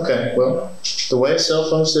understand. Okay, well, the way a cell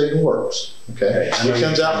phone signal works, okay, it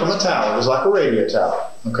comes out from a tower. It's like a radio tower,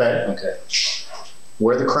 okay? Okay.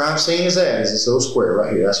 Where the crime scene is at is this little square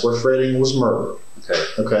right here. That's where Fred Engel was murdered. Okay.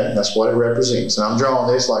 Okay, that's what it represents. And I'm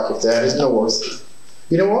drawing this like if that is north.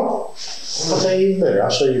 You know what? I'll tell you even better. I'll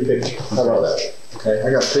show you a picture. How about that? Okay.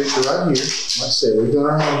 I got a picture right here. Like I said, we've done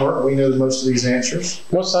our homework. We know most of these answers.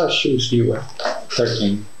 What size shoes do you wear?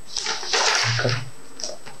 13. Okay.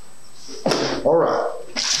 All right.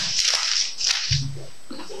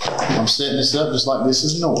 I'm setting this up just like this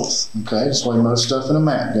is north. Okay, that's the way most stuff in a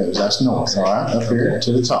map goes. That's north, Okay. all right, up here Okay.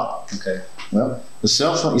 to the top. Okay. Well, the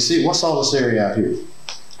cell phone, you see, what's all this area out here?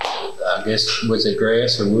 I guess, was it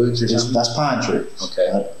grass or woods or something? That's pine trees.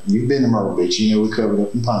 Okay. You've been to Myrtle Beach, you know we covered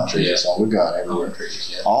up in pine trees. Yeah. That's all we got everywhere. Palm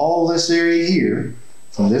trees, yeah. All this area here,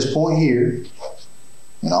 from this point here,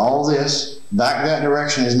 and all this, back that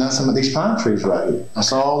direction is nothing but these pine trees right here.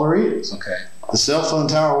 That's all there is. Okay. The cell phone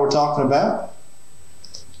tower we're talking about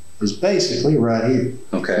is basically right here.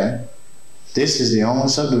 Okay. This is the only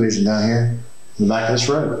subdivision down here in the back of this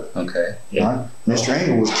road. Okay. All right? Mr.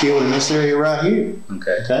 Engel was killed in this area right here.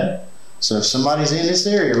 Okay. Okay? So if somebody's in this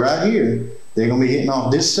area right here, they're going to be hitting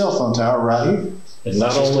off this cell phone tower right here. And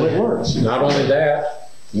not That's just the way only, it works. not only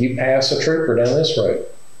that, you pass a trooper down this road.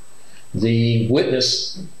 The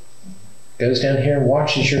witness goes down here and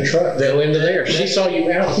watches your truck go into there. She saw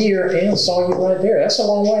you out here and saw you right there. That's a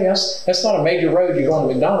long way. That's not a major road. You're going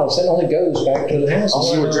to McDonald's. That only goes back to the house.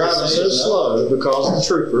 You were driving so slow because the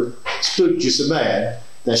trooper spooked you so bad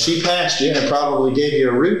that she passed you and probably gave you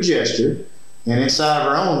a rude gesture, and inside of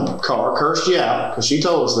her own car cursed you out because she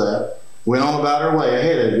told us that. went on about her way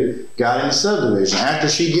ahead of you, got in the subdivision. After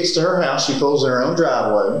she gets to her house, she pulls in her own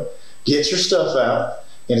driveway, gets her stuff out,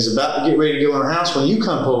 and is about to get ready to go in her house when you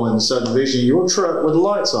come pull in the subdivision, your truck with the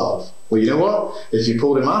lights off. Well, you know what? If you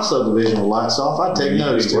pulled in my subdivision with the lights off, I'd take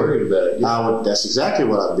notice. You'd be worried about it. Yeah. I would. That's exactly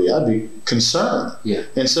what I'd be. I'd be concerned. Yeah.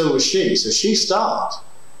 And so was she. So she stopped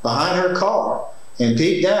behind her car and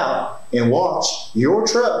peeked out and watched your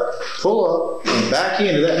truck pull up and back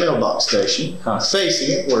into that mailbox station,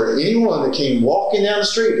 facing it, where anyone that came walking down the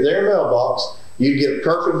street to their mailbox, you'd get a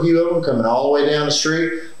perfect view of them coming all the way down the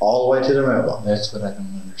street, all the way to their mailbox. That's what I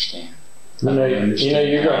don't understand. You're going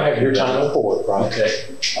to have your time in court, right? Okay.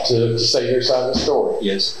 To say your side of the story.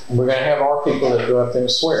 Yes. We're going to have our people that go up there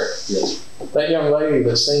and swear. Yes. That young lady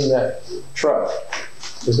that's seen that truck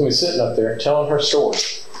is going to be sitting up there telling her story.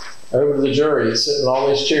 Over to the jury, it's sitting in all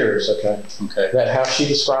these chairs, okay? Okay. That how she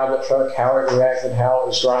described that truck, how it reacted, how it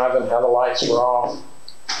was driving, how the lights were off.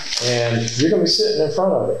 And you're going to be sitting in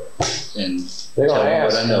front of it. And they're going to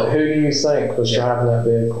ask, who do you think was driving that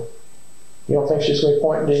vehicle? You don't think she's going to be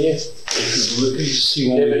pointing to you? She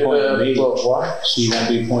won't be pointing at me. Well, what? She won't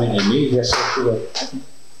be pointing at me. Yes, sir, she will.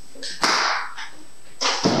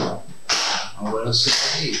 What else to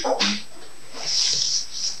say?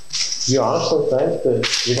 You honestly think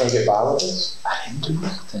that you're going to get by with this? I didn't do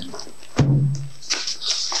nothing.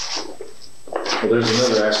 Well, there's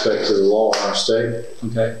another aspect to the law in our state.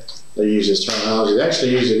 Okay. They use this terminology. They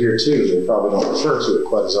actually use it here too. They probably don't refer to it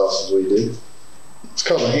quite as often as we do. It's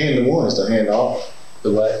called the hand of one is the hand off.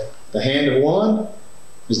 The what? The hand of one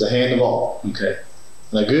is the hand of all. Okay.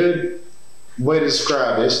 And a good way to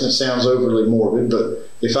describe this, and it sounds overly morbid, but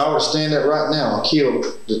if I were to stand up right now and kill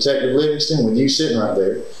Detective Livingston with you sitting right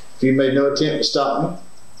there, if you made no attempt to stop me,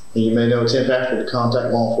 and you made no attempt after to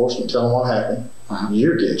contact law enforcement, tell them what happened,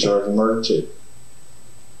 you're getting charged with murder too.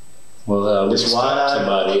 Well, this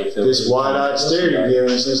wide-eyed stare you give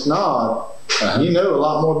us, this nod, you know a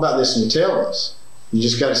lot more about this than you tell us. You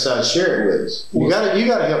just got to decide to share it with us. You got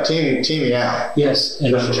to help Timmy out. Yes,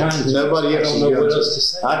 and I'm trying to. Nobody else is going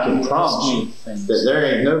to. I can promise you that there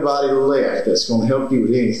ain't nobody left that's going to help you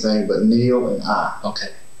with anything but Neil and I. Okay.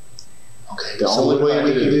 Okay. The only way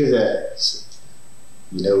we can do that,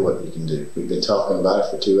 you know what we can do. We've been talking about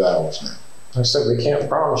it for 2 hours now. I said we can't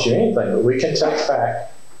promise you anything, but we can take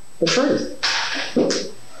back the truth.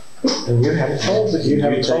 And you haven't told that. You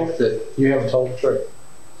haven't told the truth.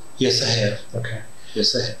 Yes, I have. Okay.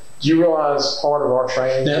 Yes, I have. Do you realize part of our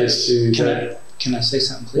training is to... Can I say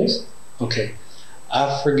something, please? Yes. Okay.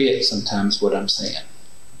 I forget sometimes what I'm saying.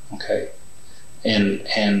 Okay.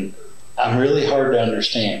 And I'm really hard to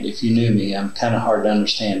understand. If you knew me, I'm kind of hard to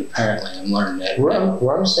understand. Apparently, I'm learning that. We're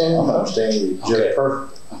understanding. I'm understanding you. Okay.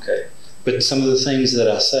 Perfect. Okay. But some of the things that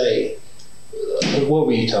I say, what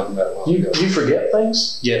were you talking about a while ago? You forget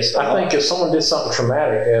things? Yes. I think if someone did something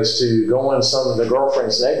traumatic as to go in some of the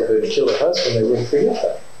girlfriend's neighborhood and kill her husband, they wouldn't forget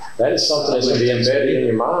that. That is something that's going to be embedded in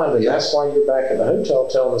your mind, and that's why you're back at the hotel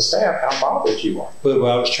telling the staff how bothered you are. But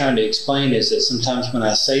what I was trying to explain is that sometimes when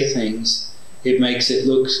I say things, it makes it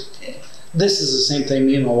look... This is the same thing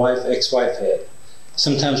me and my ex-wife had.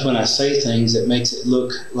 Sometimes when I say things, it makes it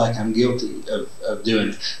look like I'm guilty of doing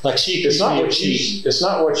it. Like it's not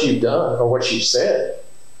what you've done or what you've said.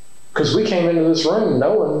 Because we came into this room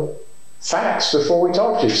knowing facts before we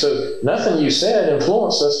talked to you. So nothing you said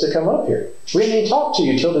influenced us to come up here. We didn't even talk to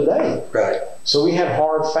you till today. Right. So we had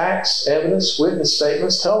hard facts, evidence, witness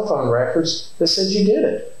statements, telephone records that said you did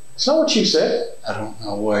it. It's not what you said. I don't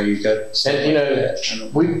know why you got... And you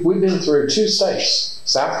know, we've been through 2 states.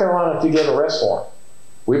 South Carolina to get an arrest warrant.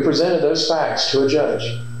 We presented those facts to a judge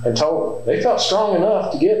and told them they felt strong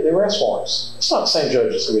enough to get the arrest warrants. It's not the same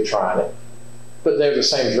judge that's going to be trying it, but they're the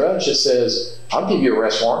same judge that says, I'll give you an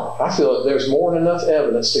arrest warrant. I feel that there's more than enough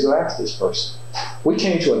evidence to go after this person. We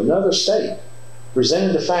came to another state,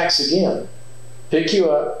 presented the facts again, pick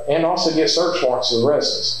you up, and also get search warrants for the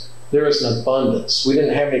residence. There is an abundance. We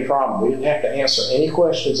didn't have any problem. We didn't have to answer any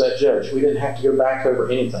questions that judge. We didn't have to go back over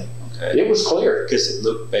anything. It was clear. Because it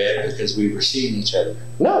looked bad because we were seeing each other.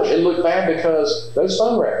 No, it looked bad because those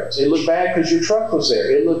phone records. It looked bad because your truck was there.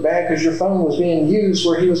 It looked bad because your phone was being used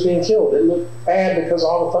where he was being killed. It looked bad because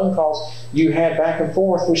all the phone calls you had back and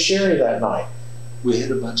forth with Sherry that night. We had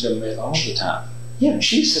a bunch of them all the time. Yeah,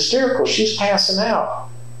 she's hysterical. She's passing out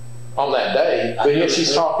on that day. But yet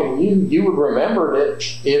she's talking to you. You would remember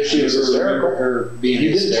it if she was hysterical. Her being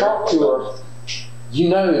you didn't talk to her. You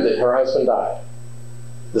know that her husband died.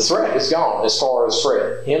 The threat is gone as far as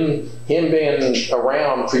Fred. Him being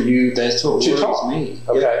around for you That's what to worries talk. Me.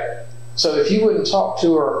 Okay. Yeah. So if you wouldn't talk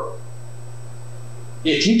to her,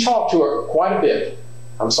 if you talk to her quite a bit,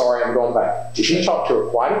 I'm sorry, I'm going back. If you talk to her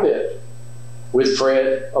quite a bit with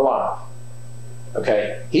Fred alive.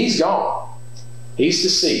 Okay? He's gone. He's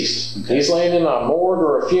deceased. Okay. He's laying in a morgue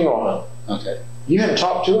or a funeral home. Okay. You haven't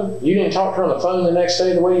talked to her. You didn't talk to her on the phone the next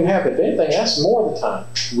day the way you have. If anything, that's more of the time.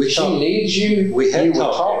 She needs you. We have you would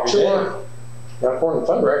talk to her. According to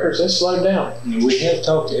phone records, they slowed down. We have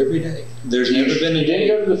talked every day. There's never been a day. You didn't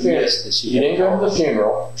go to the funeral. You didn't go to the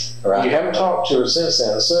funeral. Right. You haven't talked to her since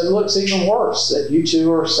then. So it looks even worse that you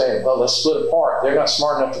two are saying, well, let's split apart. They're not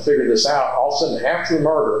smart enough to figure this out. All of a sudden, after the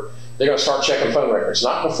murder, they're going to start checking phone records,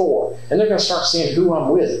 not before. And they're going to start seeing who I'm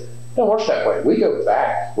with. It don't work that way. We go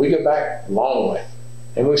back. We go back a long way.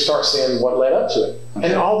 And we start seeing what led up to it. Okay.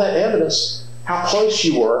 And all that evidence, how close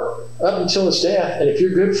you were up until his death. And if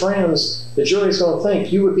you're good friends, the jury's going to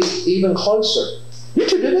think you would be even closer. You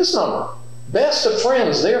two did this number. Best of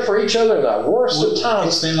friends, there for each other in the worst of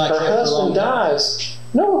times. Like her husband dies.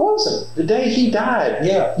 No, it wasn't. The day he died,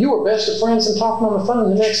 you were best of friends and talking on the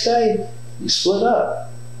phone. The next day, you split up.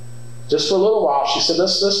 Just for a little while, she said,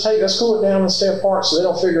 let's cool it down and stay apart so they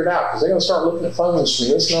don't figure it out, because they're going to start looking at phones from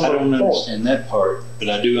this number. I don't understand that part, but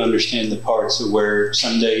I do understand the parts of where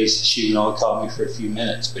some days she would only call me for a few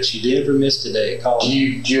minutes, but she never missed a day of calling. Do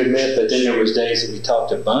you admit that then there was days that we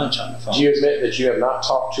talked a bunch on the phone? Do you admit that you have not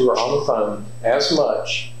talked to her on the phone as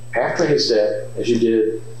much after his death as you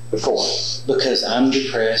did before? Because I'm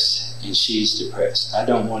depressed and she's depressed. I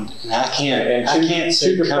don't want to, and I can't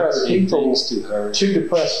say comforting things to her. Two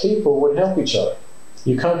depressed people would help each other.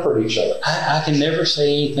 You comfort each other. I can never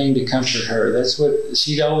say anything to comfort her. That's what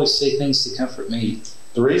she'd always say, things to comfort me.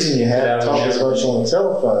 The reason you haven't talked as much on the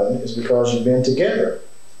telephone is because you've been together.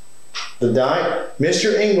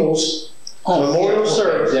 Mr. Engel's memorial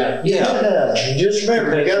service. You just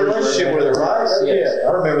remember, you got a relationship with her, right? Yeah,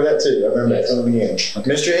 I remember that too. I remember that from the beginning. Okay.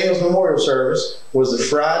 Mr. Engel's memorial service was the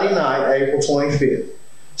Friday night, April 25th.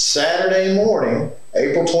 Saturday morning,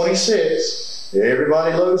 April 26th,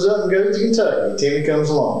 everybody loads up and goes to Kentucky. Timmy comes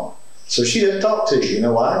along. So she doesn't talk to you. You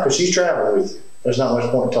know why? Because she's traveling with you. There's not much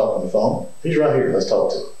point in talking on the phone. He's right here. Let's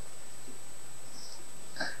talk to him.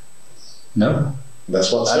 No.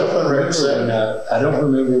 That's what cell phone records said. I don't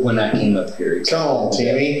remember when I came up here. Come on,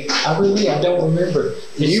 Timmy. I don't remember.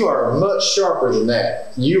 You are much sharper than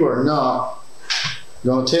that. You are not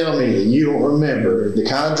going to tell me that you don't remember the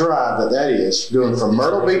kind of drive that is, going from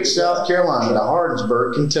Myrtle Beach, South Carolina to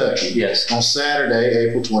Hardinsburg, Kentucky. Yes. On Saturday,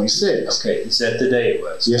 April 26th. Okay, is that the day it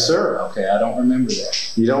was? Yes, sir. Okay, I don't remember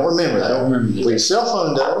that. You don't remember that? I don't remember that. Well, your cell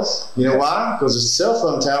phone does. You know why? Because the cell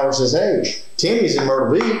phone tower says, hey, Timmy's in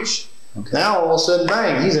Myrtle Beach. Okay. Now all of a sudden,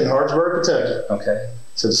 bang, he's in Hardinsburg, Kentucky. Okay.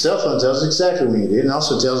 So the cell phone tells us exactly when he did, and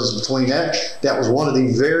also tells us between that was one of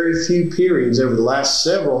the very few periods over the last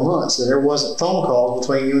several months that there wasn't phone calls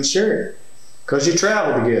between you and Sherry. Because you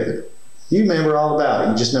travel together. You remember all about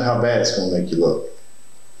it. You just know how bad it's going to make you look.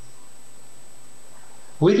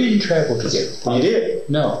 We didn't travel together. You did?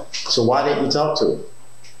 No. So why didn't you talk to her?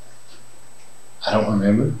 I don't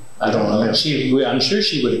remember. I don't know. I'm sure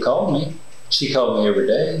she would have called me. She called me every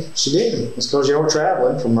day. She didn't. It's because you were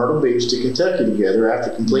traveling from Myrtle Beach to Kentucky together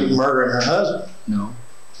after completing murdering her husband. No.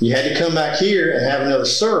 You had to come back here and have another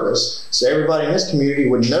service so everybody in this community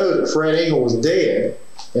would know that Fred Engel was dead,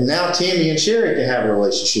 and now Timmy and Sherry can have a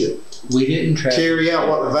relationship. We didn't travel. Carry out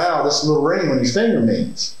what the vow, this little ring on his finger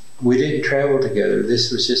means. We didn't travel together.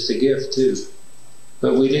 This was just a gift too.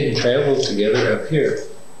 But we didn't travel together up here.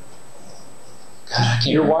 God, I can't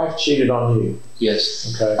Your wife cheated on you.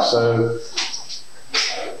 Yes. Okay, so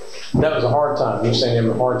that was a hard time. You're saying you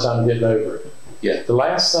had a hard time getting over it. Yeah. The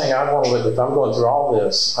last thing I want to look, if I'm going through all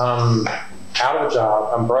this, I'm out of a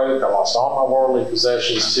job, I'm broke, I lost all my worldly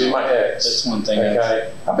possessions to my ex. That's one thing.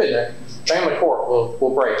 Okay, I've been there. Family court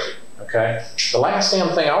will break you. Okay. The last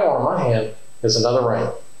damn thing I want in my hand is another ring.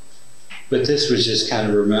 But this was just kind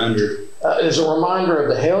of a reminder. It's a reminder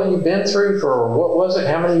of the hell you've been through for, what was it,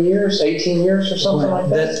 how many years? 18 years or something like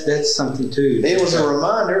that? That's something too. It was a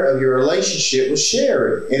reminder of your relationship with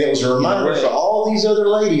Sherry. And it was a reminder for all these other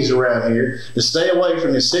ladies around here to stay away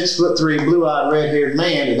from this 6'3", blue-eyed, red-haired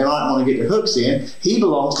man that they might want to get their hooks in. He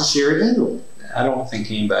belongs to Sherry Engel. I don't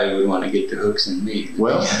think anybody would want to get their hooks in me.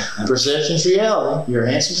 Well, perception's reality. You're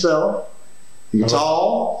a handsome fellow. You're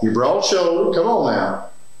tall. You're broad-shouldered. Come on now.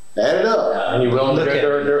 Add it up. And you're willing to go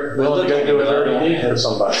do a dirty deed for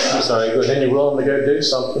somebody. I'm sorry, go ahead. Then you're willing to go do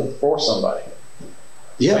something for somebody.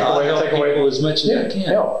 Yeah, I'll help people as much as I can.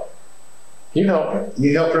 Help. You help her.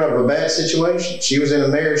 You helped her out of a bad situation. She was in a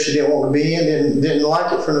marriage she didn't want to be in, didn't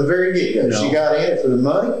like it from the very get-go. No. She got in it for the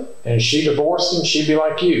money. And if she divorced him, she'd be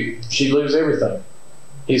like you. She'd lose everything.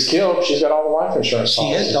 He's killed. She's got all the life insurance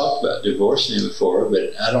policies. She had talked about divorcing him before,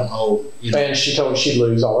 but I don't know. And she told me she'd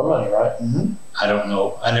lose all her money, right? Mm-hmm. I don't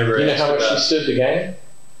know. I never You know asked how much about she stood to gain?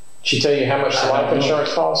 She tell you how much the life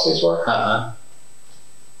insurance policies were?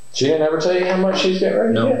 She didn't ever tell you how much she's getting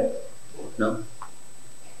ready to get? No.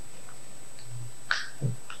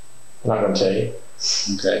 I'm not going to tell you.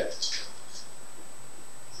 Okay.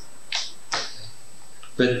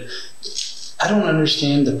 But I don't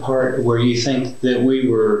understand the part where you think that we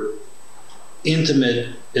were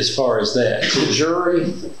intimate as far as that. The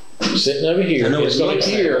jury sitting over here is going to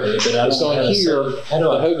hear the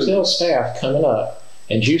hotel staff coming up,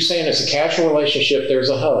 and you saying it's a casual relationship, there's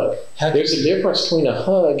a hug. There's a difference between a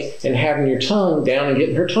hug and having your tongue down and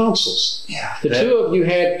getting her tonsils. Yeah. The two of you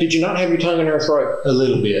did you not have your tongue in her throat? A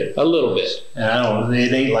little bit. A little bit. And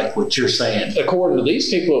it ain't like what you're saying. According to these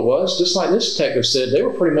people, it was. Just like this detective said, they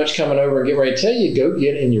were pretty much coming over and getting ready to tell you, go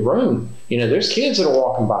get in your room. You know, there's kids that are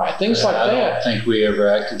walking by, things like that. I don't think we ever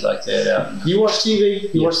acted like that out. You watch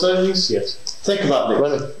TV? You watch movies? Yes. Think about this.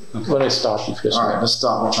 Let me stop you for just a All minute. right, let's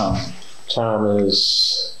stop. What time? Time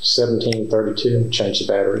is 17:32. Change the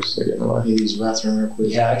batteries. They're getting low. You use the bathroom real quick?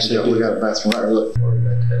 Yeah, actually, we got a bathroom right here. Look.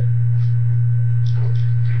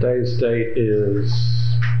 Today's date is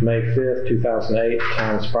May 5th, 2008.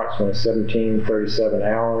 Time is approximately 17:37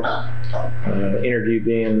 hours. Interview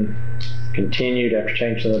being continued after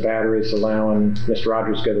changing the batteries, allowing Mr.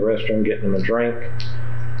 Rogers to go to the restroom, getting him a drink.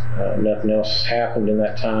 Nothing else happened in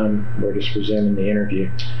that time. We're just resuming the interview.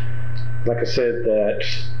 Like I said, that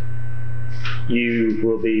you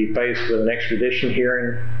will be faced with an extradition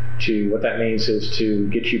hearing. What that means is to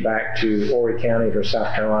get you back to Horry County or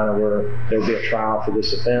South Carolina, where there'll be a trial for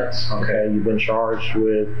this offense. Okay, you've been charged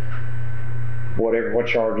with what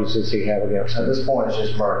charges does he have against him? At this point, it's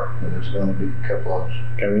just murder. There's going to be a couple others.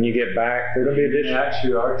 Okay, when you get back, there's going to be additional.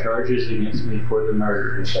 Actually, our charges against me for the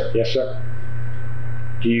murder. Yes, sir. Yes, sir.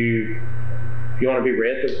 Do you want to be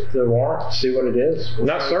read the warrant, see what it is? We'll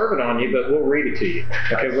not serve it on you, but we'll read it to you.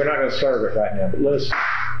 Okay, we're not going to serve it right now, but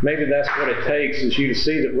maybe that's what it takes, is you to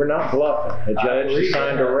see that we're not bluffing. A judge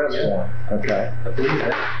signed an arrest warrant. Okay. I believe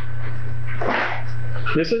that.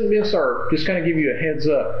 This isn't being served. Just going to give you a heads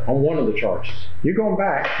up on one of the charges. You're going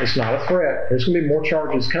back. It's not a threat. There's going to be more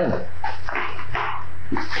charges coming.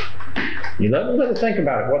 You let them think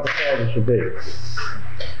about it, what the charges would be.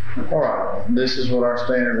 All right, this is what our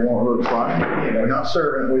standard warrant looks like. We're not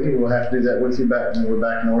serving it with you. We'll have to do that with you back when we're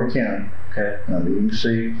back in Horry County. Okay. You can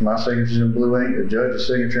see my signature's in blue ink, the judge's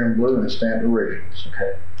signature in blue, and it's stamped originals.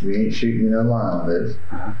 Okay. We ain't shooting no line on this.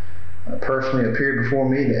 Personally appeared before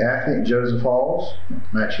me, the athlete Joseph Halls,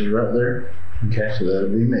 matches right there. Okay. So that'll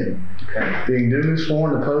be me. Okay. Being duly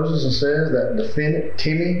sworn, deposes and says that defendant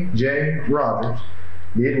Timmy J. Rogers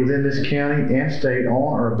did within this county and state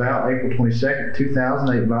on or about April 22nd,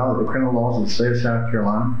 2008 violate the criminal laws of the state of South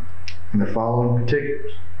Carolina in the following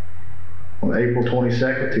particulars. On April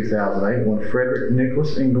 22nd, 2008, when Frederick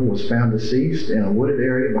Nicholas Engel was found deceased in a wooded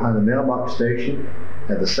area behind the mailbox station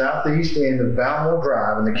at the southeast end of Balmore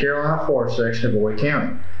Drive in the Carolina Forest section of Horry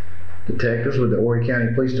County. Detectives with the Horry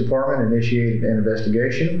County Police Department initiated an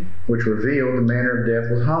investigation which revealed the manner of death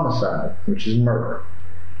was homicide, which is murder.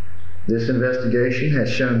 This investigation has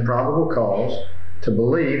shown probable cause to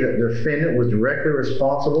believe that the defendant was directly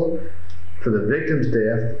responsible for the victim's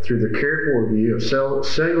death through the careful review of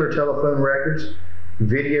cellular telephone records,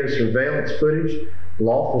 video surveillance footage,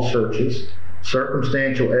 lawful searches,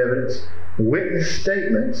 circumstantial evidence, witness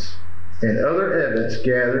statements, and other evidence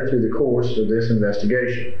gathered through the course of this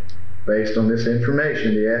investigation. Based on this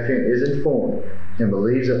information, the affiant is informed and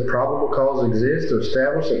believes that probable cause exists to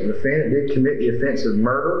establish that the defendant did commit the offense of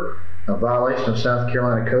murder, a violation of South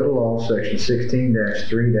Carolina Code of Law, Section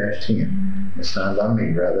 16-3-10. It's signed by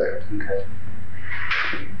me right there. Okay.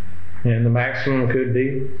 And the maximum could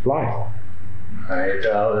be life. All right.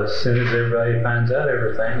 As soon as everybody finds out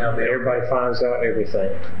everything, Everybody finds out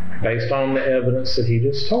everything. Based on the evidence that he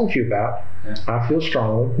just told you about, yeah. I feel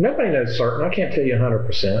strongly. Nobody knows certain. I can't tell you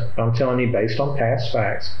 100%. I'm telling you based on past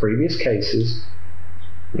facts, previous cases,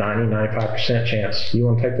 90-95% chance. You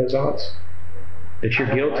want to take those odds? That you're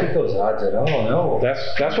guilty? I don't like those odds at all. No.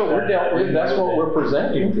 That's what we're dealt with. That's what we're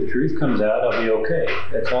presenting. If the truth comes out, I'll be okay.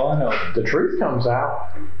 That's all I know. The truth comes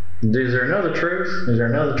out. Is there another truth? Is there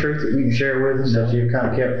another truth that you can share with us that you've kind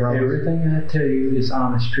of kept from us? Everything I tell you is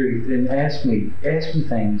honest truth. And ask me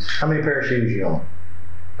things. How many pair of shoes you on?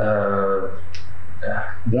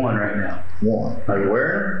 One right now. One. Are you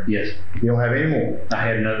wearing them? Yes. You don't have any more? I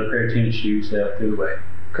had another pair of tennis shoes that I threw away.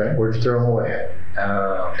 Okay. Where'd you throw them away at?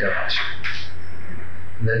 Oh, gosh.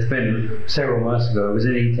 That's been several months ago. It was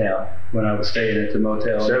in E-Town when I was staying at the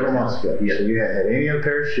motel. Several months ago? Yeah. So you hadn't had any other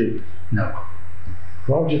pair of shoes? No.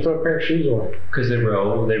 Why would you throw a pair of shoes away? Because they were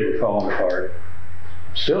old. They were falling apart.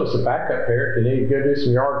 Still, it's a backup pair. If you need to go do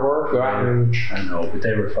some yard work, go out and... I know, but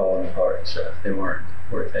they were falling apart and stuff. They weren't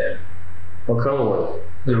worth that. What color were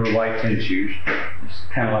They were white tennis shoes. It's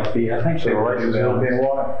kind of like I think they? they So were laces would have been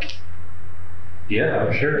white? Yeah,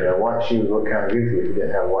 I'm sure. Yeah, white shoes look kind of goofy if you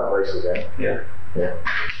didn't have white laces in. Yeah. Yeah.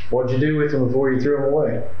 What'd you do with them before you threw them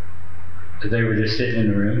away? They were just sitting in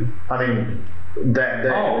the room. I mean, that day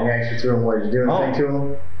when you actually threw them away, did you do anything to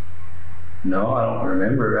them? No, I don't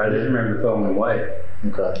remember. I just remember throwing them away.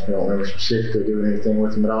 Okay. You don't remember specifically doing anything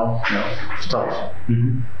with them at all? No. Just tossing.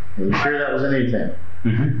 Mm-hmm. Are you sure that was in E-Town?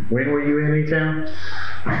 Mm-hmm. When were you in E-Town?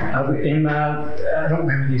 I don't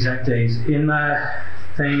remember the exact days. In my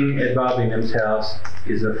thing at Bobby and them's house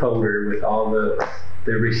is a folder with all the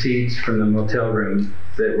receipts from the motel room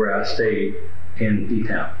where I stayed in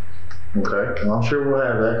E-Town. Okay. Well, I'm sure we'll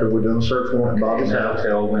have that because we're doing a search warrant at Bobby's In the house.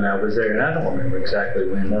 hotel when I was there, and I don't remember exactly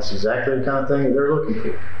when. That's exactly the kind of thing that they're looking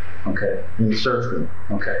for Okay. in the search room.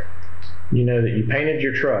 Okay. You know that you painted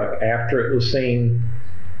your truck after it was seen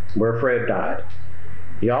where Fred died.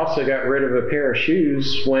 You also got rid of a pair of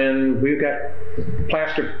shoes when we've got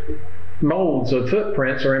plastic molds of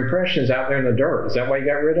footprints or impressions out there in the dirt. Is that why you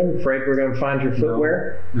got rid of them? Afraid we're going to find your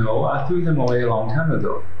footwear? No, I threw them away a long time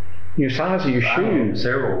ago. Your size of your I don't know, shoes.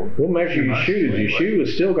 several. We'll measure your months shoes. anyway. Your shoe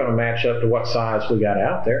is still going to match up to what size we got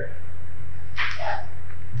out there.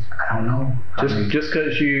 I don't know. Just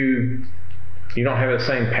because you don't have the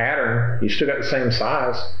same pattern, you still got the same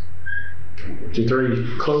size. Did you throw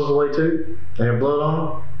your clothes away too? They have blood on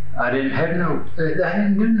them? I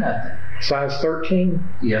didn't do nothing. Size 13.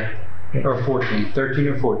 Yeah. Or 14. 13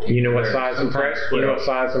 or 14. You know what Or size sometimes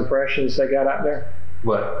impressions they got out there?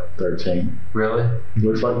 What? 13. Really?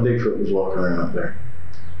 Looks like Bigfoot was walking around up there.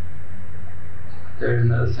 There's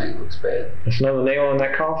another thing that looks bad. There's another nail in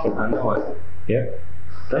that coffin. I know it. Yep.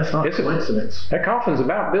 That's not a coincidence. That coffin's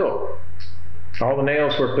about built. All the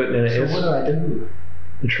nails we're putting in it So is what do I do?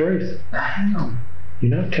 the truth. I am.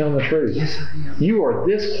 You're not telling the truth. Yes, I am. You are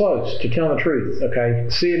this close to telling the truth, okay?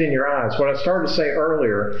 See it in your eyes. What I started to say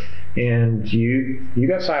earlier, and you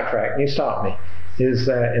got sidetracked and you stopped me, is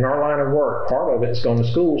that in our line of work, part of it is going to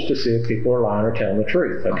schools to see if people are lying or telling the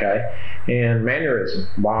truth, okay? And mannerism.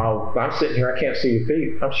 While I'm sitting here, I can't see your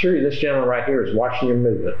feet. I'm sure this gentleman right here is watching your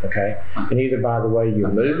movement, okay? And either by the way you're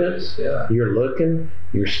moving, you're looking,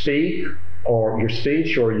 your speech,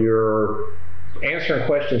 or your answering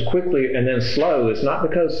questions quickly and then slow, it's not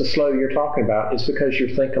because the slow you're talking about, it's because you're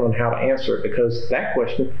thinking on how to answer it, because that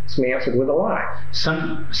question is going to be answered with a lie.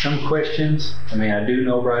 Some questions, I do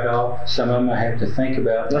know right off. Some of them I have to think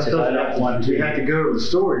about. That's because because I don't want to. You have to go to the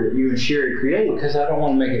story that you and Sherry created. Because I don't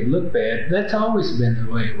want to make it look bad. That's always been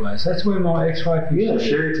the way it was. That's the way my ex-wife used to do.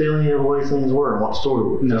 Sherry telling you the way things were and what the story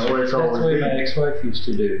was. No, that's the way it's always that's the way been. my ex-wife used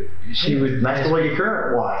to do. She would. And that's the way your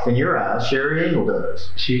current wife, in your eyes, Sherry Engel does.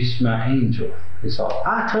 She's my angel. Is all.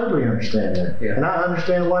 I totally understand that. Yeah. And I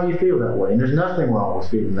understand why you feel that way. And there's nothing wrong with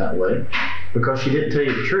feeling that way because she didn't tell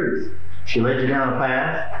you the truth. She led you down a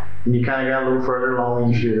path and you kind of got a little further along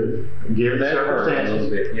than you should have, given the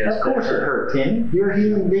circumstances. Yes, of course it hurt, Tim. You're a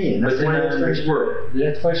human being. That's the way those things work.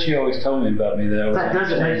 That's what she always told me about me. That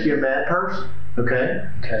doesn't make you a bad person. Okay?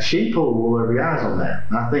 She pulled wool over your eyes on that.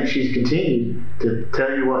 And I think she's continued to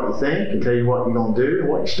tell you what you think and tell you what you're going to do and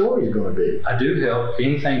what your story is going to be. I do help.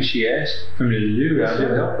 Anything she asks for me to do, I do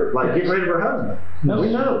help her. Like get rid of her husband. No.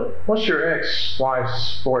 We know. What's your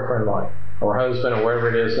ex-wife's boyfriend like? Or husband, or whatever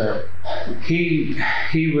it is now? He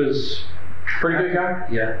was... Pretty good guy?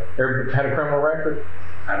 Yeah. Ever had a criminal record?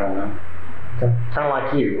 I don't know. Okay. Kind of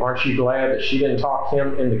like you. Aren't you glad that she didn't talk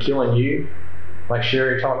him into killing you? Like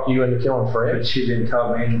Sherry talked you into killing Fred? But she didn't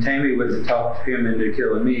talk me, and Tammy wouldn't have talked him into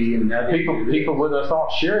killing me. And people wouldn't have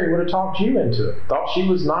thought Sherry would have talked you into it. Thought she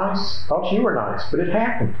was nice, thought you were nice, but it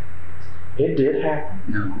happened. It did happen.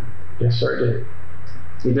 No. Yes, sir, it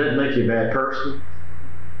did. It doesn't make you a bad person.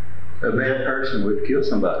 A bad person would kill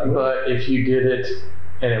somebody. But if you did it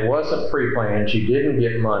and it wasn't pre-planned, you didn't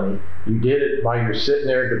get money, you did it while you're sitting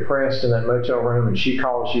there depressed in that motel room and she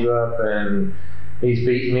calls you up and he's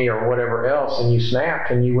beating me or whatever else and you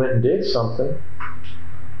snapped and you went and did something.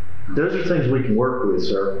 Those are things we can work with,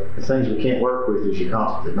 sir. The things we can't work with is your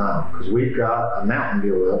constant denial. Because we've got a mountain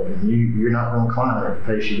built up and you're not going to climb it at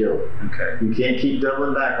the pace you go. Okay. You can't keep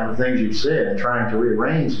doubling back on the things you've said and trying to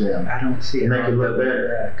rearrange them. I don't see it. Make it look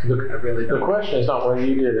better. I really don't. The question is not whether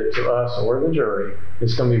you did it to us or the jury.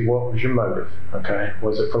 It's going to be what was your motive, okay?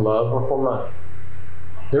 Was it for love or for money?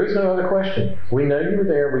 There is no other question. We know you were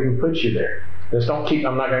there. We can put you there. Just don't keep,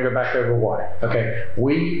 I'm not going to go back over why. Okay,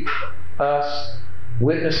 we, us,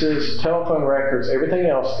 witnesses, telephone records, everything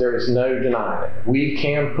else, there is no denying it. We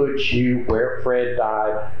can put you where Fred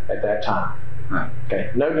died at that time. Right.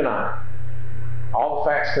 Okay, no denying. All the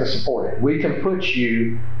facts can support it. We can put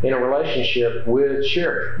you in a relationship with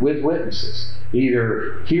sheriff, with witnesses,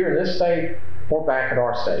 either here in this state or back at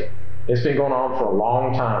our state. It's been going on for a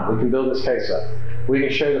long time. We can build this case up. We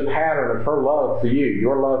can show the pattern of her love for you,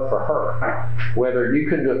 your love for her. Whether you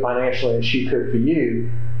couldn't do it financially and she could for you,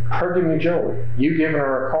 her giving you jewelry, you giving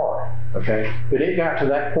her a car, okay? But it got to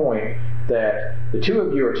that point that the two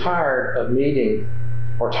of you are tired of meeting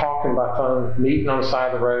or talking by phone, meeting on the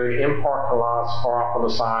side of the road, in parking lots, or off on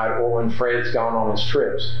the side, or when Fred's gone on his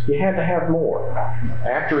trips. You had to have more.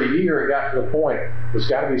 After a year, it got to the point, there's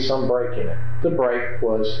got to be some break in it. The break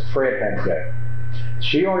was Fred had to go.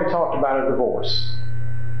 She already talked about a divorce.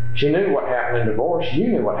 She knew what happened in divorce. You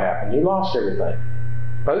knew what happened. You lost everything.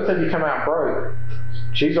 Both of you come out broke.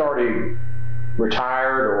 She's already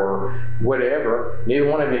retired or whatever. Neither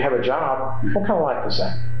one of you have a job. What kind of life is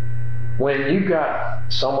that? When you've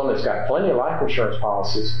got someone that's got plenty of life insurance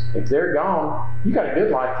policies, if they're gone, you got a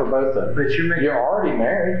good life for both of them. But you're already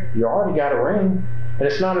married. You already got a ring. And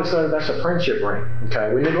it's not as though that's a friendship ring.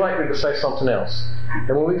 Okay, we neglected to say something else.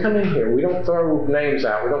 And when we come in here, we don't throw names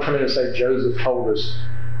out. We don't come in and say, Joseph told us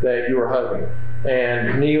that you were hugging.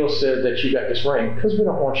 And Neil said that you got this ring, because we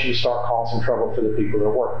don't want you to start causing trouble for the people that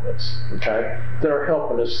are working this, okay? That are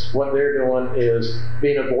helping us. What they're doing is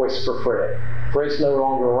being a voice for Fred. Fred's no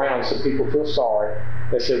longer around, so people feel sorry.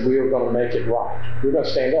 They said, we are going to make it right. We're going to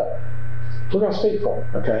stand up. We're going to speak for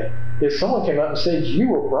him, okay? If someone came up and said, you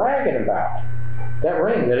were bragging about that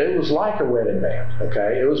ring, that it was like a wedding band,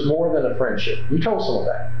 okay? It was more than a friendship. You told someone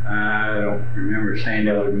that. I don't remember saying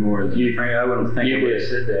that was more than a friend. I wouldn't think I would have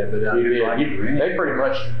said that, but I did like the ring. They pretty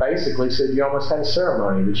much basically said you almost had a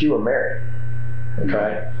ceremony, that you were married,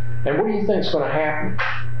 okay? And what do you think is going to happen?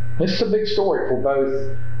 This is a big story for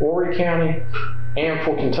both Horry County and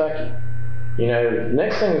for Kentucky. You know, the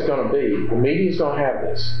next thing is going to be, the media is going to have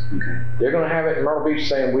this. Okay. They're going to have it in Myrtle Beach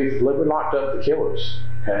saying, we've locked up the killers.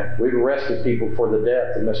 Okay? We've arrested people for the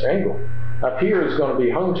death of Mr. Engel. Up here is going to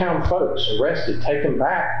be hometown folks arrested, taken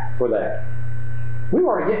back for that. We're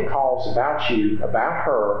already getting calls about you, about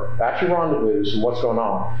her, about your rendezvous and what's going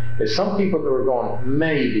on. There's some people that are going,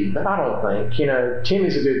 maybe, but I don't think. You know,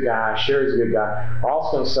 Timmy's a good guy, Sherry's a good guy. Are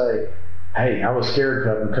also going to say, hey, I was scared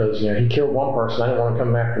of him because, you know, he killed one person. I didn't want him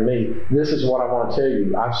coming after me. This is what I want to tell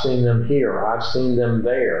you. I've seen them here. I've seen them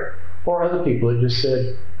there. Or other people that just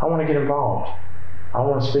said, I want to get involved. I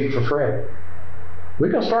want to speak for Fred. We're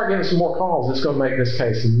going to start getting some more calls. It's going to make this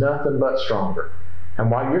case nothing but stronger. And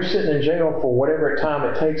while you're sitting in jail for whatever time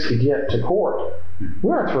it takes to get to court, we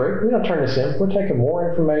aren't through. We don't turn this in. We're taking more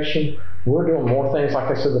information. We're doing more things, like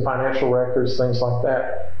I said, the financial records, things like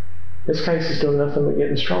that. This case is doing nothing but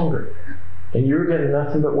getting stronger. And you're getting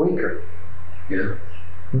nothing but weaker. Yeah.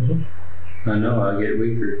 Mm-hmm. I know, I get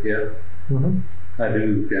weaker, yeah. Mm-hmm. I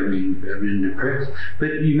do. I mean, I've been depressed.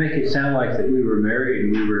 But you make it sound like that we were married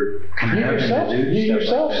and we were kind of having to do stuff like that. You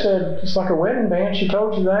yourself said it's like a wedding band. She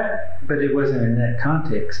told you that. But it wasn't in that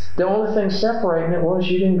context. The only thing separating it was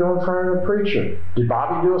you didn't go in front of a preacher. Did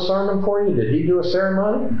Bobby do a sermon for you? Did he do a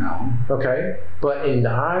ceremony? No. Okay. But in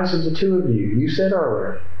the eyes of the two of you, you said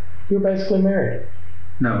earlier, you were basically married.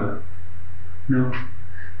 No.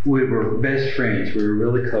 We were best friends. We were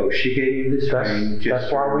really close. She gave me this ring.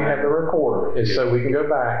 That's why we have the recorder, is so we can go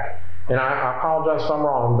back. And I apologize if I'm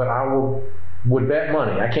wrong, but I would bet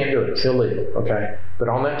money. I can't do it. It's illegal, okay? But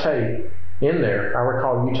on that tape, in there, I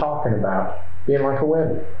recall you talking about being like a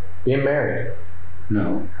wedding, being married.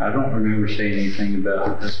 No, I don't remember saying anything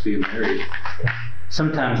about us being married.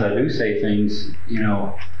 Sometimes I do say things, you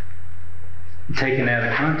know, taken out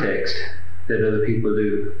of context that other people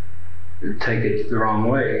do. Take it the wrong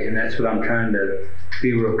way, and that's what I'm trying to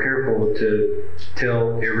be real careful to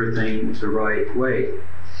tell everything the right way,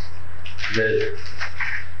 that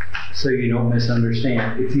so you don't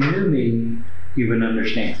misunderstand. If you knew me, you would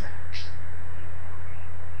understand.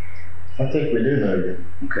 I think we do know you.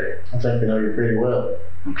 Okay. I think we know you pretty well.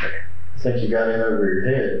 Okay. I think you got in over your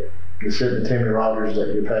head. You said to Timmy Rogers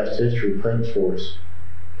that your past history paints for us.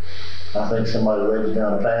 I think somebody led you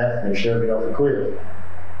down a path and shoved you off a cliff.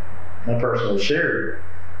 That person was Sherry.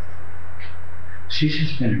 She's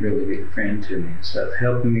just been a really good friend to me and stuff,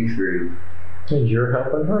 helping me through. And you're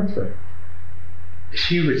helping her through.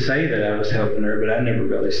 She would say that I was helping her, but I never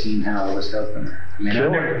really seen how I was helping her. I mean, I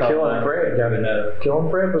never thought killing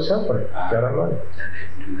Fred was helping her. Got our money.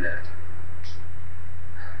 I didn't do that.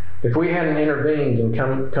 If we hadn't intervened and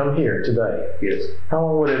come here today, yes. How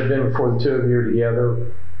long would it have been before the two of you were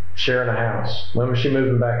together, sharing a house? When was she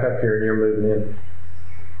moving back up here and you're moving in?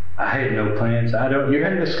 I had no plans. I don't. You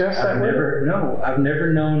hadn't discussed that with her? No, I've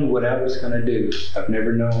never known what I was going to do. I've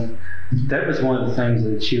never known. That was one of the things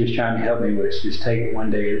that she was trying to help me with. Just take it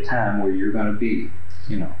one day at a time where you're going to be,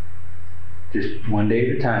 you know, just one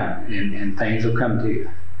day at a time, and things will come to you.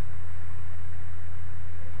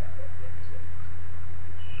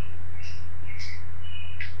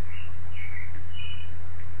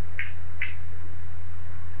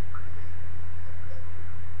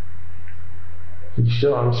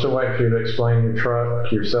 I'm still waiting for you to explain your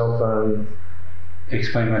truck, your cell phone.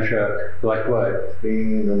 Explain my truck. Like what?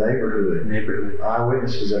 Being in the neighborhood.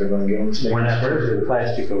 Eyewitnesses that are going to get on the stage. When I put the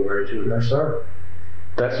plastic over it too. No, sir.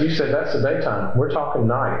 You said that's the daytime. We're talking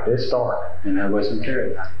night. It's dark. And I wasn't there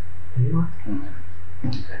at night. You were?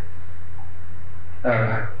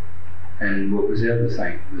 Okay. And what was the other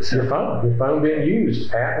thing? Your phone being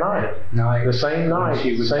used at night. The same night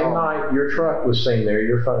your truck was seen there,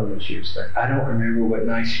 your phone was used there. I don't remember what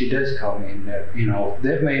night she does call me, and that, you know,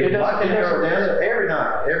 that may have every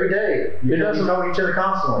night, every day. You talk each other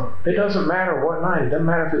constantly. It doesn't matter what night. It doesn't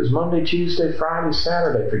matter if it was Monday, Tuesday, Friday,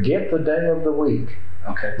 Saturday. Forget the day of the week.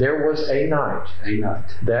 Okay. There was a night.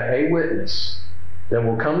 That a witness that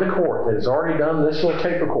will come to court that has already done this little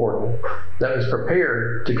tape recording, that was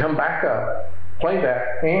prepared to come back up, play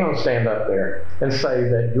back, and stand up there and say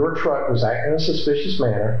that your truck was acting in a suspicious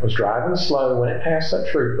manner, was driving slow when it passed that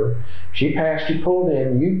trooper. She passed, you pulled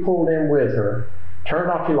in with her, turned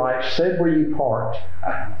off your lights, said where you parked.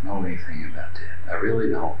 I don't know anything about that. I really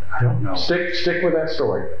don't. I don't know. Stick with that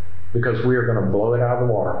story, because we are going to blow it out of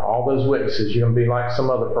the water. All those witnesses, you're going to be like some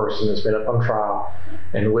other person that's been up on trial,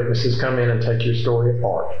 and the witnesses come in and take your story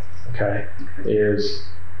apart, okay?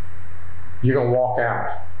 You're going to walk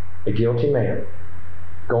out a guilty man,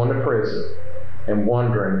 going to prison, and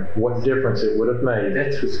wondering what difference it would have made.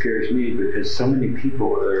 That's what scares me, because so many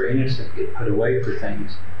people that are innocent get put away for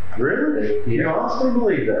things. Really? You honestly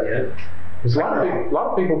believe that? Yeah. There's a lot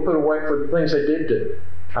of people put away for the things they did do.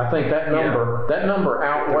 I think that number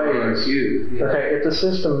outweighs. Okay, if the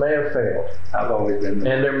system may have failed, I've always been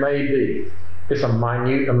there. And there may be, it's a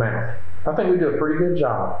minute amount. I think we do a pretty good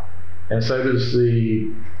job, and so does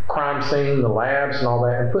the crime scene, the labs, and all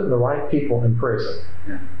that, and putting the right people in prison.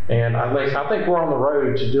 Yeah. And I think we're on the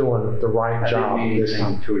road to doing the right job this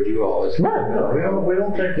time. Toward you all. No, we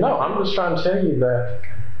don't think. No, I'm just trying to tell you that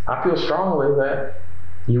I feel strongly that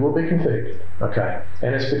you will be convicted. Okay,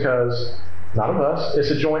 and it's because. Not of us.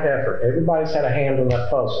 It's a joint effort. Everybody's had a hand on that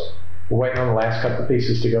puzzle. We're waiting on the last couple of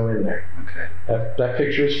pieces to go in there. Okay. That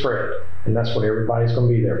picture is Fred, and that's what everybody's going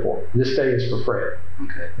to be there for. This day is for Fred.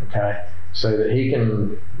 Okay. So that he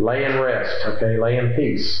can lay in rest. Okay, lay in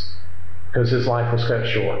peace, because his life was cut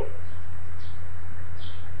short.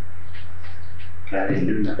 I didn't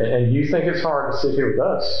do nothing. And you think it's hard to sit here with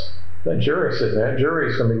us? That jury sitting there. That jury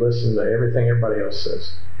is going to be listening to everything everybody else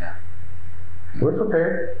says. Yeah. We're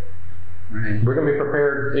prepared. Right. We're going to be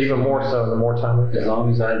prepared even more so the more time we go. As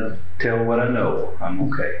long as I tell what I know, I'm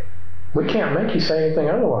okay. We can't make you say anything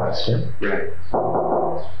otherwise, Jim. Right.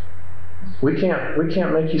 We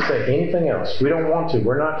can't make you say anything else. We don't want to.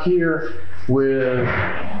 We're not here with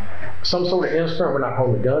some sort of instrument. We're not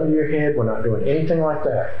holding a gun to your head. We're not doing anything like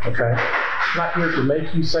that. Okay? We're not here to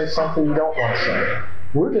make you say something you don't want to say.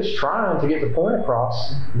 We're just trying to get the point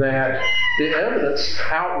across that the evidence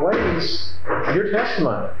outweighs your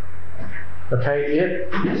testimony. Okay,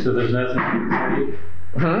 so there's nothing you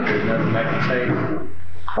can say? There's nothing I can say?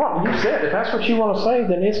 Well, you said if that's what you want to say,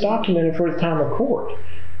 then it's documented for the time of court.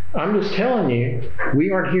 I'm just telling you,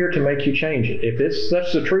 we aren't here to make you change it. If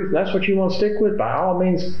that's the truth, that's what you want to stick with, by all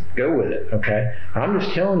means, go with it, okay? I'm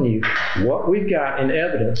just telling you what we've got in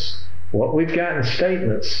evidence, what we've got in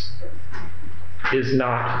statements is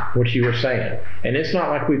not what you were saying. And it's not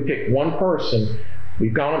like we picked one person.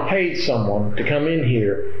 We've gone and paid someone to come in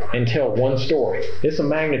here and tell one story. It's a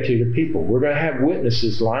magnitude of people. We're going to have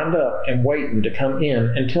witnesses lined up and waiting to come in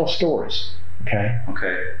and tell stories. Okay?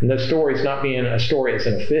 And those stories not being a story as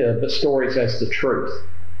in a fib, but stories as the truth.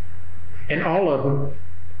 And all of them,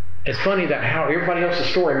 it's funny that how everybody else's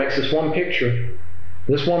story makes this one picture,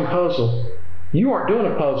 this one puzzle. You aren't doing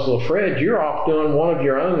a puzzle of Fred. You're off doing one of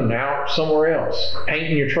your own now somewhere else,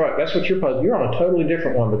 painting your truck. That's what your puzzle. You're on a totally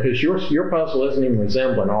different one because your puzzle isn't even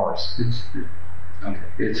resembling ours.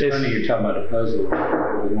 It's funny you're talking about a puzzle.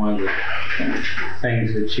 One of the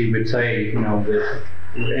things that she would say, you know, that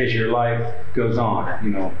as your life goes on,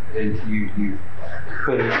 you know, and you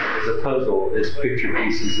put it as a puzzle, as picture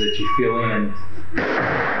pieces that you fill in.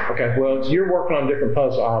 Okay, well, you're working on a different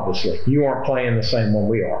puzzle, obviously. You aren't playing the same one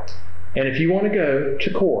we are. And if you want to go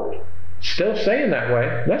to court, still staying that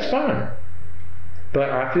way, that's fine. But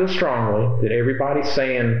I feel strongly that everybody's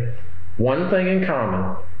saying one thing in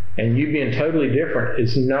common, and you being totally different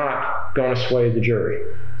is not going to sway the jury.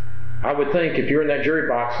 I would think if you're in that jury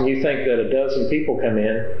box and you think that a dozen people come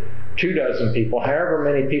in, 24 people, however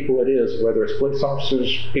many people it is, whether it's police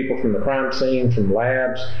officers, people from the crime scene, from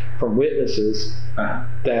labs, from witnesses,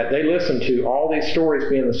 that they listen to all these stories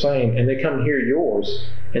being the same, and they come hear yours,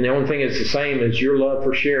 and the only thing that's the same is your love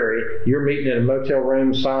for Sherry. You're meeting in a motel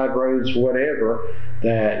room, side roads, whatever,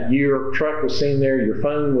 that your truck was seen there, your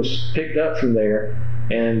phone was picked up from there,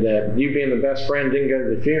 and that you being the best friend didn't go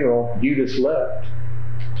to the funeral, you just left.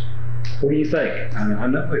 What do you think? I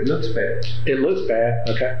know it looks bad. It looks bad,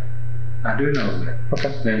 okay. I do know that.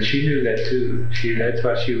 Okay. And she knew that too. That's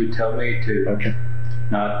why she would tell me to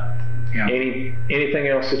not, Anything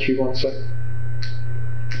else that you want to say?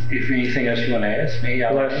 If anything else you want to ask me,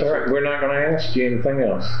 No, sir. We're not going to ask you anything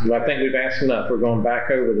else. I think we've asked enough. We're going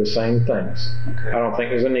back over the same things. Okay. I don't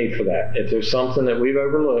think there's a need for that. If there's something that we've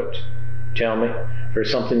overlooked, tell me. If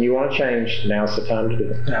there's something you want to change, now's the time to do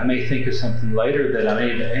it. And I may think of something later that I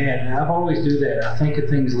need to add. And I always do that. I think of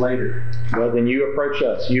things later. Well, then you approach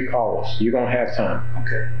us. You call us. You're going to have time.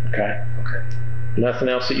 Okay. Okay? Okay. Nothing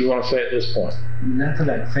else that you want to say at this point? Nothing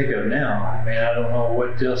I can think of now. I mean, I don't know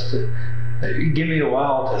what else to... Give me a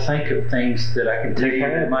while to think of things that I can tell you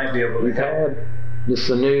that might be able to help. This is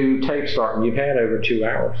a new tape starting. You've had over 2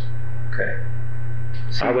 hours. Okay.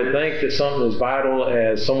 I would think that something as vital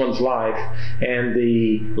as someone's life and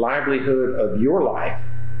the livelihood of your life,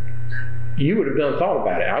 you would have done thought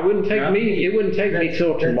about it. It wouldn't take me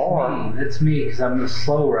till tomorrow. That's me, because I'm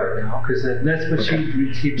slow right now, because that's what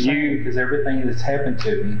she keeps saying, because everything that's happened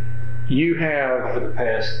to me. You have over the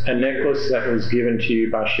past a necklace that was given to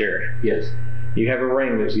you by Sherry. Yes. You have a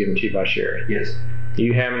ring that was given to you by Sherry. Yes. Do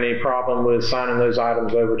you have any problem with signing those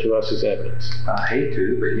items over to us as evidence? I hate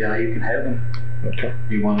to, but yeah, you can have them. Okay.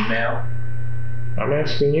 You want them now? I'm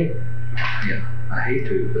asking you. Yeah, I hate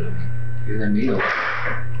to, but I mean, you let me know.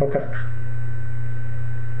 Okay.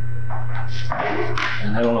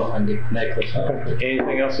 And I don't know if I can get the necklace. Okay.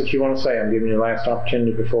 Anything else that you want to say? I'm giving you the last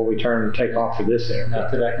opportunity before we turn and take off for this interview.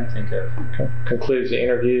 Not that I can think of. Okay. Concludes the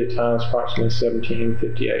interview. The time is approximately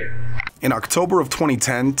 17:58. In October of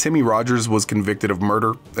 2010, Timmy Rogers was convicted of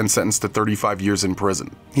murder and sentenced to 35 years in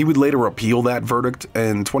prison. He would later appeal that verdict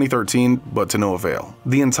in 2013, but to no avail.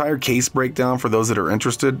 The entire case breakdown for those that are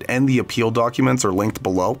interested and the appeal documents are linked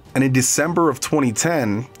below. And in December of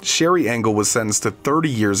 2010, Sherry Engel was sentenced to 30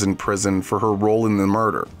 years in prison for her role in the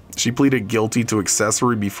murder. She pleaded guilty to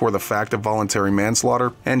accessory before the fact of voluntary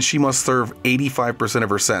manslaughter, and she must serve 85% of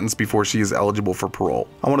her sentence before she is eligible for parole.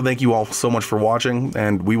 I want to thank you all so much for watching,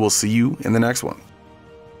 and we will see you in the next one.